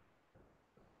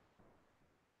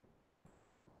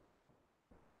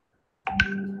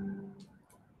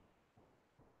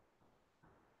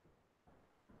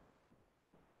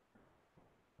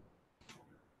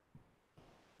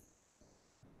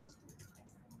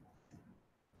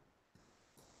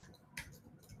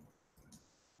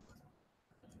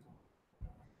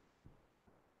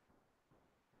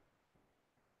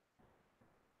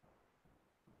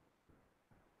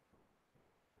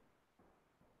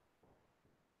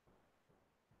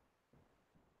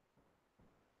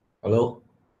 Hello.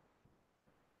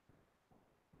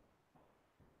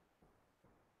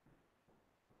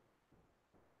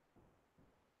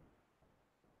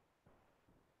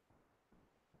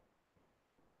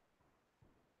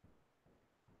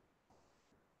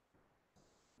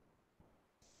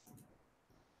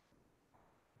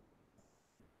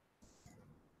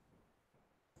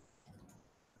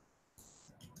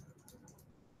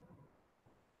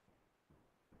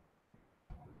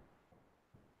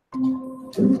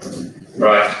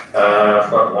 Right. I've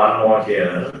got one more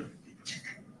here.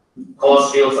 Core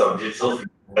skills of digital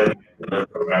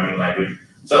programming language.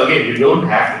 So again, you don't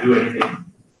have to do anything,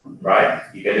 right?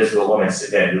 You can just go home and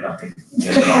sit there and do nothing.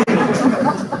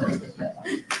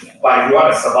 But if you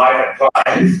want to survive and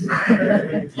thrive,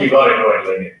 you got to go and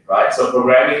learn it, right? So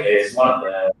programming is one of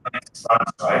the fronts,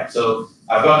 right? So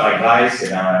I've got my guys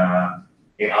in our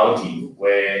team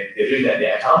where they're doing that.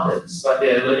 They're accountants, but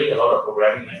they're learning a lot of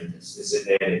programming languages. They sit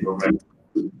there, they program.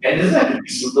 And it doesn't have to be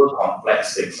super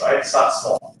complex things, right? Start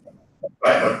small,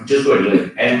 right? But just go and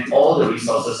learn. And all the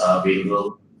resources are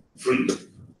available free,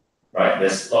 right?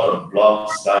 There's a lot of blogs,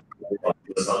 stuff,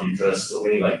 personal interest, so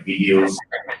many like videos,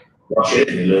 watch it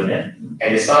and they learn it. And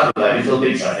they start with like little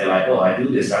things, right? They're like, oh, I do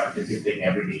this repetitive thing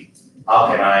every day. How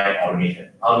can I automate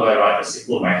it? How do I write a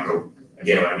simple macro?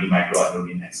 Again, when I mean macro, I don't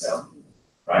mean Excel,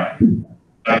 right?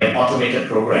 I can automate a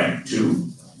program to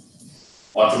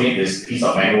automate this piece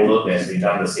of manual work that's been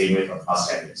done the same way for the past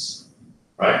 10 years,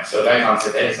 right? So that comes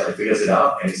in there, he figures it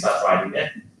out, and he starts writing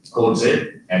it, codes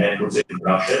it, and then puts it in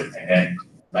production, and then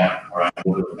that, all right,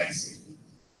 go to the next thing.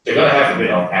 So you're gonna have a bit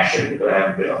of passion, you're gonna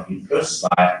have a bit of interest,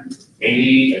 but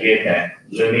mainly, again, that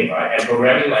learning, right? And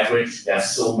programming language,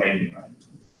 there's so many, right?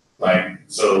 Like,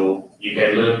 so you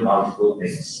can learn multiple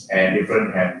things, and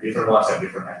different ones have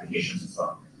different applications as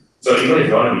well. So even if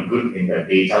you want to be good in the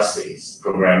data space,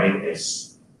 programming is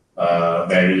a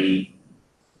very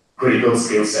critical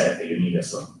skill set that you need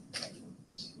as well.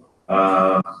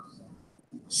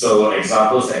 So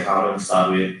examples that accountants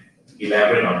start with,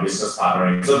 elaborate on business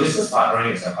partnering. So business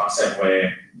partnering is a concept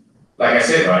where, like I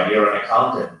said, right, you're an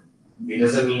accountant. It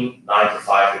doesn't mean 9 to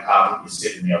 5 you come, you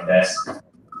sit in your desk,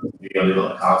 do your little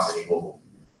accounts and you go home,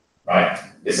 right?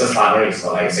 Business partnering is,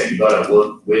 like I said, you got to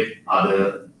work with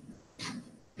other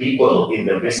people in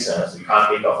the business. We can't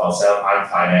think of ourselves, I'm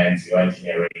finance, you're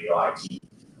engineering, you're IT.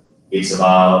 It's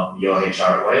about your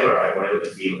HR, whatever, right? Whatever the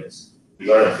field is. You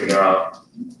got to figure out,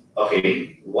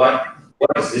 okay, what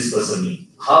does this person need?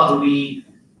 How do we,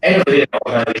 end of the day, an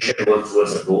organization work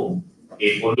towards a goal?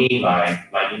 If only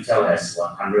like Intel has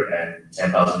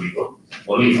 110,000 people,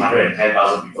 only if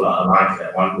 110,000 people are aligned to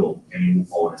that one goal, can you move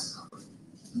forward as a company,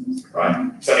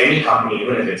 right? So any company,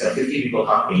 even if it's a 50 people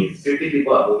company, if 50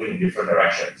 people are moving in different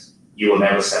directions, you will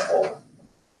never step forward.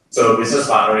 So business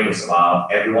partnering is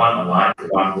about everyone aligned to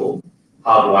one goal.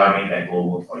 How do I make that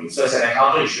goal work for you? So as an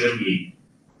accountant, it shouldn't be,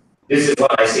 this is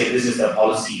what I say, this is the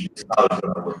policy, this is how it's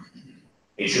going to work.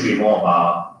 It should be more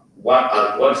about what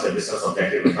is the business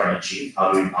objective we're trying to achieve?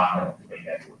 How do we partner to make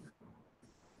that work?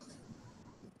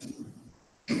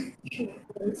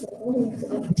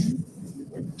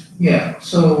 Yeah,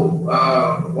 so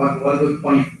one good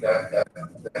point that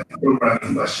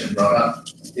programming question brought up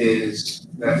is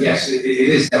that yes, it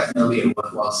is definitely a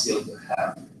worthwhile skill to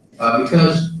have.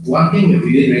 Because one thing that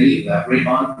we didn't really elaborate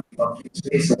on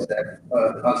space was that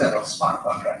the concept of smart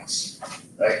contracts,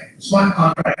 right? Smart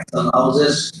contracts allows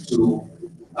us to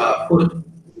put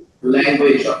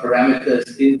language or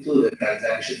parameters into the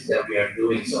transactions that we are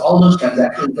doing. So all those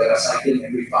transactions that are cycling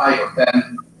every 5 or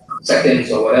 10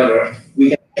 seconds or whatever, we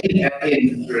can actually add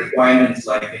in requirements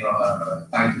like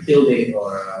time to kill date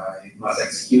or it must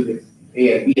execute if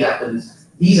A and B happens.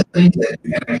 These are things that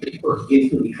you can actually put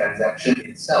into the transaction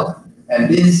itself. And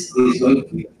this is going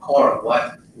to be the core of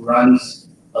what runs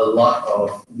a lot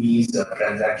of these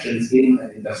transactions in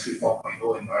an Industry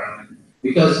 4.0 environment.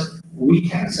 Because we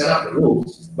can set up the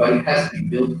rules, but it has to be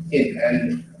built in.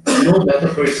 And no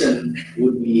better person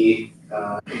would be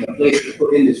in a place to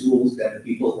put in these rules than the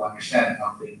people who understand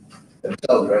accounting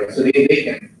themselves, right? So they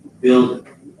can build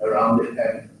around it.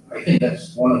 And I think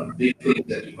that's one of the big things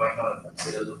that you might want to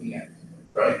consider looking at,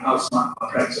 right? How smart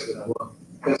contracts are going to work,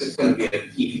 because it's going to be a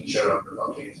key feature of the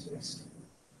blockchain space.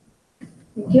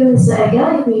 Thank you, Mr.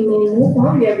 Aga. If we may move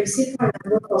on, we have received a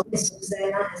number of Ms.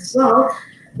 Susanna as well.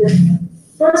 The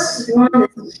first one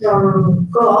is from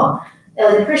Gore.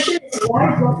 The question is why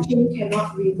blockchain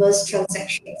cannot reverse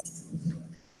transactions?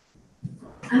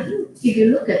 I think if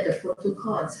you look at the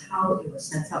protocols, how it was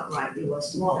set up, right, it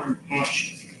was more on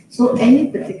hash. So any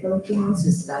particular things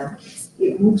is done,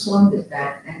 it moves on with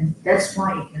that, and that's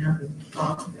why it cannot be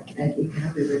thought and it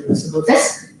cannot be reversible.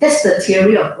 That's the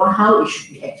theory of how it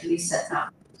should be actually set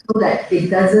up, so that it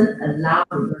doesn't allow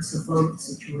reversible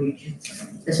situations.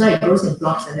 That's why it goes in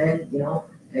blocks, and then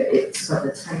it's got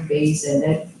the time base, and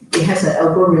then it has an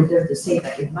algorithm to say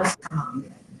that it must come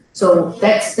out. So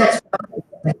that's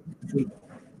what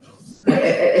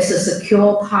it's a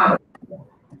secure part.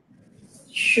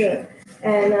 Sure.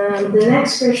 And the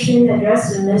next question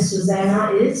addressed to Ms.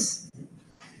 Susanna is,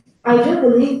 I do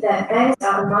believe that banks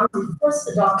are among the first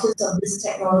adopters of this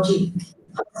technology.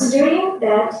 Considering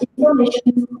that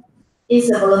information is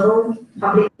available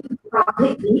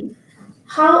publicly,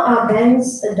 how are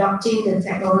banks adopting the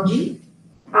technology?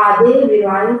 Are they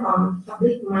relying on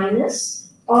public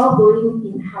miners or going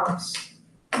in-house?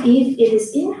 If it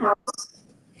is in-house,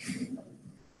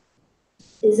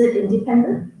 is it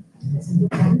independent?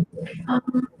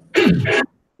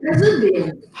 Hasn't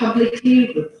been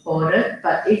publicly reported,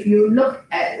 but if you look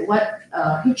at what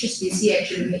HSBC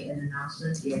actually made an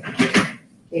announcement here today,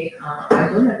 okay, I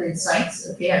don't have insights,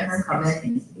 okay, I can't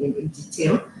comment in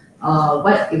detail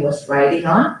what it was riding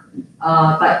on,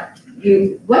 but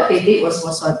what they did was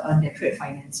on their trade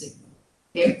financing.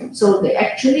 Okay, so they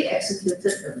actually executed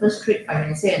the first trade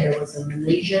financing, and there was a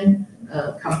Malaysian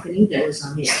company that was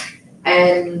on it.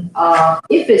 And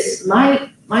if it's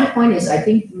my point is, I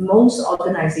think most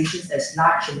organizations that's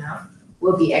large enough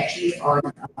will be actually on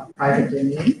private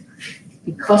domain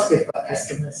because they've got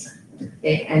customers.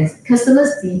 Okay? And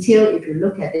customers detail, if you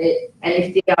look at it, and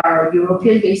if they are a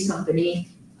European-based company,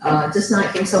 just not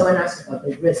I think someone else about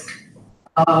the risk.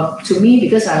 To me,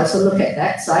 because I also look at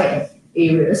that side of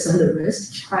areas on the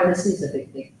risk, privacy is a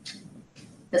big thing.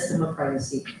 Customer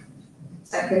privacy.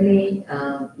 Secondly,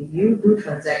 if you do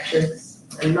transactions,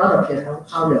 a lot of them know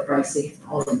how the pricing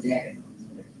all in there.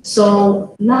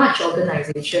 So large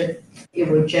organization, it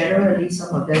will generally,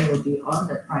 some of them will be on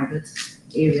the private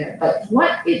area. But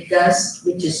what it does,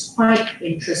 which is quite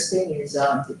interesting, is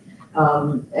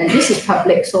and this is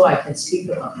public, so I can speak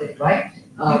about it, right?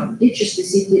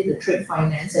 HSBC did the trade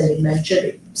finance, and they mentioned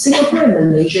it. Singapore and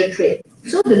Malaysia trade.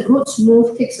 So the goods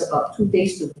move takes about 2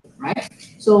 days to move, right?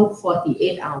 So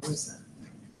 48 hours.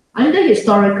 Under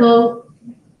historical,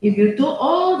 if you do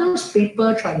all those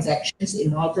paper transactions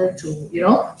in order to,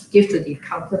 give to the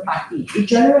counterparty, it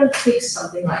generally takes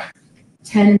something like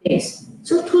 10 days.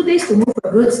 So 2 days to move the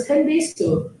goods, 10 days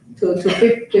to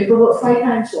paperwork 5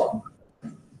 times what.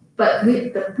 But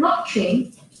with the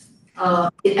blockchain,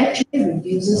 it actually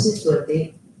reduces it to a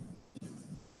day.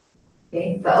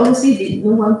 Okay, but obviously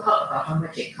no one talked about how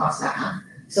much it costs.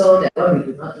 So that one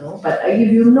we do not know. But if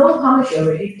you know how much you're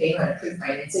already paying on a trade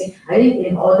financing, I think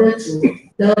in order to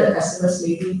lure the customers,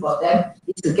 maybe for them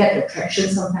to get the traction,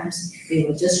 sometimes they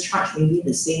will just charge maybe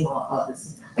the same or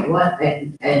what.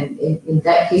 And in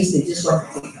that case, they just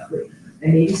want to take a break.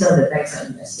 And maybe some of the banks are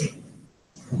investing.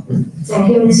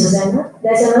 Thank you, Ms. Susanna.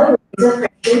 There's another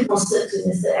question posted to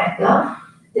Mr. Edgar.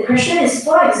 The question is,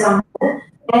 for example,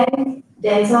 bank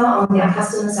data on their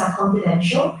customers are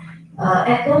confidential.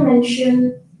 Edgar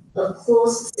mentioned a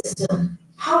closed system.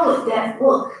 How would that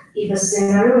work if a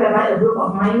scenario whereby a group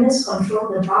of miners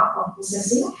control the bulk of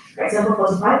processing, for example,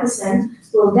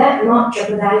 45%, will that not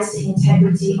jeopardize the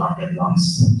integrity of the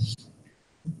blocks?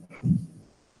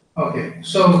 Okay,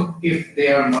 so if they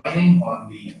are mining on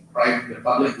the the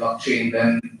public blockchain,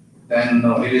 then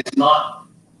no, it is not.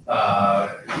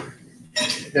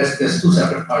 There's two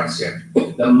separate parts here.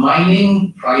 The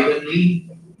mining privately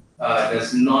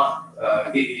does not.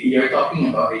 You're talking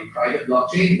about a private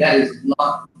blockchain that is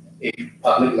not a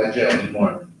public ledger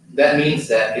anymore. That means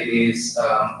that it is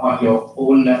on your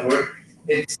own network.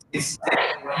 It's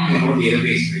running your own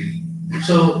database really.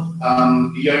 So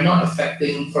you're not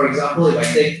affecting. For example, if I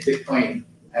take Bitcoin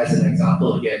as an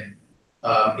example again,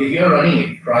 if you're running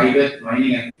a private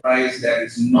mining enterprise that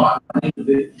is not running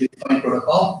the Bitcoin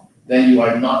protocol, then you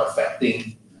are not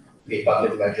affecting a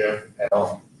public ledger at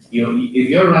all. If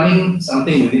you're running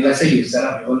something within, let's say you set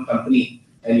up your own company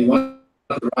and you want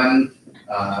to run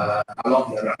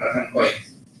along the coin,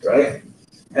 right?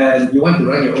 And you want to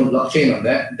run your own blockchain on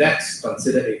that, that's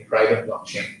considered a private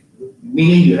blockchain.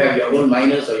 Meaning you have your own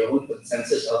miners or your own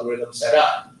consensus algorithm set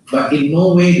up, but in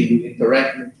no way do you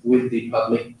interact with the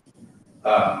public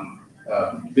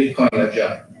Bitcoin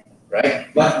ledger, right?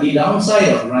 But the downside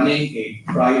of running a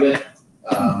private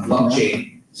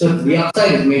blockchain, so the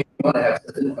upside is maybe you want to have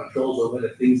certain controls over the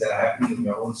things that are happening in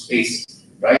your own space,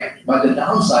 right? But the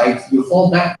downside, you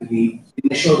fall back to the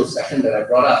initial discussion that I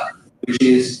brought up, which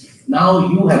is now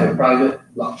you have a private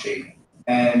blockchain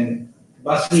and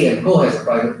Basri and Co has a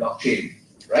private blockchain,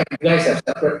 right? You guys have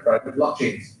separate private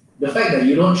blockchains. The fact that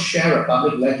you don't share a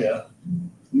public ledger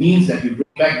means that you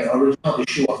bring back the original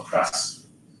issue of trust.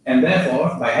 And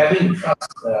therefore, by having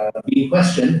trust being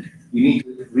questioned, you need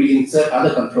to reinsert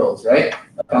other controls, right?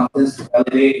 Accountants to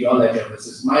validate your ledger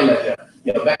versus my ledger.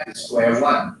 You're back to square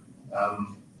one.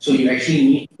 So you actually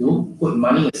need to put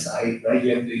money aside, right?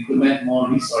 You have to implement more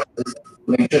resources to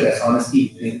make sure there's honesty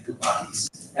between the two parties.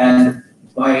 And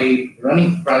by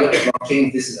running private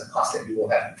blockchains, this is a cost that you will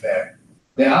have to bear.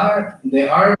 There are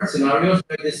scenarios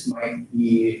where this might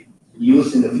be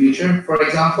used in the future. For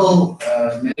example,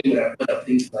 many would have heard of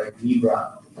things like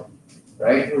Libra,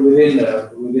 right? Within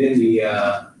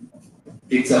the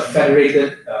it's a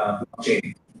federated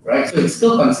blockchain, right? So it's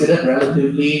still considered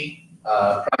relatively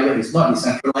private. It's not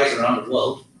decentralized around the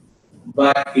world,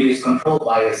 but it is controlled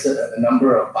by a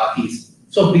number of parties.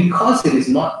 So because it is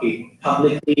not a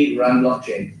publicly run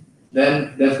blockchain,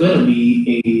 then there's going to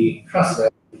be a trust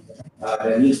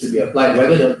that needs to be applied,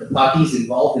 whether the parties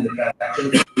involved in the transaction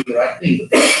do the right thing.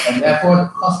 And therefore, the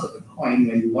cost of the coin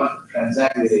when you want to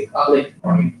transact with a public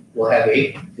coin will have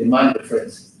a demand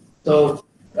difference. So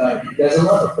there's a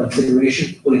lot of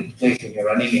consideration to put into place when you're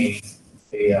running a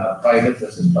private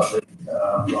versus public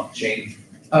blockchain.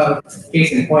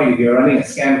 Case in point, if you're running a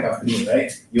scam company,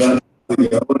 right? You want to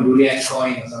put your own Durian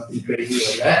coin or something crazy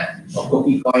like that, or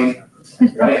Cookie coin,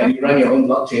 right? And you run your own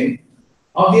blockchain.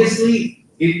 Obviously,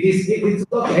 it's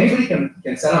blockchain. Anybody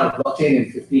can set up a blockchain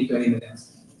in 15, 20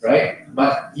 minutes, right?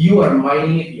 But you are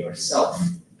mining it yourself,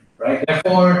 right?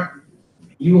 Therefore,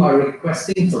 you are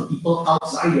requesting for people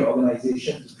outside your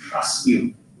organization to trust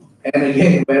you. And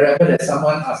again, wherever there's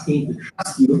someone asking to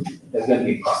trust you, there's going to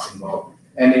be a cost involved.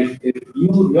 And if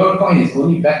your coin is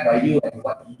only backed by you and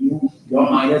what your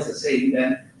miners are saying,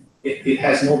 then it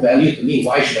has no value to me.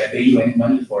 Why should I pay you any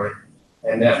money for it?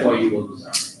 And therefore, you will lose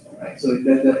out. Right? So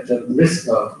the risk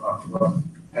of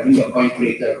having your coin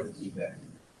creator will be there.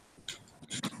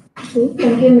 Okay,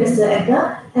 thank you, Mr.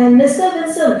 Edgar. And Mr.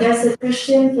 Vincent, there's a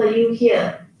question for you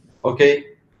here. Okay.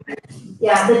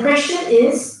 Yeah, the question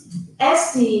is,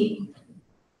 as the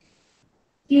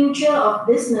future of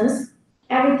business,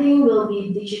 everything will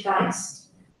be digitized.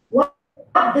 What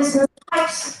business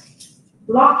types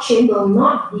blockchain will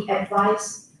not be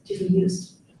advised to be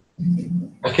used?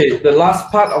 Okay, the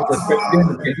last part of the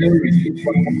question, can you repeat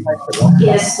one more time?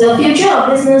 Yes, the future of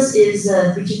business is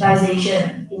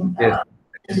digitization in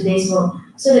today's world.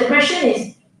 So the question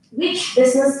is, which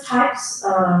business types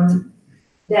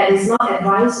that is not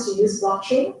advised to use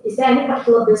blockchain? Is there any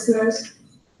particular business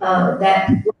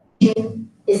that blockchain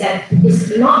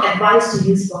is not advised to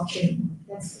use blockchain?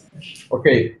 That's the question.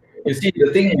 Okay, you see,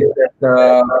 the thing is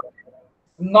that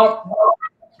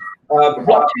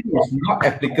blockchain is not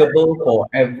applicable for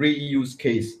every use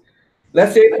case.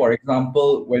 Let's say, for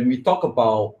example, when we talk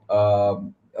about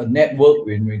a network,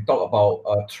 when we talk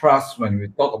about trust, when we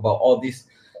talk about all this,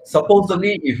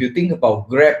 supposedly, if you think about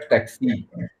Grab Taxi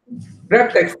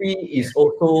is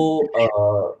also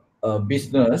a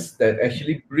business that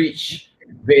actually bridge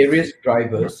various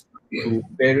drivers to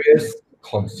various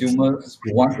consumers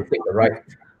who want to take a ride.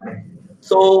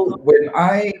 So when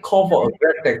I call for a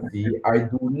Grab Taxi, I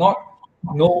do not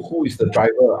know who is the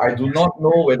driver. I do not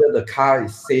know whether the car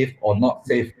is safe or not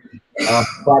safe.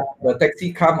 But the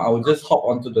taxi come, I will just hop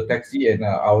onto the taxi and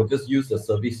I will just use the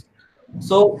service.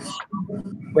 So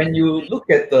when you look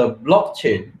at the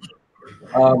blockchain,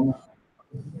 um,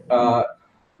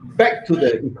 back to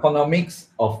the economics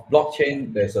of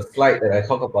blockchain, there's a slide that I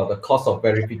talk about the cost of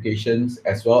verifications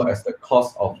as well as the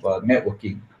cost of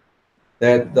networking.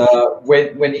 That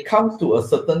when it comes to a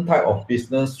certain type of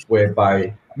business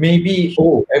whereby maybe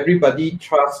everybody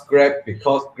trusts Grab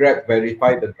because Grab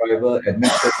verify the driver and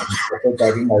make sure the proper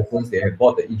driving license, they have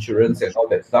bought the insurance and all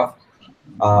that stuff.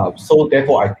 So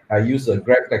therefore, I use a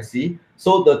Grab taxi.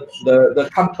 So the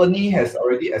company has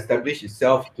already established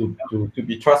itself to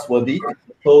be trustworthy.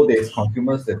 So there's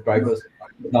consumers, there's drivers.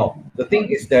 Now the thing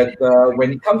is that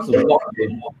when it comes to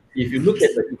blockchain, if you look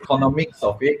at the economics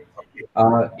of it,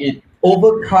 it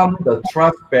overcome the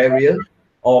trust barrier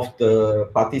of the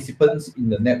participants in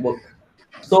the network.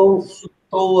 So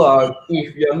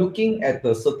if you're looking at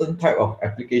a certain type of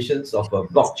applications of a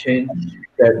blockchain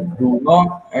that do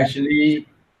not actually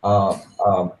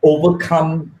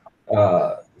overcome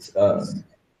the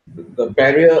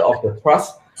barrier of the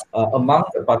trust among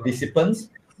the participants,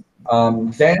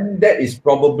 then that is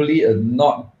probably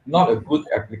not a good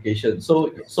application.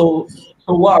 So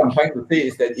what I'm trying to say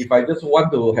is that if I just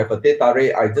want to have a teh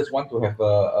tarik, I just want to have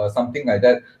a something like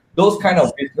that. Those kind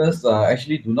of business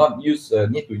actually do not need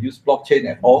to use blockchain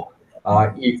at all.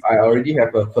 If I already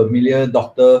have a familiar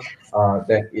doctor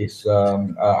that is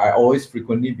I always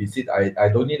frequently visit, I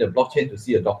don't need a blockchain to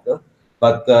see a doctor.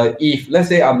 But if let's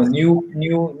say I'm a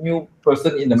new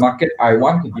person in the market, I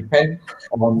want to depend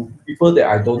on people that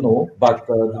I don't know, but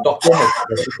the doctor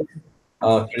has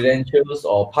credentials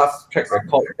or past track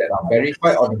records that are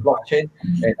verified on the blockchain,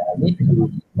 and I need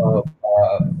to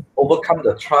overcome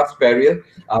the trust barrier,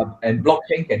 and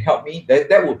blockchain can help me.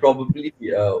 That would probably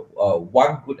be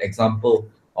one good example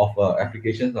of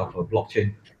applications of a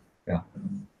blockchain. Yeah.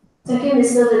 Thank you,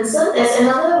 Mr. Vincent. There's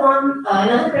another one,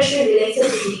 another question related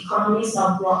to the economics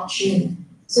of blockchain.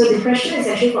 So the question is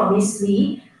actually from Ms.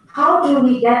 Lee. How do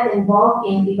we get involved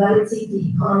in evaluating the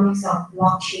economics of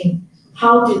blockchain?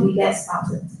 How do we get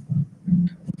started?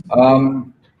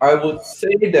 I would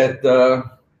say that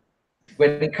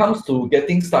when it comes to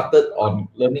getting started on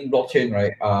learning blockchain,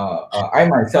 right? I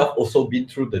myself also been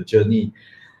through the journey.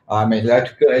 I'm an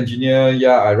electrical engineer.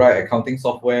 Yeah, I write accounting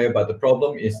software, but the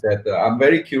problem is that I'm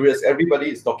very curious. Everybody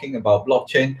is talking about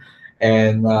blockchain,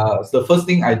 and so the first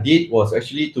thing I did was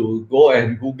actually to go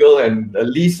and Google and a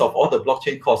list of all the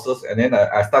blockchain courses, and then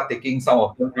I start taking some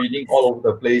of them, reading all over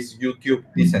the place, YouTube,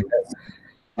 this and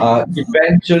that.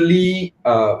 Eventually,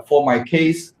 for my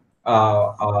case,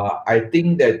 I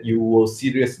think that you will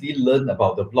seriously learn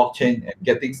about the blockchain and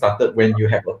getting started when you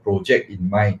have a project in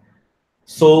mind.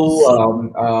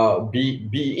 So be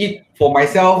it for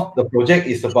myself, the project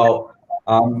is about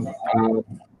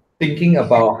thinking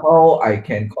about how I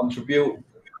can contribute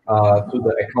to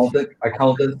the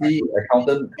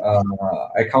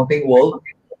accounting world,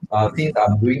 since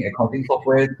I'm doing accounting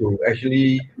software to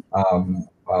actually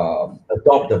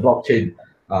adopt the blockchain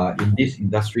in this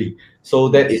industry. So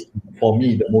that is for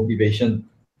me the motivation.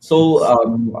 So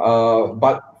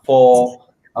but for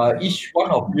each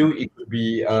one of you, it could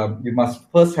be you must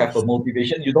first have a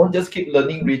motivation. You don't just keep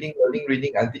learning, reading,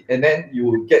 and then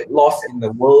you get lost in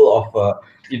the world of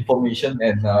information.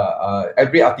 And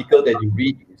every article that you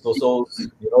read is also,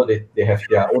 they have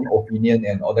their own opinion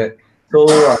and all that. So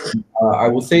I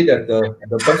would say that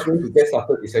the best way to get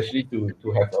started is actually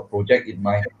to have a project in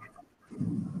mind.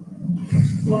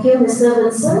 Thank you, Mr.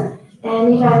 Vincent.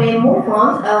 And if I may move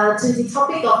on to the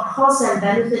topic of costs and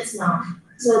benefits now.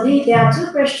 So there are two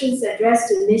questions addressed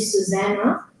to Ms.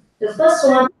 Susanna. The first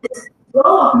one is,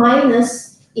 role of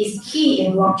miners is key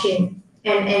in blockchain,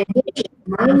 and engaging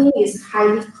in mining is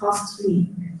highly costly.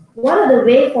 What are the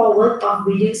way forward of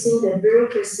reducing the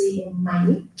bureaucracy in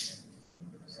mining?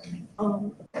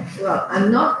 Well,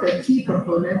 I'm not the key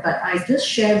proponent, but I just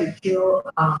share with you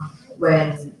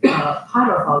when part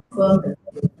of our firm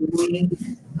is doing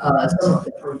some of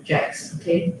the projects.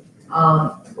 Okay,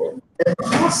 the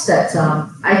cost that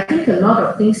I think a lot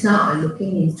of things now are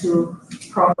looking into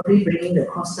probably bringing the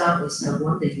cost down is number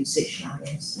one, the usage.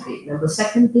 Okay. Number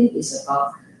second thing is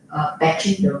about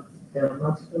batching the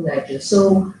multiple ledgers.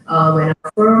 So when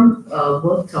our firm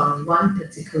worked on one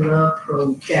particular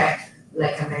project,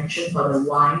 like I mentioned, for the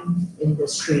wine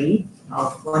industry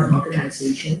of one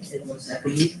organization, it was, I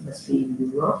believe, must be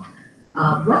in Europe.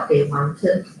 What they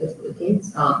wanted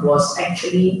was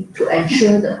actually to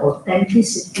ensure the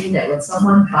authenticity that when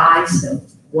someone buys the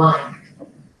wine,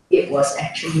 it was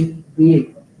actually real,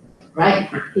 right?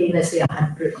 You pay, let's say,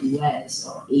 100 US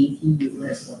or 80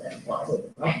 US for that bottle,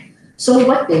 right? So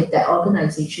what that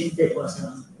organization did was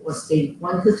they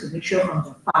wanted to make sure from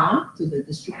the farm to the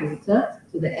distributor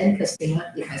to the end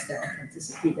customer, it has that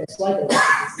authenticity. That's why there was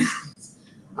the resistance.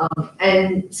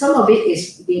 And some of it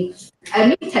is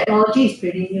technology is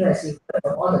pretty new, as you heard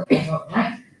from all the panel,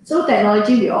 right? So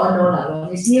technology, we all know that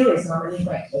when it's new, it's normally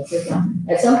quite expensive.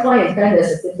 At some point in time,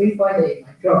 there's a tipping point that it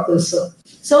might drop also.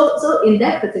 So in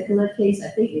that particular case, I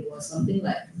think it was something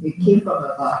like it came from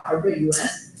about 100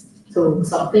 US to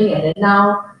something, and then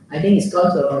now I think it's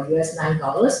gone to about US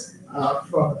 $9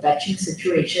 from a batching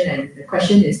situation. And the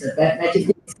question is, the magic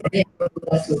is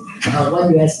to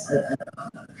 1 US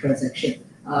transaction.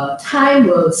 Time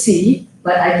will see,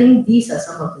 but I think these are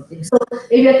some of the things. So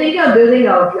if you're thinking of building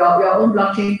your own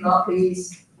blockchain blog,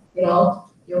 please,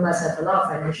 you must have a lot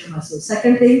of financial muscle.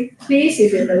 Second thing, please,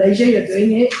 if in Malaysia you're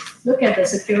doing it, look at the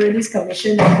Securities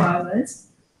Commission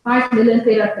requirements. 5 million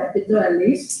paid up capital at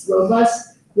least, robust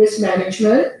risk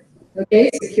management, okay,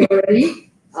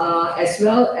 security, as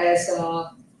well as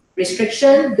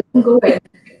restriction. Don't go and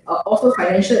offer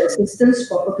financial assistance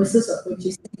for purposes of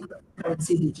purchasing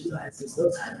currency digital assets.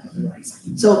 Those are otherwise.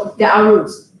 So there are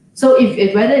rules. So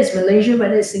if whether it's Malaysia,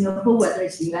 whether it's Singapore, whether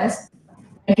it's US,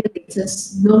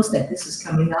 regulators knows that this is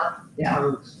coming up. There are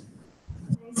rules.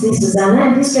 Thanks, Susanna.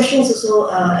 And this question is also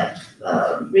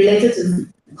related to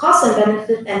cost and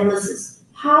benefit analysis.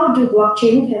 How do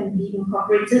blockchain can be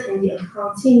incorporated in the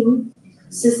accounting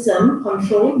system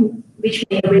control, which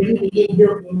may already be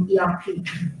inbuilt in ERP?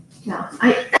 Yeah,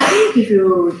 I think if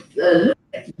you look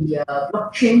at the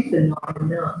blockchain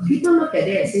phenomenon, people look at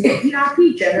it and say the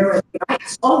ERP generally, right,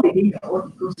 it's all within your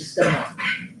own ecosystem.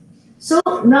 So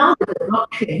now with the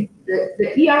blockchain,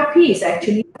 the ERP is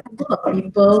actually full of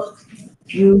people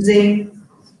using,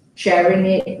 sharing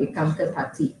it with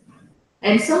counterparty.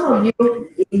 And some of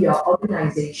you in your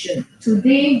organization,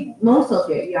 today, most of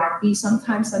your ERP,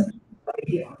 sometimes some people are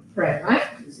already on-prem, right?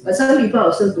 But some people are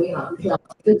also doing on cloud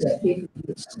because they're paid to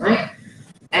use, right?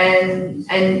 And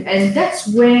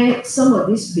that's where some of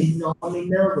this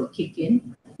phenomena will kick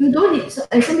in. You don't need,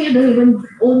 and some people don't even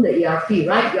own the ERP,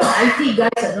 right? Your IT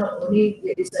guys are not only,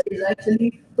 it's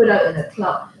actually put out in the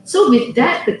cloud. So with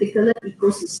that particular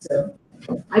ecosystem,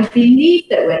 I believe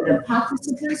that when the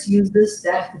participants uses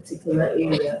that particular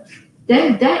area,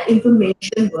 then that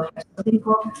information will have something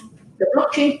called, the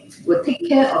blockchain will take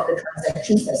care of the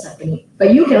transactions that's happening.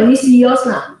 But you can only see yours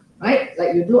now, right?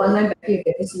 Like you do online banking, you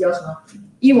can only see yours now.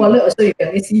 E-wallet also, you can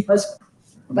only see yours.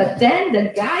 But then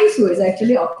the guys who is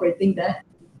actually operating that,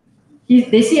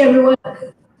 they see everyone.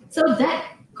 So that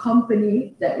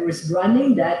company that is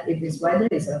running that, if it's whether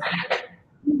it's a,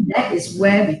 that is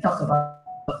where we talk about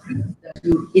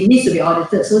it needs to be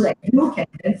audited so that you can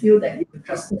then feel that you are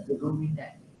trusted to go in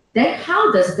there. Then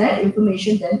how does that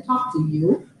information then talk to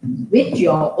you with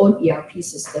your own ERP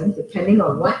system, depending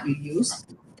on what you use?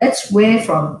 That's where,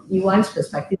 from EY's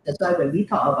perspective, that's why when we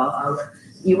talk about our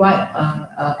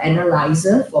EY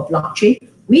analyzer for blockchain,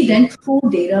 we then pull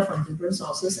data from different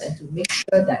sources and to make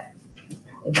sure that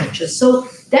it matches. So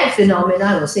that phenomena,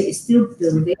 I would say, is still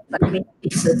building, but maybe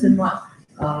certain what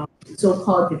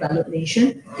so-called developed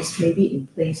nation is maybe in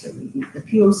place already. The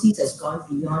POCs has gone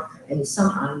beyond, and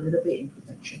some are a little bit in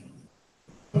production.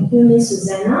 Thank you, Ms.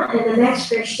 Susanna. And the next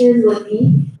question would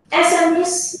be, SMEs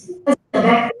is the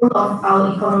backbone of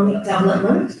our economic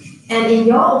development. And in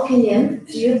your opinion,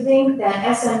 do you think that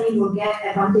SME will get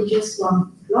advantages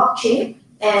from blockchain,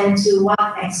 and to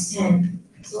what extent?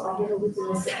 So I get over to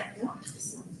Mr.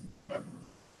 Edgar.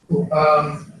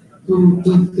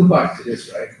 Two parts to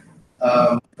this, right?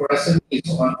 For SMEs,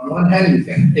 on one hand, you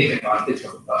can take advantage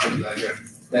of a public ledger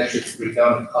that should bring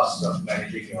down the cost of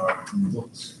managing your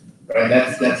books, right?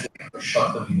 That's like a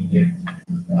short-term immediate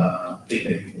thing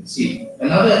that you can see.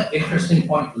 Another interesting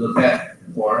point to look at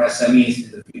for SMEs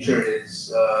in the future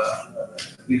is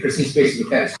interesting space to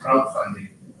look at is crowdfunding.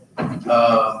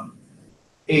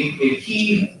 A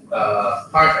key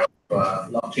part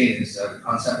of blockchain is the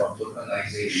concept of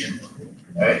tokenization,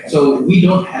 right? So we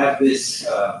don't have this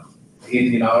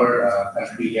in our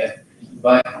country yet,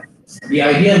 but the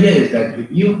idea here is that if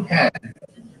you can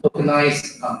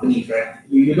tokenize companies, right,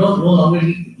 you don't no longer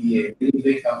need to be a really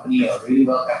big company or really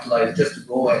well capitalized just to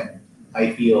go and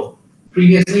IPO.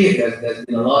 Previously, there's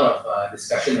been a lot of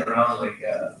discussion around, like,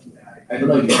 I don't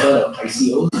know if you've heard of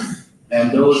ICOs,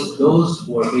 and those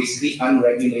were basically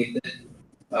unregulated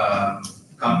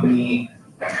company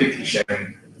activity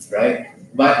sharing, right?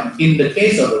 But in the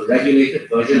case of a regulated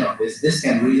version of this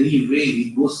can really, really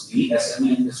boost the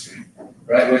SME industry,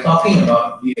 right? We're talking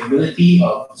about the ability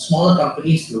of smaller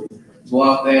companies to go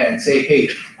out there and say, hey,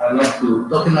 I'd like to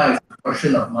tokenize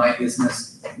portion of my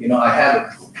business. I have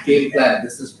a game plan,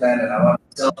 business plan, and I want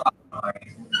to sell out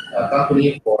my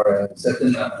company for a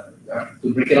certain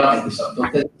to break it up into some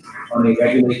tokens on a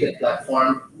regulated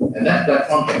platform, and that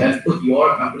platform can then put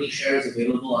your company shares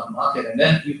available on the market, and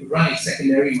then you could run a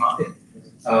secondary market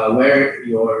where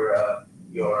your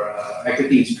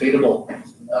equity is tradable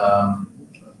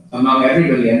among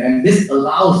everybody, and this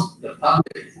allows the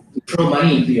public to throw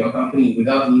money into your company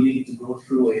without needing to go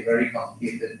through a very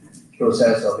complicated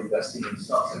process of investing in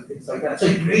stocks and things like that. So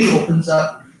it really opens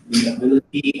up the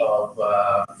ability of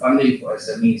funding for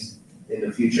SMEs in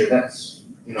the future. That's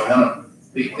one of the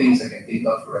big things I can think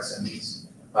of for SMEs.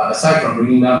 Aside from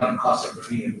bringing down the cost of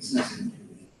running a business, and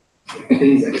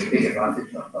things that can take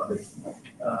advantage of public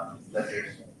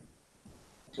ledgers.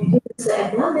 Thank you, Mr.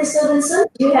 Edna. Mr.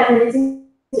 Vincent, do you have anything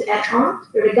to add on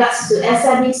with regards to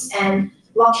SMEs and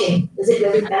blockchain? Does it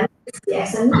really benefit the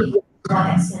SME if you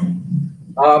not extend?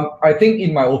 I think,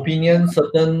 in my opinion,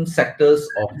 certain sectors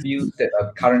or fields that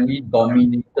are currently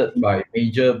dominated by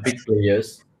major big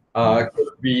players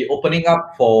could be opening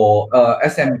up for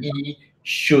SME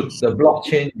should the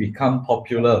blockchain become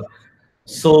popular.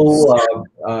 So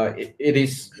it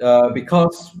is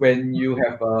because when you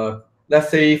have let's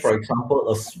say, for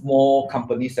example, a small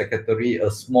company secretary,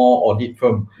 a small audit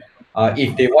firm,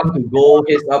 if they want to go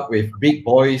heads up with big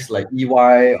boys like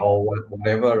EY or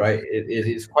whatever, right? It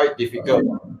is quite difficult.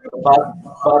 But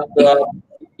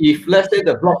if, let's say,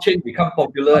 the blockchain become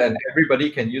popular and everybody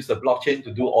can use the blockchain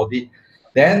to do audit,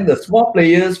 then the small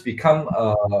players become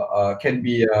can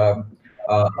be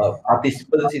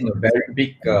participants in a very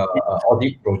big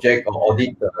audit project or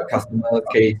audit customer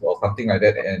case or something like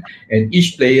that, and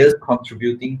each player is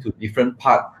contributing to different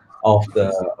part of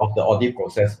the audit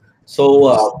process.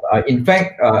 So in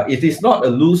fact, it is not a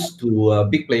lose to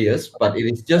big players, but it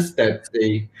is just that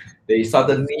they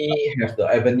suddenly have the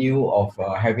avenue of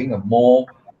having a more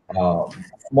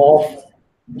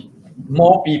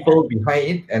people behind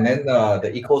it, and then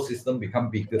the ecosystem become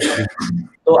bigger.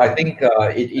 So I think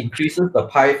it increases the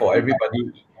pie for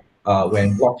everybody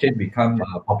when blockchain become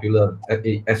popular,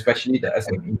 especially the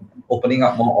SME, opening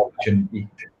up more opportunity.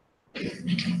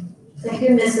 Thank you,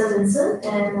 Mr. Vincent.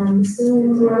 And Mr.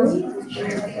 Murali,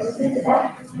 anything to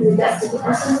add with regards to the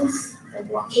SMEs and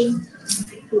blockchain?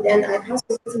 Then I pass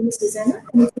it to Ms. Susanna.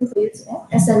 Anything for you to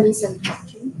add? SMEs and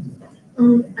blockchain?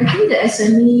 I think the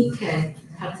SME can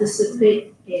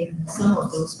participate in some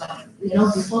of those, but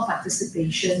before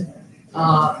participation,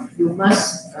 you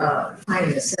must try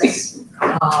and assess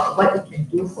what it can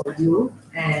do for you,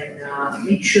 and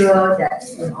make sure that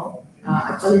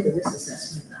I call it the risk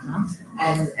assessment.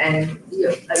 And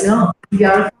if you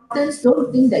are accountants,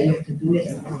 don't think that you have to do it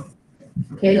alone.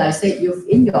 Okay, like I said,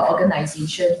 in your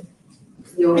organization,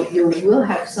 you will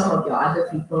have some of your other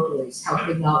people who is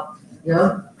helping out,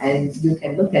 and you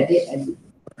can look at it and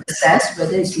assess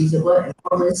whether it's feasible and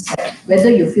whether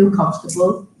you feel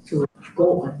comfortable to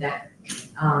go on that.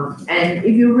 And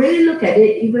if you really look at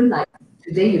it, even like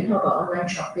today you talk about online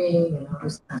shopping and all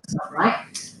this kind of stuff, right?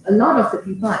 A lot of the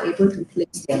people are able to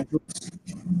place their goods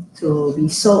to be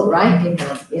sold, right,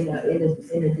 in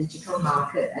a digital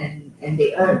market, and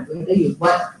they earn. Whether you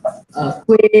want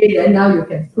kueh, then now you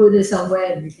can put it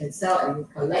somewhere and you can sell and you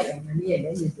collect your money and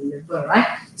then you deliver, right?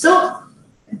 So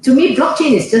to me,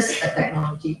 blockchain is just a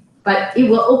technology, but it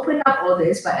will open up all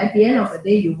this. But at the end of the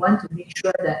day, you want to make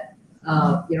sure that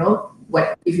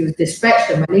what if you dispatch,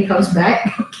 the money comes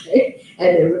back, okay,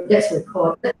 and it gets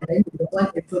recorded, and then you don't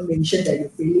want information that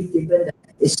you've really given that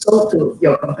is sold to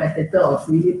your competitor or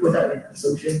freely put up in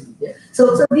social media.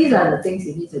 So these are the things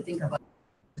you need to think about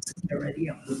the security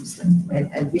of those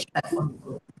and which platform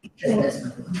you go.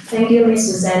 Thank you,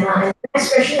 Ms. Susanna. And the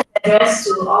next question is addressed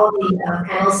to all the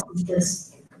panel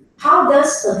speakers. How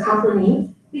does a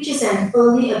company which is an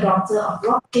early adopter of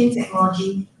blockchain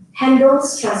technology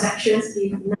handles transactions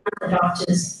with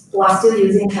non-adopters who are still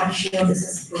using traditional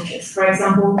business approaches, for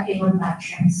example, payment by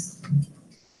checks?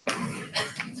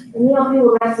 Any of you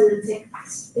would like to take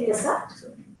a start?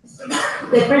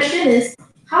 The question is,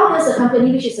 how does a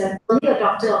company which is an early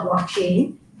adopter of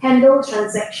blockchain handle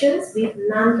transactions with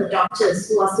non-adopters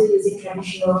who are still using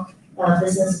traditional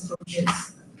business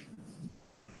approaches?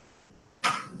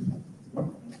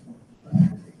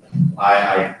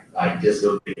 I just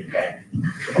don't think you can.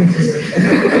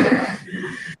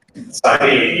 So I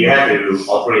think you have to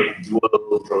operate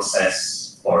dual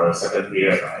process for a certain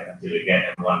period, right, until you get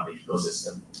everyone in the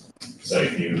ecosystem. So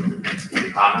if you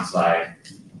can't, it's like,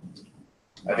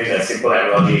 I think the simple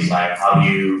analogy is like how do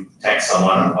you text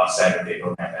someone on WhatsApp if they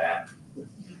don't have an app,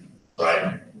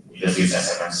 right? You just use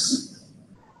SMS.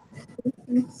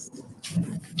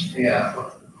 Yeah.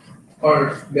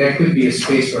 or there could be a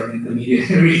space for an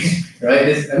intermediary,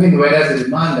 right? I mean, where there's a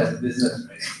demand, there's a business,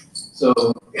 right?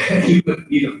 So you could,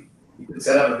 you could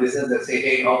set up a business that say,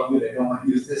 hey, all of you that don't want to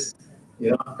use this,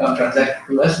 come transact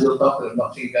with us. We'll talk to the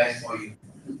blockchain guys for you,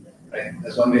 right?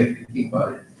 That's one way of thinking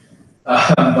about it.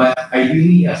 But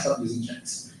ideally, stop using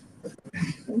checks.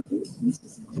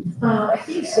 I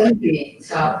think it's going to be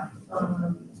tough.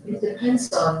 It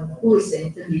depends on who is the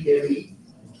intermediary.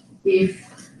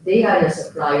 If they are your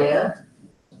supplier,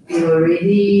 you're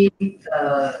already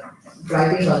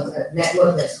driving on a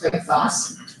network that's quite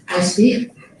fast, high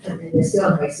speed, and then they're still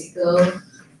on bicycle.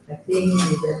 I think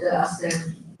you better ask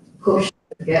them, coach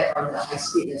to get on the high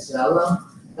speed as well.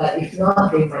 But if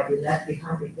not, they might be left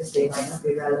behind because they might not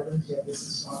be relevant to your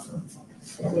business model.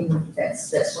 I think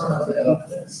that's one of the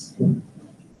options.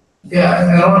 Yeah, and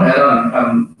I want to add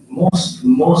on,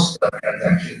 most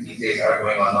transactions these days are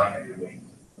going online anyway,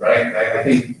 right? I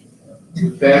think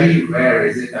very rare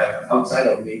is it outside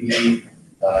of maybe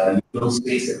legal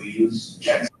space that we use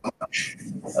checks so much.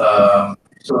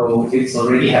 So it's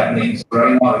already happening. So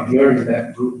right now, if you're in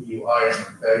that group, you are in a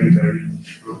very, very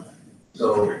niche group.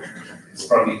 So it's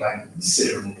probably time to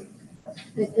consider moving.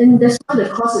 And that's why the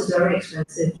cost is very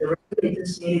expensive. The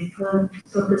regulators made it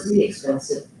purposely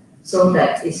expensive so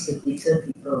that it can deter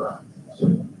people.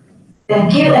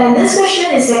 Thank you. And this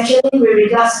question is actually with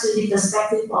regards to the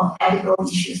perspective of ethical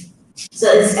issues.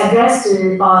 So it's addressed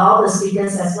to all the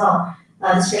speakers as well.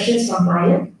 This question is from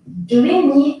Brian. Do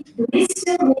we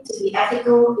still need to be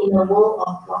ethical in a world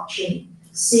of blockchain,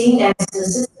 seeing as the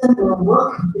system will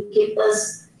work to keep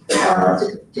us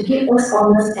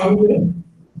honest anyway?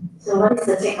 So what is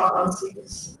the take on our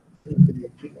speakers?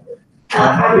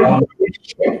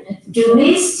 Do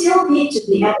we still need to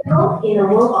be ethical in a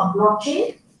world of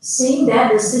blockchain, seeing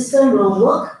that the system will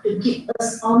work to keep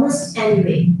us honest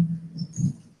anyway?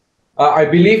 I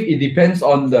believe it depends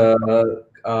on the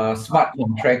smart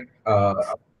contract.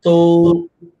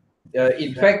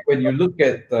 In fact, when you look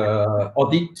at the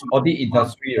audit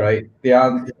industry, right,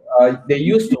 they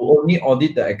used to only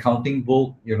audit the accounting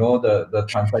book, the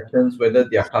transactions, whether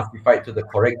they are classified to the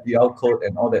correct DL code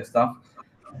and all that stuff.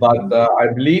 But I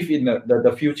believe in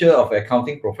the future of the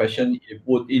accounting profession,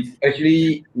 it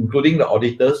actually, including the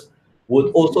auditors,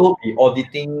 would also be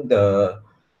auditing the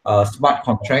smart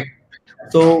contract.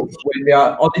 So when they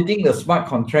are auditing the smart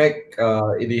contract,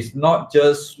 it is not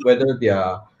just whether they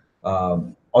are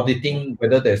auditing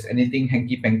whether there's anything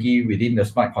hanky-panky within the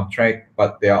smart contract,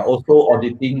 but they are also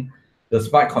auditing the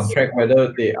smart contract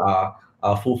whether they are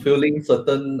fulfilling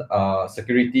certain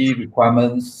security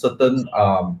requirements, certain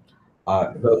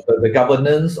the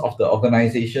governance of the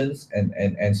organizations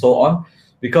and so on.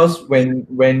 Because when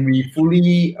we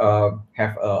fully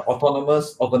have an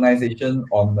autonomous organization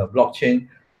on the blockchain,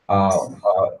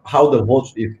 how the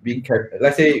vote is being carried.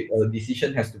 Let's say a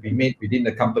decision has to be made within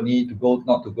the company to go,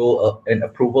 not to go, and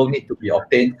approval need to be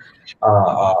obtained,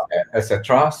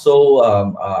 etc. So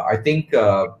I think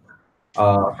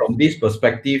from this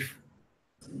perspective,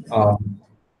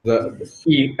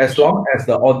 as long as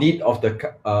the audit of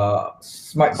the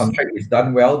smart contract is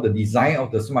done well, the design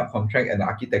of the smart contract and the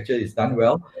architecture is done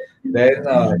well, then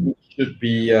it should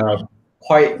be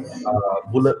quite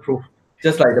bulletproof.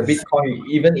 Just like the Bitcoin,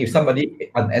 even if somebody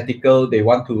unethical, they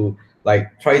want to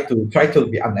try to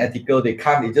be unethical, they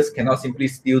can't. They just cannot simply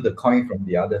steal the coin from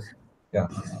the others. Yeah.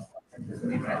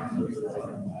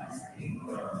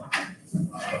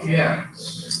 Yeah.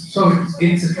 So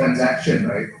it's a transaction,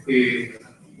 right?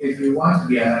 If you want to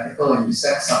be unethical and you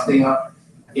set something up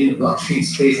in the blockchain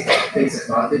space that takes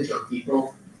advantage of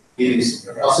people, it is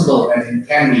possible, and it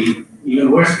can be even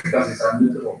worse because it's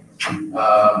unmutable.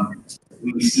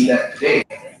 We see that today,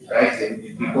 right?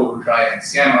 In people who try and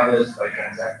scam others by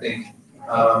transacting.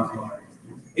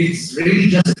 It's really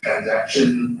just a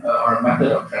transaction or a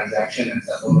method of transaction and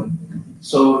settlement.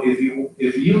 So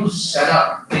if you set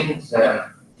up things that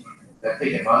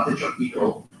take advantage of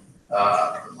people,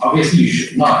 obviously you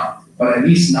should not. But at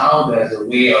least now there's a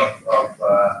way of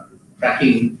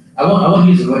tracking. I won't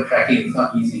use the word tracking. It's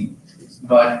not easy.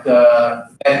 But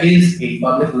there is a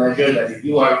public ledger that if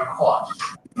you are caught,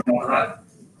 you don't run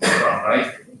from,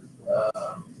 right?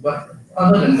 But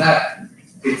other than that,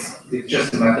 it's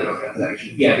just a method of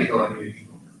transaction. Be ethical and be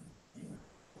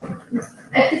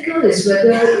Ethical is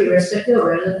whether, irrespective of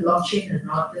whether blockchain or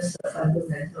not, is the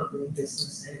fundamental of doing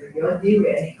business. And if you deal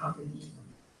with any company,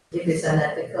 if it's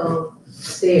unethical,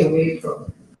 stay away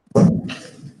from it.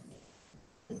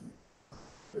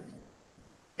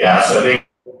 Yeah, so I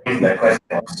think the question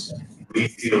was, we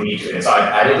still need to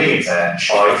decide. I don't think it's a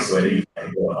choice whether you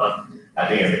can go or not. I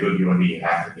think as a good human being, you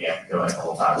have to be ethical at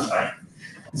all times, right?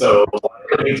 So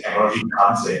whatever new technology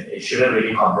comes in, it shouldn't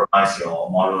really compromise your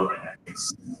moral and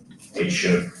ethics. It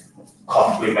should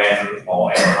complement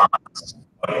or enhance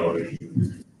what you already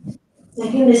do.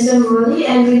 Thank you, Mr. Murali.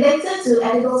 And related to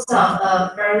ethical stuff,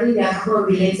 apparently there are a couple of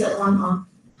related one on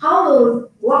how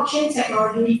will blockchain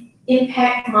technology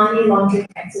impact money laundering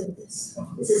activities?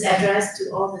 This is addressed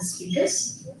to all the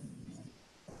speakers.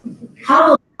 How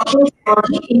will blockchain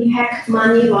technology impact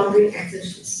money laundering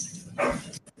activities?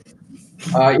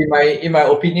 In my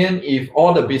opinion, if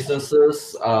all the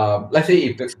businesses, let's say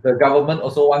if the government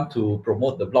also want to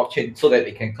promote the blockchain so that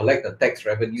they can collect the tax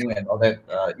revenue and all that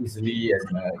easily and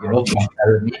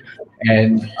transparently,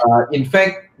 and in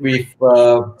fact with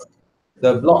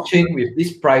the blockchain with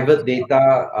this private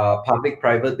data,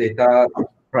 public-private data,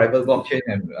 private blockchain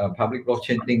and public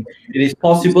blockchain thing, it is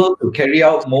possible to carry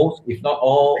out most, if not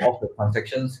all, of the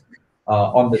transactions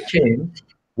on the chain,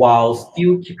 while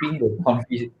still keeping the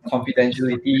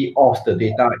confidentiality of the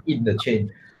data in the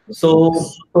chain. So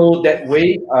that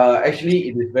way, actually,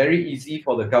 it is very easy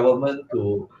for the government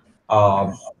to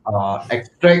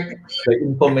extract the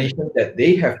information that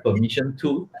they have permission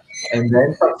to, and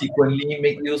then subsequently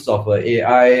make use of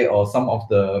AI or some of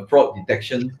the fraud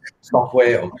detection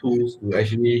software or tools to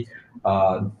actually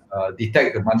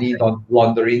detect the money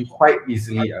laundering quite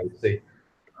easily, I would say.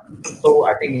 So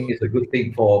I think it's a good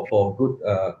thing for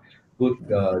good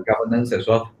governance as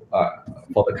well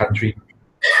for the country.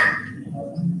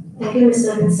 Thank you,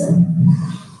 Mr. Vincent.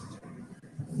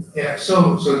 Yeah,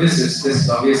 so this is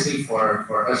obviously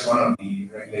for us one of the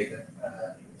regulated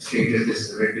exchanges. This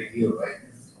is a very big deal, right?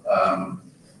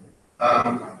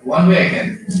 One way I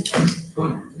can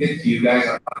put it to you guys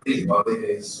on how to think about it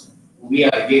is we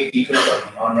are gatekeepers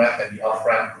of the on-ramp and the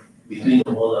off-ramp between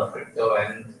the world of crypto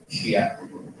and fiat.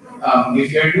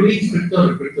 If you're doing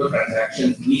crypto-to-crypto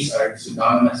transactions, these are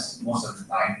pseudonymous most of the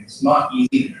time. It's not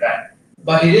easy to track,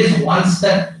 but it is one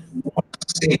step more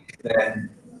safe than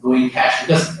going cash,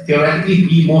 because theoretically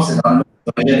the most anonymous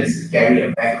version is to carry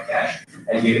a bag of cash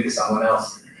and give it to someone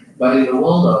else. But in the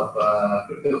world of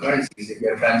cryptocurrencies, if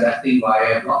you're transacting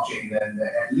via blockchain, then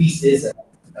there at least is a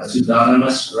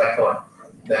pseudonymous record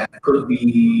that could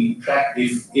be tracked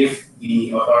if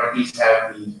the authorities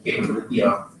have the capability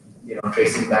of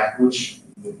tracing back, which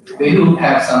they do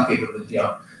have some capability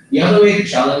of. The other way to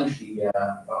challenge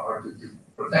or to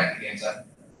protect against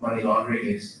money laundering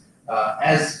is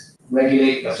as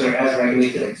regulated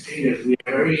exchanges, we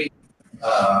are very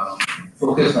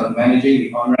focused on managing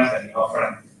the on-ramp and the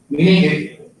off-ramp.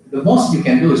 Meaning, the most you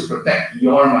can do is protect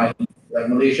your money. Like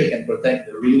Malaysia can protect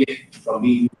the ringgit from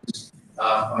being used,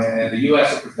 and the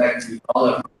US will protect the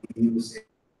dollar from being used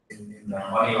in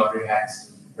money laundering acts.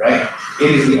 Right?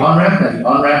 It is the on-ramp and the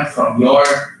on-ramp from your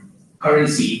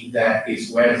currency that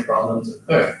is where the problems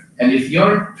occur. And if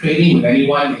you're trading with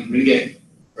anyone in ringgit,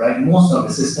 right, most of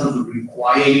the systems would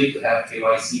require you to have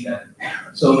KYC done.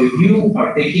 So if you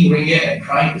are taking ringgit and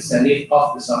trying to send it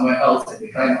off to somewhere else, and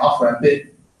you're trying to off-ramp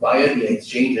it via the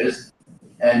exchanges,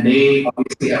 and they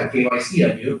obviously have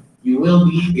KYC on you, you will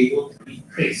be able to be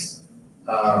traced.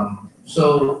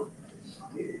 So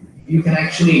you can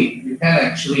actually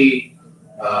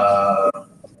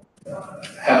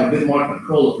have a bit more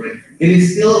control over it. It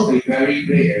is still a very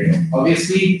gray area.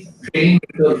 Obviously, trading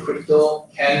crypto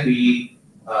can be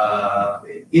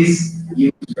is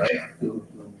used, right, to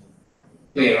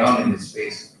play around in this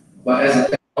space. But as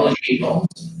the technology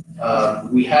evolves,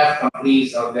 we have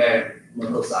companies out there,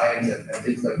 medical science and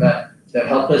things like that, that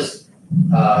help us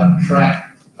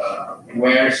track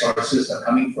where sources are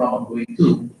coming from or going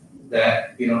to.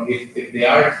 That if they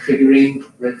are triggering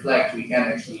red flags, we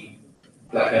can actually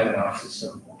flag them in our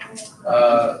system.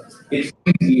 It's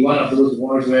going to be one of those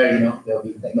wars where there'll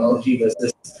be technology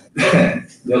versus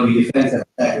there'll be defense and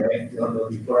attack, right? There'll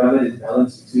be forever this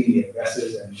balance between the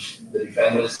aggressors and the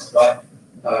defenders, but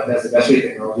that's the best way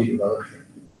technology develops.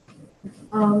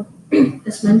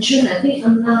 As mentioned, I think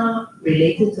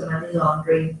related to money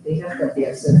laundering, they have got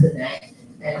their certain act,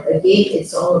 and again,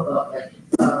 it's all about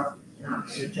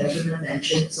the gentleman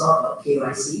mentioned, it's all about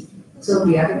KYC. So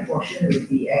the other portion will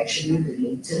be actually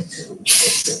related to the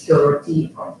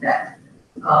security of that.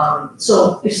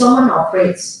 So if someone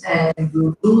operates and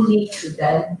you do need to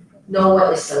then know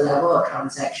what is the level of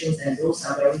transactions, and those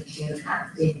are very clear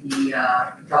cut in the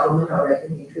government or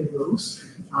regulatory rules,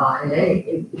 and then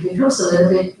it becomes a little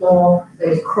bit more,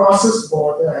 when it crosses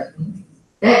border, I think,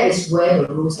 that is where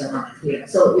the rules are not clear.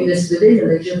 So if it's within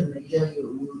Malaysia,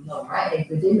 you know, right? And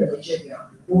within Malaysia, you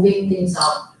are moving things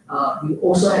out. We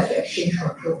also have the Exchange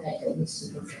Control Act that needs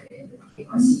to look at it in the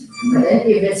KYC. But then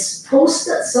if it's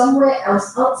posted somewhere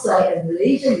else outside and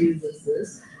Malaysia uses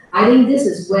this, I think this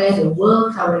is where the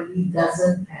world currently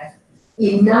doesn't have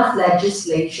enough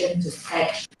legislation to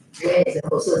catch where is the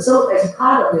person. So as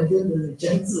part of the due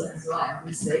diligence, as well, I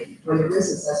would say, for the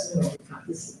risk assessment when you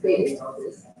participate in all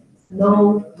this,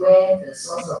 know where the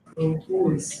source of truth,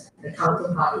 who is the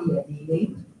counterparty you're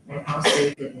dealing, and how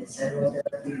safe it is, and whether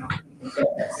you can get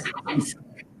that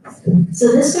certificate.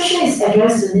 So this question is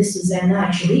addressed to Ms. Susanna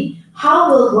actually. How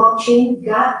will blockchain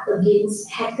guard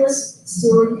against hackers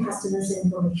stealing customers'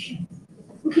 information?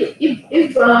 Okay,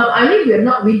 if I mean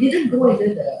we didn't go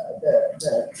into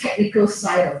the technical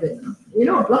side of it. You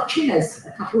know, blockchain has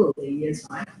a couple of layers,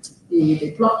 right?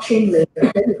 The blockchain layer,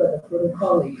 then you've got the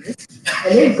protocol layers,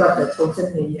 and then you've got the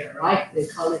token layer, right? They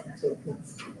call it the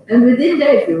tokens. And within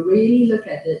there, if you really look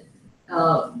at it,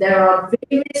 there are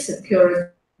various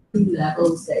security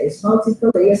levels. There is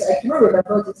multiple layers. I cannot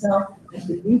remember just now. I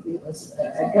believe it was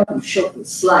Edgar who showed the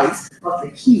slides of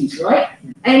the keys, right?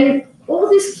 And all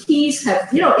these keys have,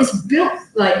 it's built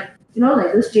like,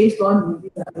 like those James Bond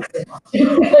movies.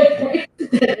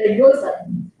 It goes like,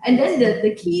 and then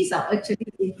the keys are actually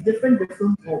in different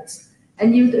modes.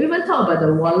 And you even talk about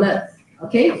the wallet.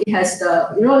 Okay, it has the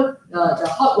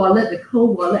hot wallet, the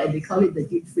cold wallet, and they call it the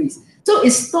deep freeze. So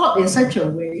it's stored in such a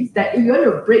way that if you want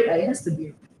to break, it has to be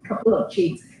a couple of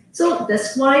chains. So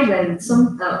that's why when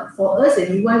for us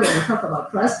in EY, when we talk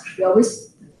about trust, we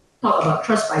always talk about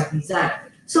trust by design.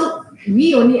 So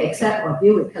we only accept or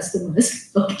deal with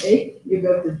customers, okay, if we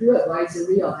have to do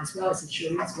advisory or as well as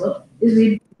insurance work, is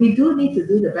we do need to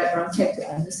do the background check to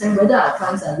understand whether our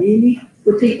clients are really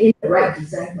putting in the right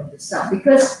design from the start.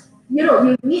 Because,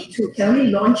 you need to can only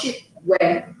launch it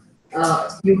when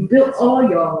you build all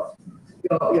your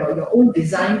own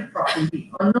design properly.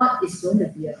 Or not, it's going to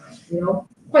be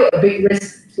quite a big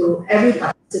risk to every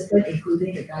participant,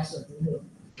 including the guys who are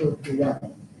going to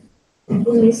run. Thank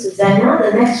you, Ms.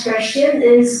 Susanna. The next question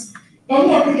is,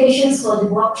 any applications for the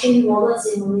blockchain wallets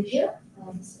in Malaysia?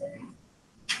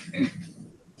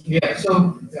 Yeah,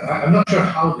 so I'm not sure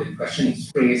how the question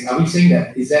is phrased. Are we saying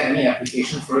that is there any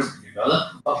application for us to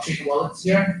develop blockchain wallets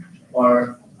here?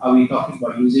 Or are we talking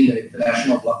about using the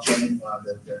international blockchain,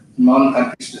 the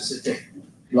non-country specific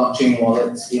blockchain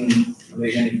wallets in the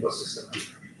Malaysian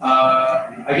ecosystem?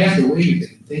 I guess the way you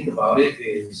can think about it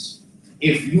is,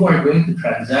 if you are going to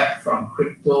transact from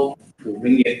crypto to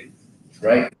ringgit,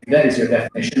 right? That is your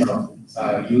definition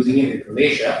of using it in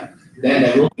Malaysia. Then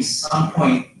there will be some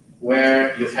point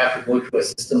where you have to go through a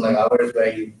system like ours,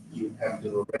 where you have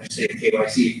to register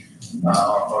KYC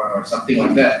or something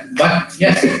like that. But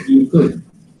yes, you could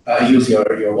use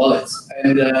your wallets.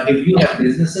 And if you have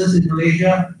businesses in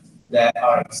Malaysia that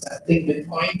are accepting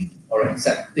Bitcoin or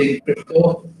accepting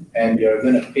crypto, and you're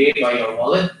going to pay by your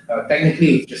wallet,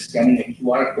 technically it's just scanning a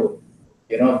QR code,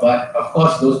 but of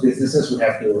course those businesses would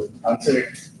have to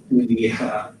answer to the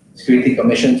security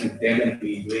commissions if they're going to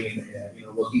be doing,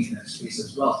 working in that space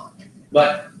as well.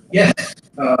 But yes,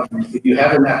 if you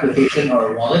have an application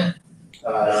or a wallet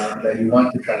that you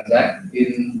want to transact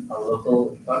in a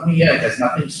local economy, there's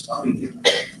nothing stopping you.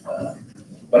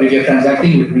 But if you're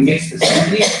transacting with ringgit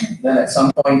specifically, then at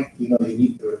some point, you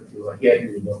need to adhere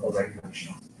to the local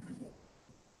regulation.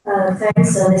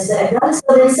 Thanks, Mr. Edgar.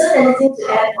 So, Vincent, anything to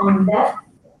add on that?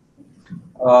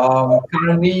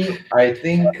 Currently, I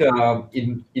think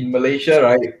in Malaysia,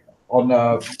 right, on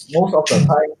most of the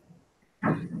time,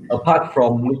 apart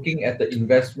from looking at the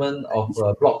investment of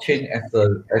blockchain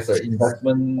as an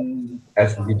investment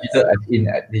as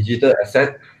digital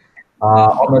asset,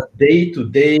 on a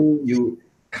day-to-day,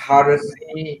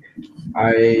 currently,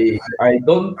 I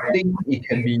don't think it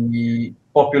can be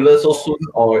popular so soon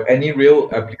or any real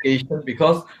application,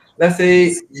 because let's say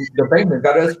the bank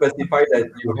negara specify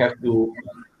that you have to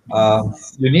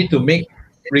you need to make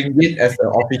ringgit as the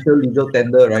official legal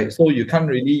tender, right? So you can't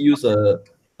really use a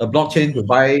blockchain to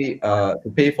buy to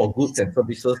pay for goods and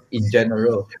services in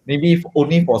general. Maybe if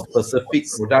only for specific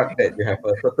product that you have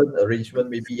a certain arrangement,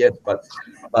 maybe yes, but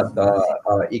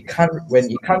it can't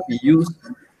be used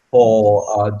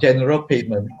for general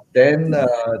payment. Then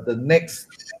the next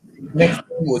thing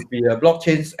would be a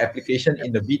blockchain's application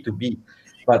in the B2B.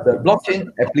 But the blockchain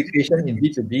application in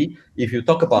B2B, if you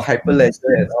talk about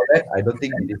Hyperledger and all that, I don't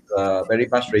think it is very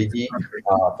much ready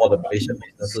for the Malaysian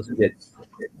businesses yet.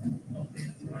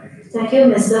 Thank you,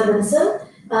 Mr. Vincent.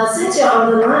 Since you're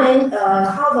on the line,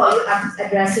 how about you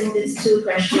addressing these two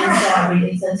questions that are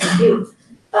related to you?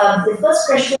 The first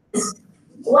question is,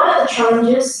 what are the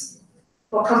challenges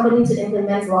for companies to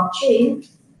implement blockchain,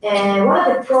 and what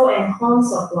are the pros and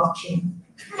cons of blockchain?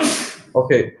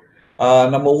 Okay,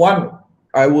 number one,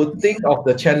 I would think of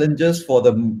the challenges for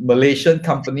the Malaysian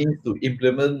companies to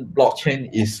implement blockchain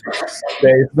is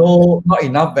there is not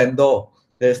enough vendor.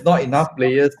 There's not enough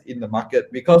players in the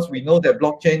market because we know that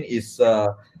blockchain is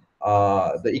the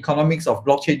economics of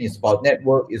blockchain is about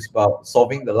network, is about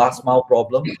solving the last mile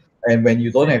problem. And when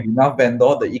you don't have enough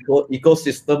vendor, the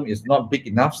ecosystem is not big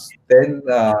enough, then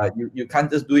you can't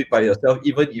just do it by yourself,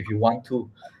 even if you want to.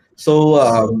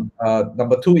 So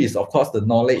number two is, of course, the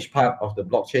knowledge part of the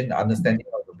blockchain, the understanding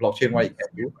of the blockchain, what it can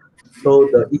do. So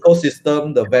the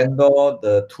ecosystem, the vendor,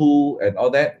 the tool, and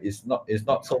all that is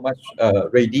not so much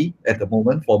ready at the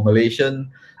moment for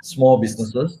Malaysian small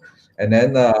businesses. And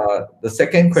then the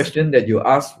second question that you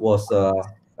asked was,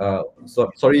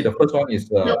 sorry, the first one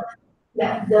is.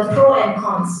 Yeah, the pro and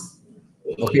cons.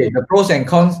 Okay, the pros and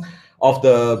cons of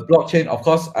the blockchain. Of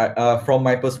course, from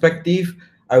my perspective,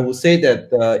 I would say that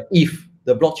if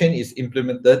the blockchain is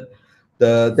implemented,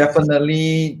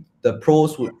 definitely the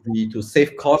pros would be to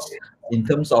save costs in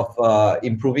terms of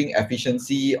improving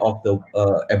efficiency of the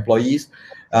employees.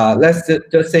 Let's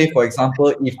just say, for example,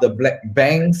 if the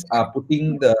banks are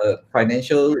putting the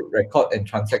financial record and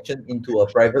transaction into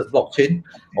a private blockchain,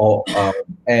 or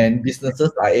and businesses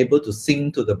are able to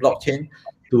sync to the blockchain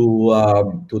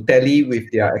to tally with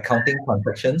their accounting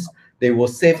transactions, they will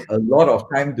save a lot of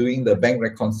time doing the bank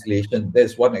reconciliation.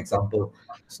 That's one example.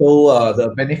 So the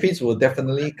benefits will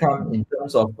definitely come in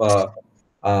terms of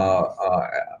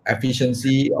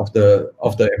efficiency of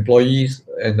the employees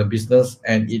and the business,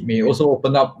 and it may also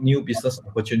open up new business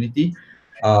opportunity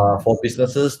for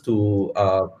businesses to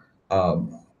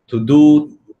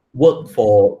do work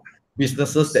for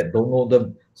businesses that don't know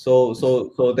them. So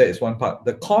that is one part.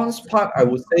 The cons part, I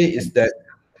would say, is that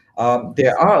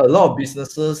there are a lot of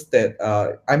businesses that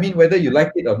I mean, whether you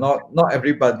like it or not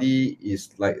everybody is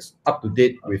like up to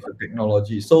date with the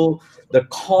technology. So the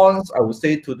cons, I would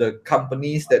say, to the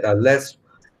companies that are less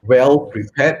well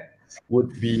prepared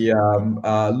would be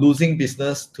losing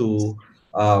business to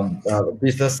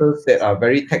businesses that are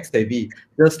very tech savvy.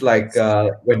 Just like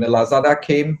when the Lazada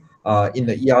came in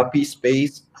the ERP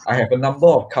space, I have a number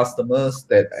of customers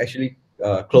that actually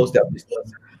closed their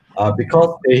business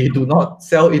because they do not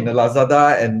sell in the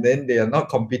Lazada, and then they are not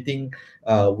competing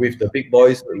with the big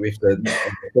boys with the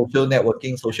social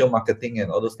networking, social marketing,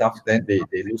 and all those stuff. Then they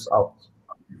lose out.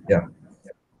 Yeah.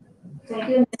 Thank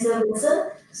you, Mr.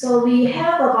 Vincent. So we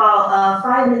have about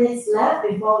 5 minutes left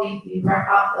before we wrap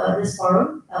up this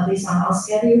forum based on our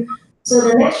schedule. So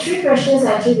the next three questions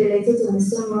are actually related to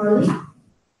Mr. Murali,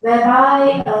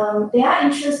 whereby they are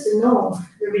interested to know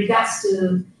with regards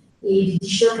to the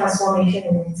digital transformation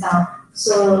in Intel.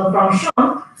 So from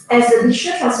Sean, as a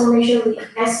digital transformation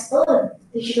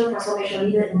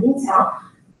leader in Intel,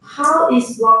 how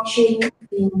is blockchain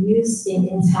being used in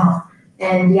Intel?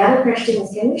 And the other question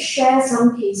is, can you share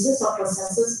some cases or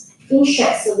processes in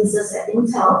shared services at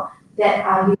Intel that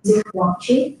are using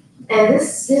blockchain? And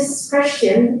this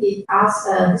question, this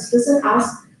person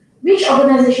asks, which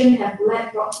organization have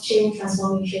led blockchain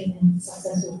transformation and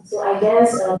successful? So I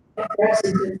guess perhaps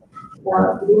you could,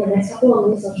 within the next couple of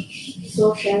minutes or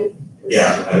so, share.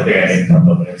 Yeah, I think I need a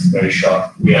couple of minutes, very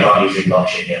short. We are not using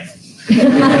blockchain yet.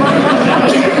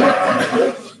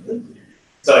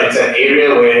 So it's an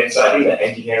area where, so I think the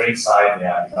engineering side,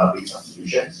 there are developing some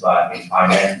solutions, but in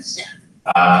finance,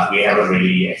 we haven't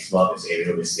really explored this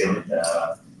area.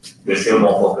 We're still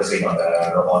more focusing on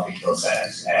the robotic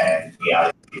process and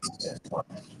AI.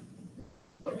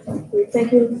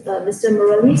 Thank you, Mr.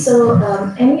 Murali. So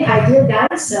any idea,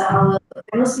 guys, our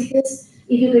panel speakers,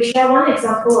 if you could share one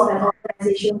example of an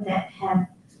organization that have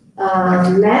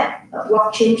led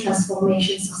blockchain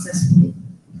transformation successfully.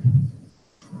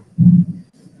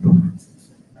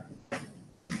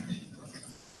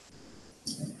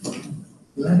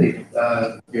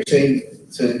 You're saying,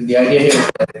 so the idea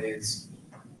here is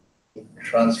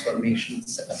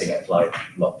transformations. I think I applied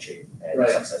blockchain and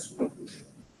successfully.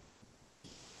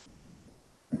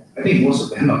 I think most of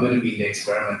them are going to be in the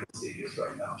experimental stages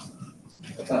right now.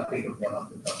 I can't think of one of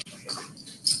the top.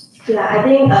 Yeah, I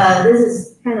think this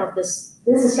is kind of the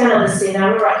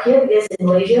scenario right here, because in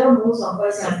Malaysia, most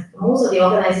of the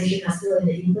organizations are still in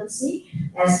the infancy,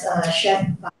 as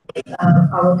shared by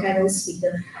our panel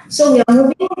speaker. So we are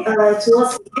moving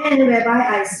towards the end, whereby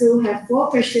I still have 4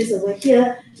 questions over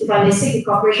here. If I may seek the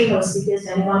cooperation of speakers,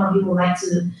 anyone of you would like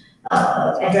to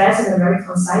address in a very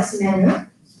concise manner.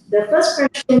 The first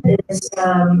question is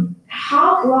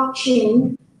how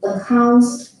blockchain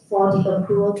accounts for the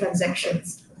approval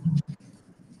transactions.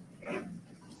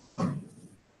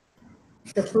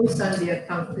 The first on the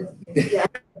account. Yeah.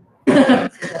 I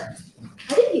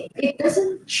think it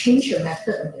doesn't change the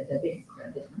method of the debit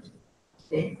credit.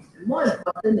 more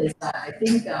important is that I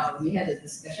think we had a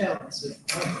discussion with one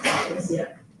of the partners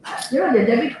here. The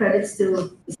debit credit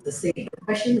still is the same. The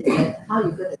question is that how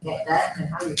you're going to get that and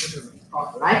how you're going to report,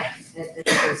 right? And the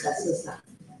processes.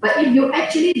 But if you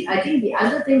actually, I think the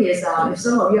other thing is, if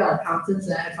some of you are accountants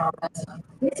from us,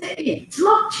 they say, hey,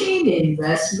 blockchain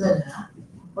investment,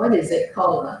 what is it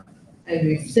called? And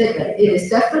we've said that it is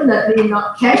definitely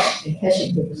not cash and cash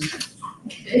equivalent.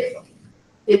 Okay?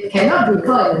 It cannot be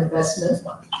called an investment.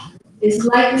 It's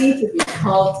likely to be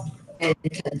called an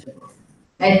intangible.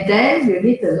 And then you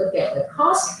need to look at the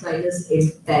cost minus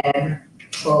impairment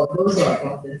for those who are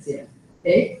accountants here.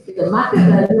 Okay, if the market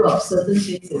value of certain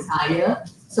things is higher,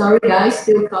 sorry guys,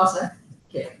 still cost.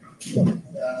 Okay.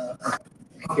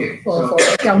 Okay. For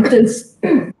accountants.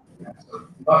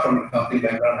 Not from an accounting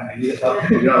background, I need help to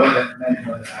figure out what that meant,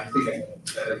 but I think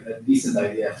a decent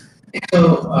idea. So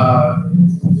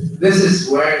this is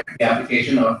where the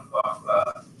application of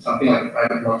something like a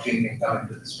private blockchain can come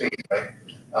into the space, right?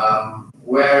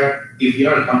 Where if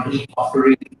you're a company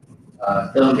offering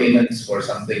term payments for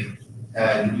something,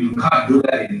 and you can't do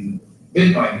that in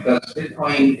Bitcoin because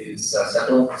Bitcoin is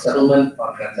settlement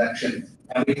on transaction.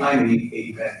 Every time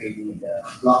a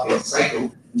block is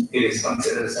cycled, it is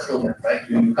considered a settlement, right?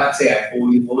 You can't say I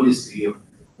owe this to you,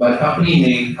 but a company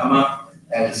may come up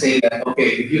and say that okay,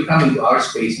 if you come into our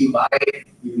space, you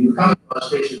come into our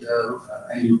space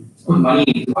and you put money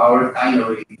into our kind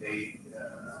of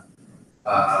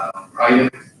a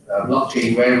private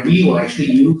blockchain where we will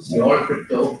actually use your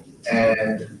crypto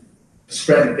and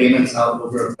spread the payments out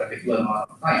over a particular amount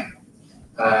of time.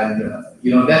 And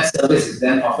that service is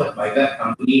then offered by that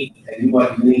company, and you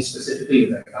are dealing specifically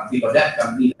with that company, but that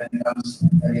company then becomes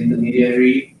an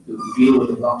intermediary to deal with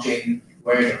the blockchain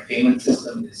where the payment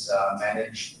system is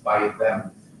managed by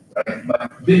them. Right?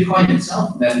 But Bitcoin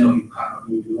itself, then no, you can't.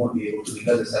 You won't be able to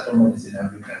because the settlement is in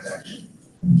every transaction.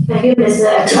 Thank you, Mr.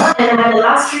 Edward. And I have the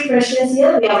last three questions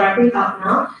here. We are wrapping up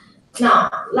now. Now,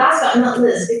 last but not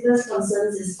least, biggest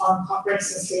concerns is on corporate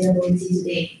sustainability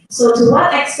today. So, to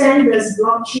what extent does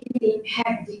blockchain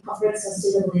impact the corporate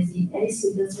sustainability? Any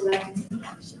speakers would like to take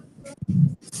action?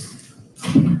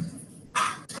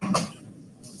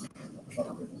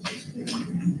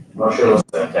 Not sure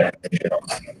what's the definition of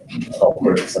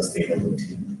corporate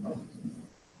sustainability.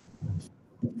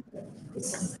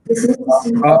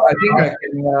 I think I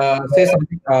can say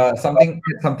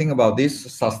something about this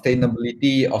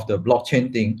sustainability of the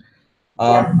blockchain thing.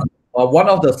 One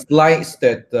of the slides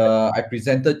that I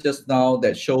presented just now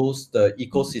that shows the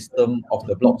ecosystem of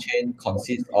the blockchain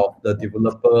consists of the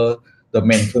developer, the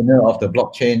maintainer of the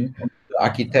blockchain, the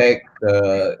architect,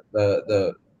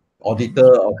 the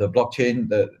auditor of the blockchain,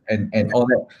 and all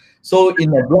that. So in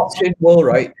the blockchain world,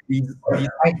 right,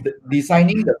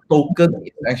 designing the token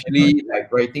is actually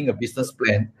like writing a business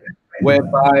plan,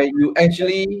 whereby you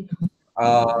actually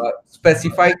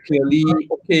specify clearly,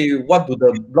 okay, what do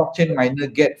the blockchain miner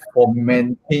get for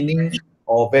maintaining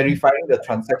or verifying the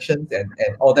transactions and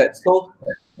all that. So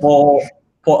for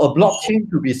a blockchain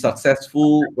to be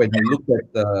successful, when you look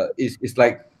at it's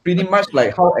like pretty much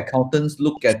like how accountants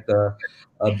look at the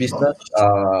business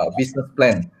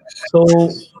plan. So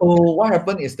what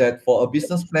happened is that for a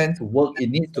business plan to work, it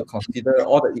needs to consider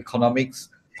all the economics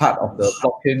part of the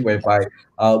blockchain, whereby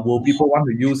will people want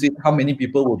to use it? How many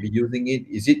people will be using it?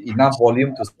 Is it enough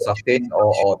volume to sustain,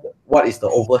 or what is the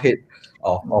overhead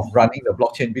of running the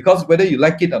blockchain? Because whether you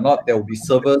like it or not, there will be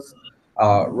servers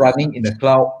running in the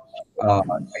cloud,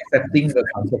 accepting the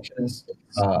transactions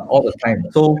all the time.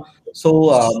 So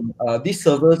these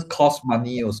servers cost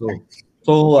money also.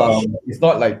 So it's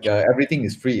not like everything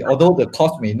is free, although the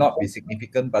cost may not be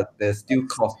significant, but there's still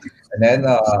cost. And then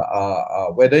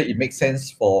whether it makes sense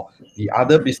for the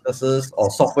other businesses or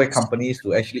software companies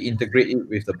to actually integrate it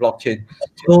with the blockchain.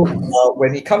 So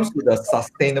when it comes to the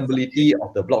sustainability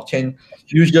of the blockchain,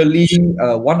 usually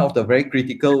one of the very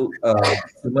critical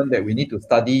document that we need to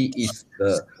study is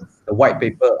the white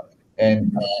paper,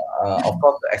 and of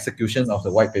course the execution of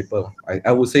the white paper.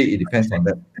 I would say it depends on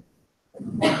that.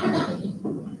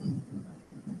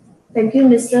 Thank you,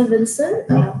 Mr. Vincent.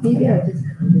 Maybe I'll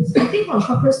just I think on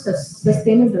corporate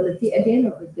sustainability, at the end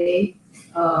of the day,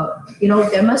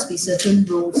 there must be certain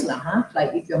rules,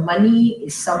 like if your money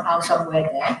is somehow somewhere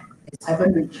there, it's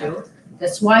haven't reached you.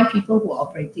 That's why people who are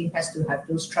operating has to have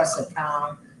those trust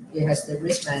accounts. It has the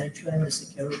risk management, the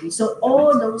security. So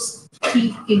all those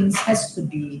key things has to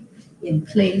be in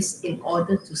place in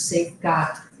order to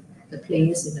safeguard the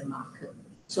players in the market.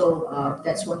 So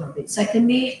that's one of it.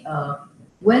 Secondly,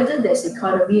 whether there's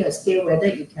economy of scale, whether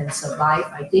it can survive,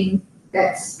 I think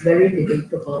that's very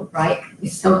debatable, right?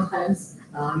 Sometimes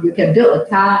You can build a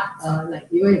car, like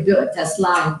even you build a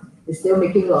Tesla, and it's still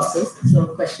making losses. So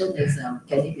the question is,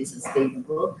 can it be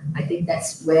sustainable? I think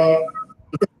that's where,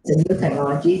 because it's a new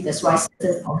technology, that's why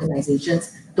certain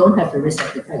organizations don't have the risk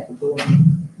appetite to go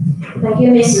on. Thank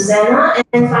you, Ms. Susanna.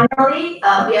 And finally,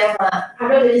 we have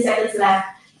 120 seconds left.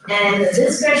 And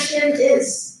this question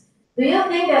is, do you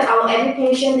think that our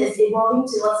education is evolving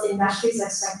towards industry's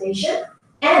expectation?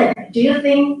 And do you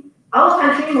think our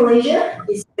country, Malaysia,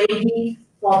 is ready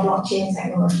for blockchain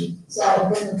technology? So I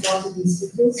open the floor to these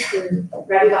speakers to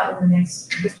wrap it up in the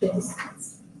next 20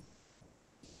 seconds.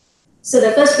 So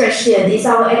the first question, is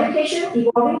our education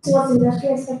evolving towards industry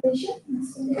expectation?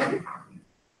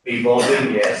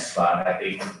 Evolving, yes, but I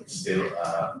think it's still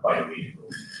quite a way to go.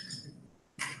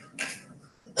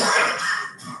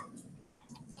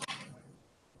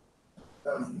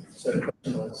 So the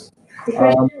question was? The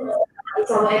question was,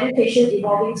 is our education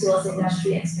evolving towards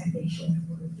industry expectation?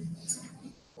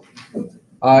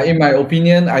 In my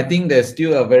opinion, I think there's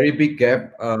still a very big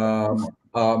gap.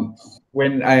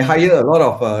 When I hire a lot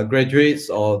of graduates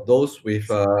or those with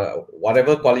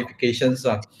whatever qualifications,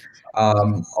 of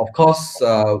course,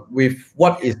 with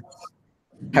what is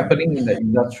happening in the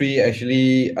industry,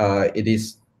 actually, it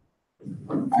is.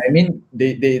 I mean,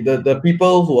 the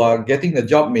people who are getting the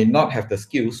job may not have the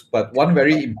skills, but one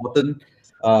very important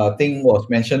thing was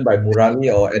mentioned by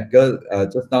Murali or Edgar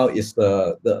just now is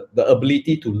the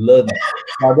ability to learn,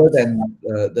 rather than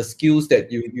the skills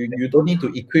that you don't need to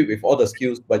equip with all the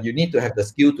skills, but you need to have the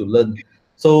skill to learn.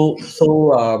 So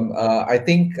I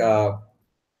think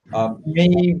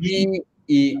maybe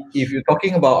if you're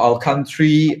talking about our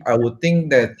country, I would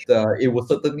think that it would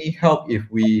certainly help if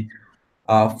we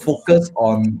focus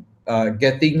on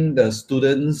getting the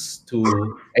students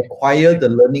to acquire the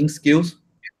learning skills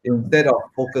instead of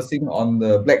focusing on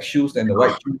the black shoes and the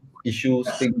white shoes issues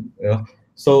thing. You know?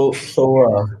 So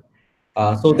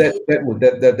that would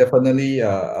definitely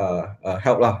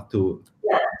help lah to.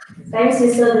 Yeah. Thanks,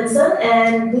 Mr. Vincent.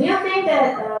 And do you think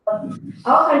that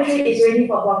our country is ready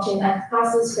for blockchain? I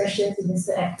pass this question to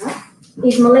Mr. Edgar.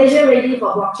 Is Malaysia ready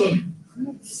for blockchain?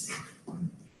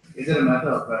 Is it a matter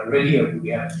of ready or do we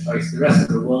have a choice? The rest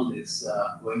of the world is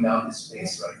going down this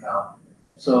space right now.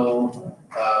 So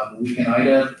we can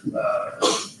either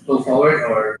go forward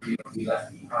or be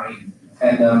left behind.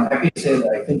 And I'm happy to say that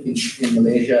I think in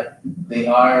Malaysia, they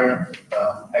are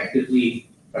actively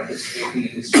participating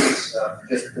in this space.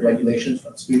 Just the regulations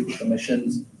from security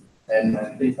commissions and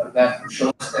things like that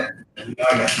shows that we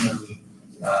are definitely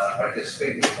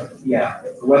participating. But yeah,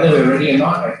 whether we're ready or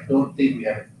not, I don't think we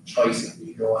have a choice if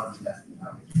we go on that.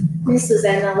 Ms.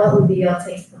 Susanna, what would be your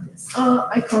take on this?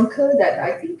 I concur that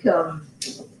I think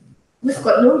we've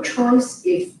got no choice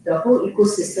if the whole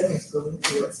ecosystem is going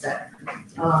towards that.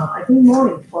 I think more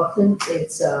important,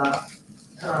 it's a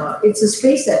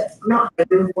space that not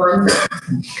everyone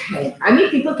can. I mean,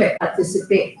 people can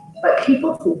participate, but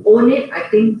people who own it, I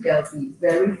think there'll be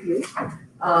very few.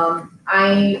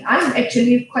 I'm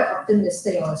actually quite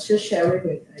optimistic. I was just sharing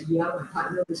with a young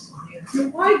partner this morning. I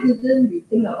said, why didn't we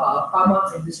think about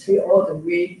pharma industry all the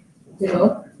way,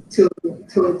 to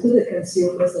the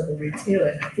consumers or the retail?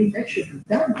 And I think that should be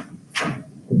done.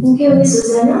 Thank you, Ms.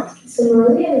 Susanna. So,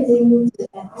 Murali, anything to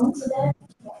add on to that?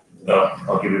 No,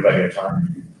 I'll give you back your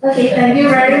time. Okay, thank you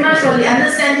very much for the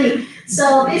understanding.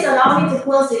 So, please allow me to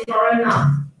close the forum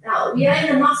now. Now, we are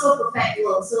in a not so perfect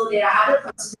world, so there are other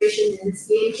considerations in this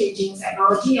game-changing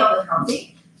technology of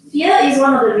accounting. Fear is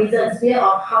one of the reasons, fear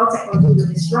of how technology will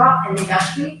disrupt an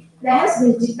industry that has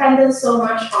been dependent so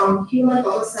much on human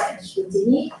oversight and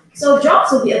scrutiny. So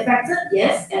jobs will be affected,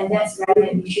 yes, and that's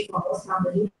very an issue for most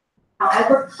companies.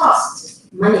 However,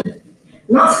 cost, money,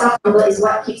 not staff number is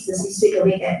what keeps the C-suite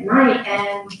awake at night.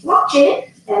 And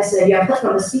blockchain, as you have heard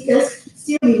from the speakers,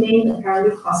 still remain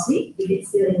apparently costly if it's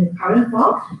still in the current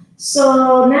form.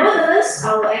 So nevertheless,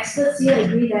 our experts here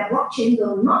agree that blockchain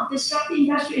will not disrupt the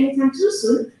industry anytime too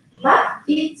soon, but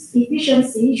its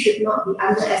efficiency should not be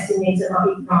underestimated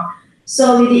or ignored.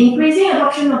 So with the increasing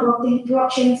adoption of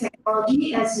blockchain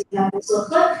technology, as you have also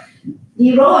heard,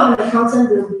 the role of an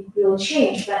accountant will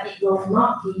change, but it will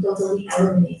not be totally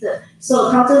eliminated. So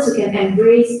accountants who can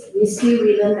embrace, reskill,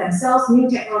 relearn themselves, new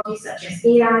technologies such as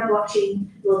AI, blockchain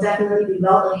will definitely be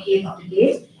well ahead of the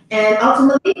game, and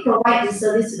ultimately provide the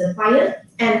service to the client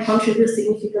and contribute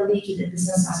significantly to the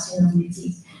business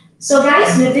sustainability. So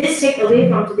guys, with this takeaway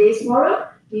from today's forum,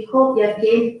 we hope you have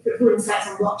gained fruitful insights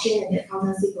on blockchain and the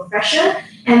accountancy profession.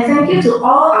 And thank you to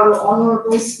all our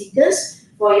honorable speakers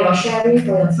for your sharing,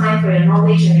 for your time, for your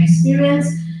knowledge and experience.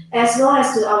 as well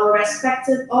as to our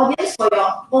respected audience for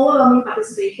your overwhelming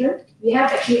participation. We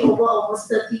have actually over almost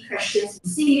 30 questions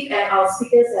received, and our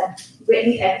speakers have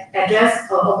greatly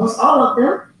addressed almost all of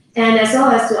them. And as well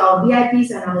as to our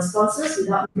VIPs and our sponsors,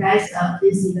 without you guys,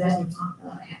 this event would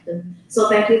not happen. So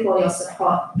thank you for your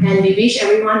support, and we wish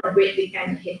everyone a great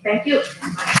weekend ahead. Thank you.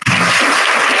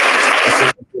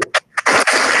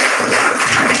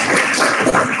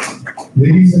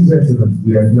 Ladies and gentlemen,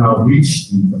 we have now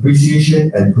reached the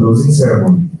appreciation and closing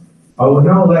ceremony. I would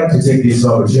now like to take this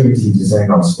opportunity to thank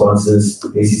our sponsors,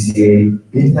 ACCA,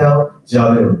 Intel,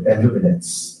 Jalil, and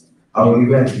Luminance. Our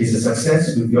event is a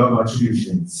success with your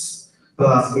contributions.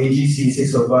 Plus, AGC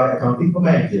 605 Accounting for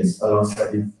Managers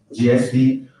alongside the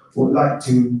GSB would like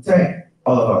to thank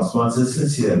all of our sponsors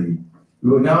sincerely.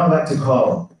 We would now like to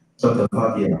call Dr.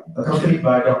 Fadia, accompanied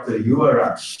by Dr. Yuva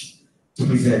Raj, to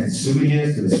present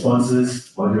souvenirs to the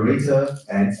sponsors, moderator,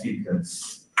 and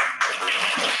speakers.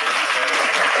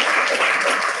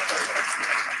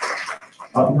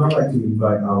 I would now like to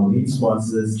invite our main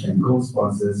sponsors and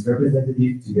co-sponsors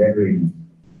representative to get ready.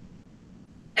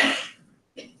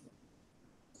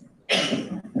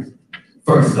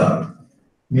 First up,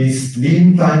 Ms.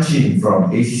 Lin Tan Chin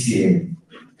from ACCA.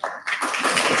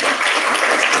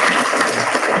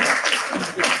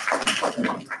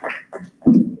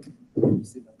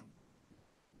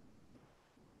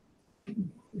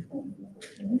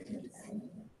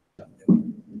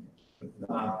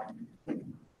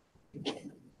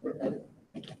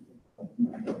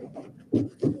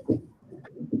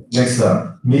 Next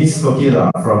up, Ms.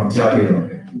 Kokila from Jalil.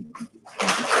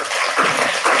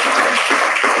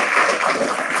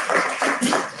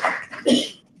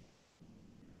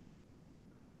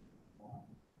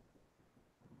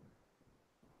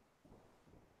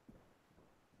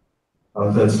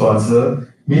 Our third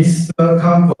sponsor, Mr.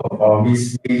 Campbell or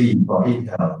Ms. Lee for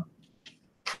Intel.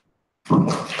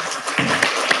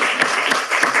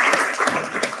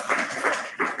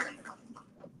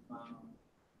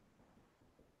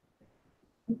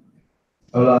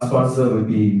 Our last sponsor will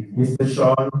be Mr.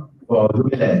 Sean for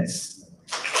Luminance.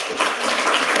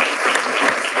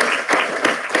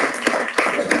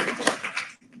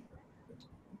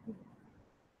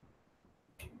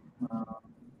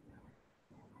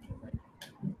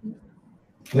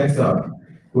 Next up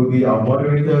will be our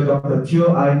moderator, Dr.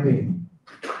 Teo Ai Ping.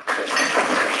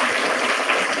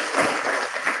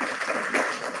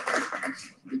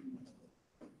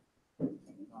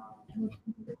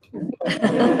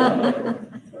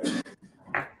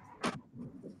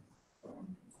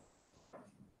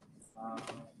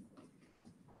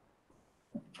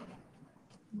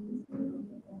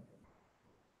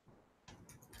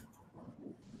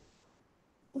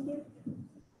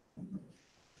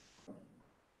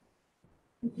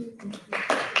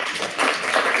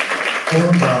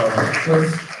 Followed by our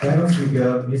first panel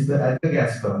speaker, Mr. Edgar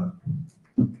Gasper.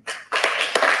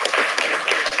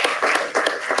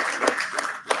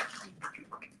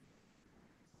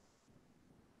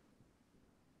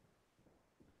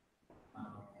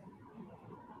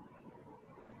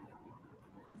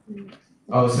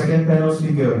 Our second panel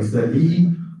speaker, Mr.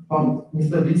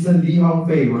 Vincent Lee Hong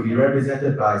Fei, will be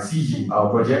represented by CG, our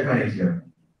project manager.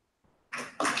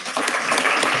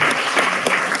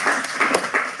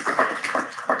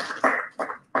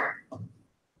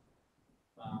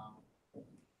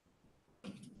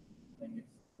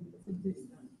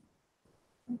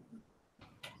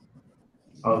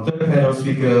 Our third panel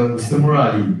speaker, Mr.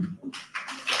 Murali.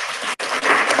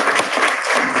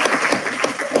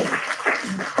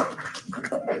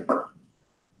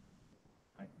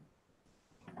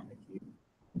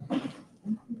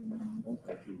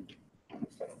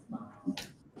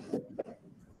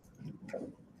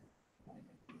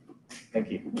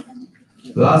 Thank you.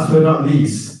 Last but not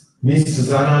least, Ms.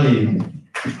 Susanna Lim.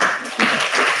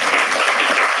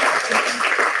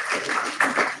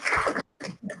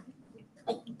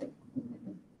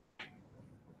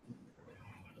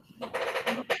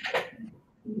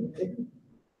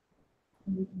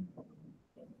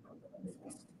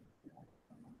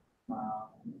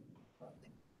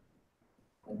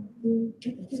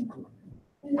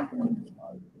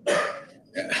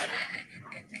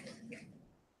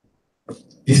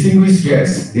 Distinguished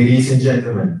guests, ladies and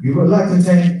gentlemen, we would like to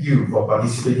thank you for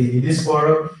participating in this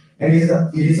forum, and it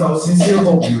is our sincere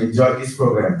hope you enjoyed this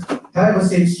program. Have a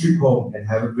safe trip home and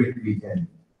have a great weekend.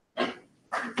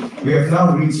 We have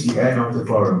now reached the end of the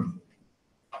forum.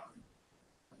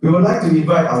 We would like to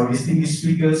invite our distinguished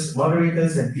speakers,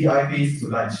 moderators, and VIPs to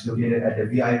lunch located at the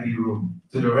VIP room.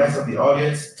 To the rest of the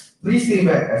audience, please stay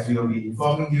back as we will be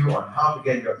informing you on how to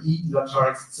get your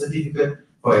e-electronics certificate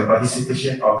for your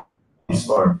participation of this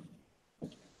forum.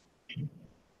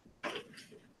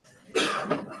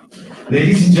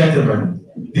 Ladies and gentlemen,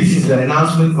 this is the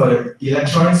announcement for the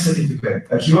electronic certificate.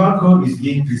 A QR code is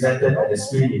being presented at the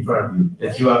screen in front of you. The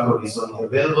QR code is only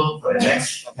available for the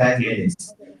next 10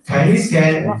 minutes. Kindly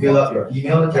scan and fill up your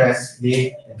email address,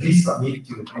 name, and please submit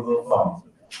to the Google form.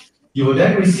 You will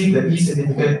then receive the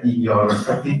e-certificate in your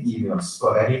respective emails.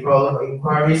 For any problem or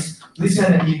inquiries, please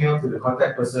send an email to the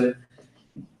contact person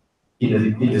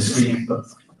in the screen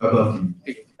above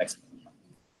you.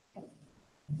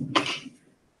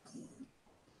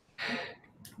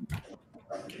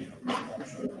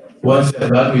 Once you're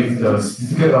done with the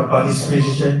certificate of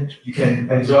participation, you can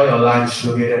enjoy your lunch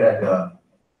located at the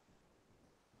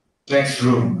next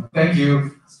room. Thank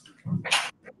you.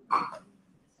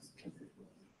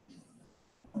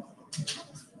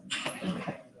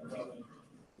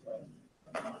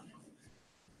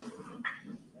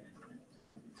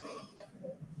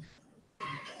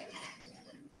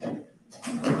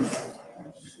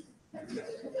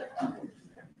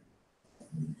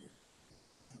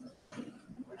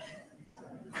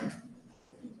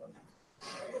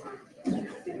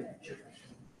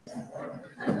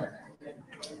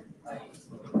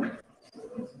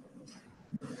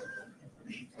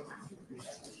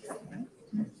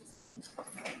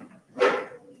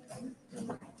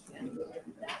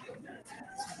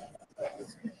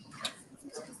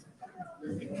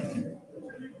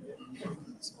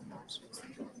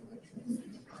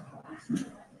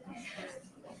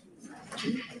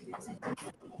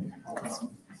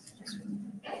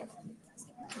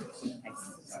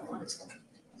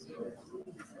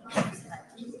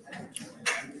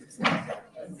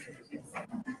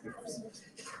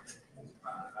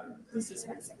 This is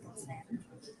my second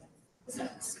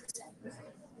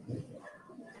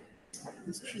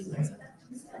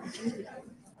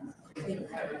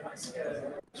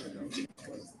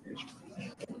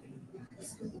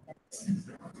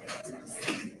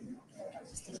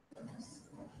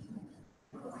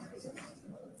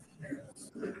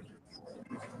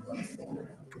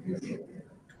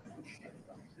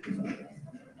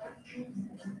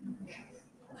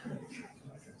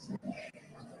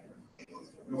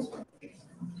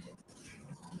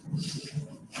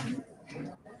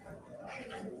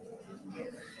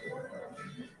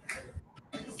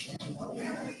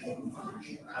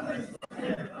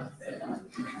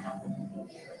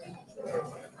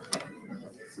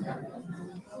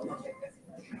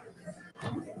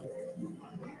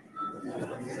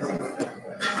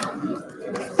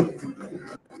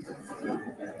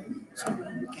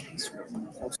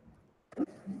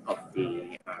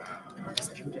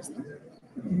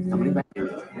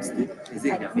Is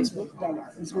it the Facebook? Yeah,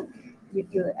 Facebook.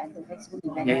 You're at the Facebook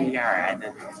event. Yeah, at the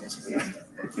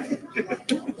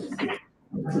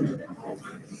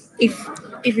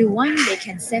if you want, they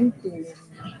can send to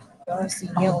your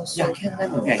senior also.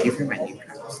 Yeah, give him my name.